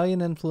 Yeah,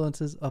 Italian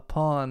influences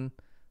upon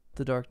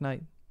The Dark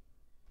Knight.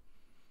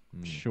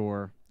 Hmm.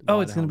 Sure. Oh,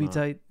 Why it's the going to hell be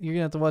not? tight. You're going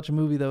to have to watch a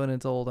movie, though, and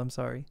it's old. I'm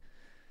sorry.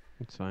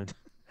 It's fine.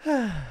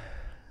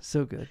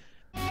 So good.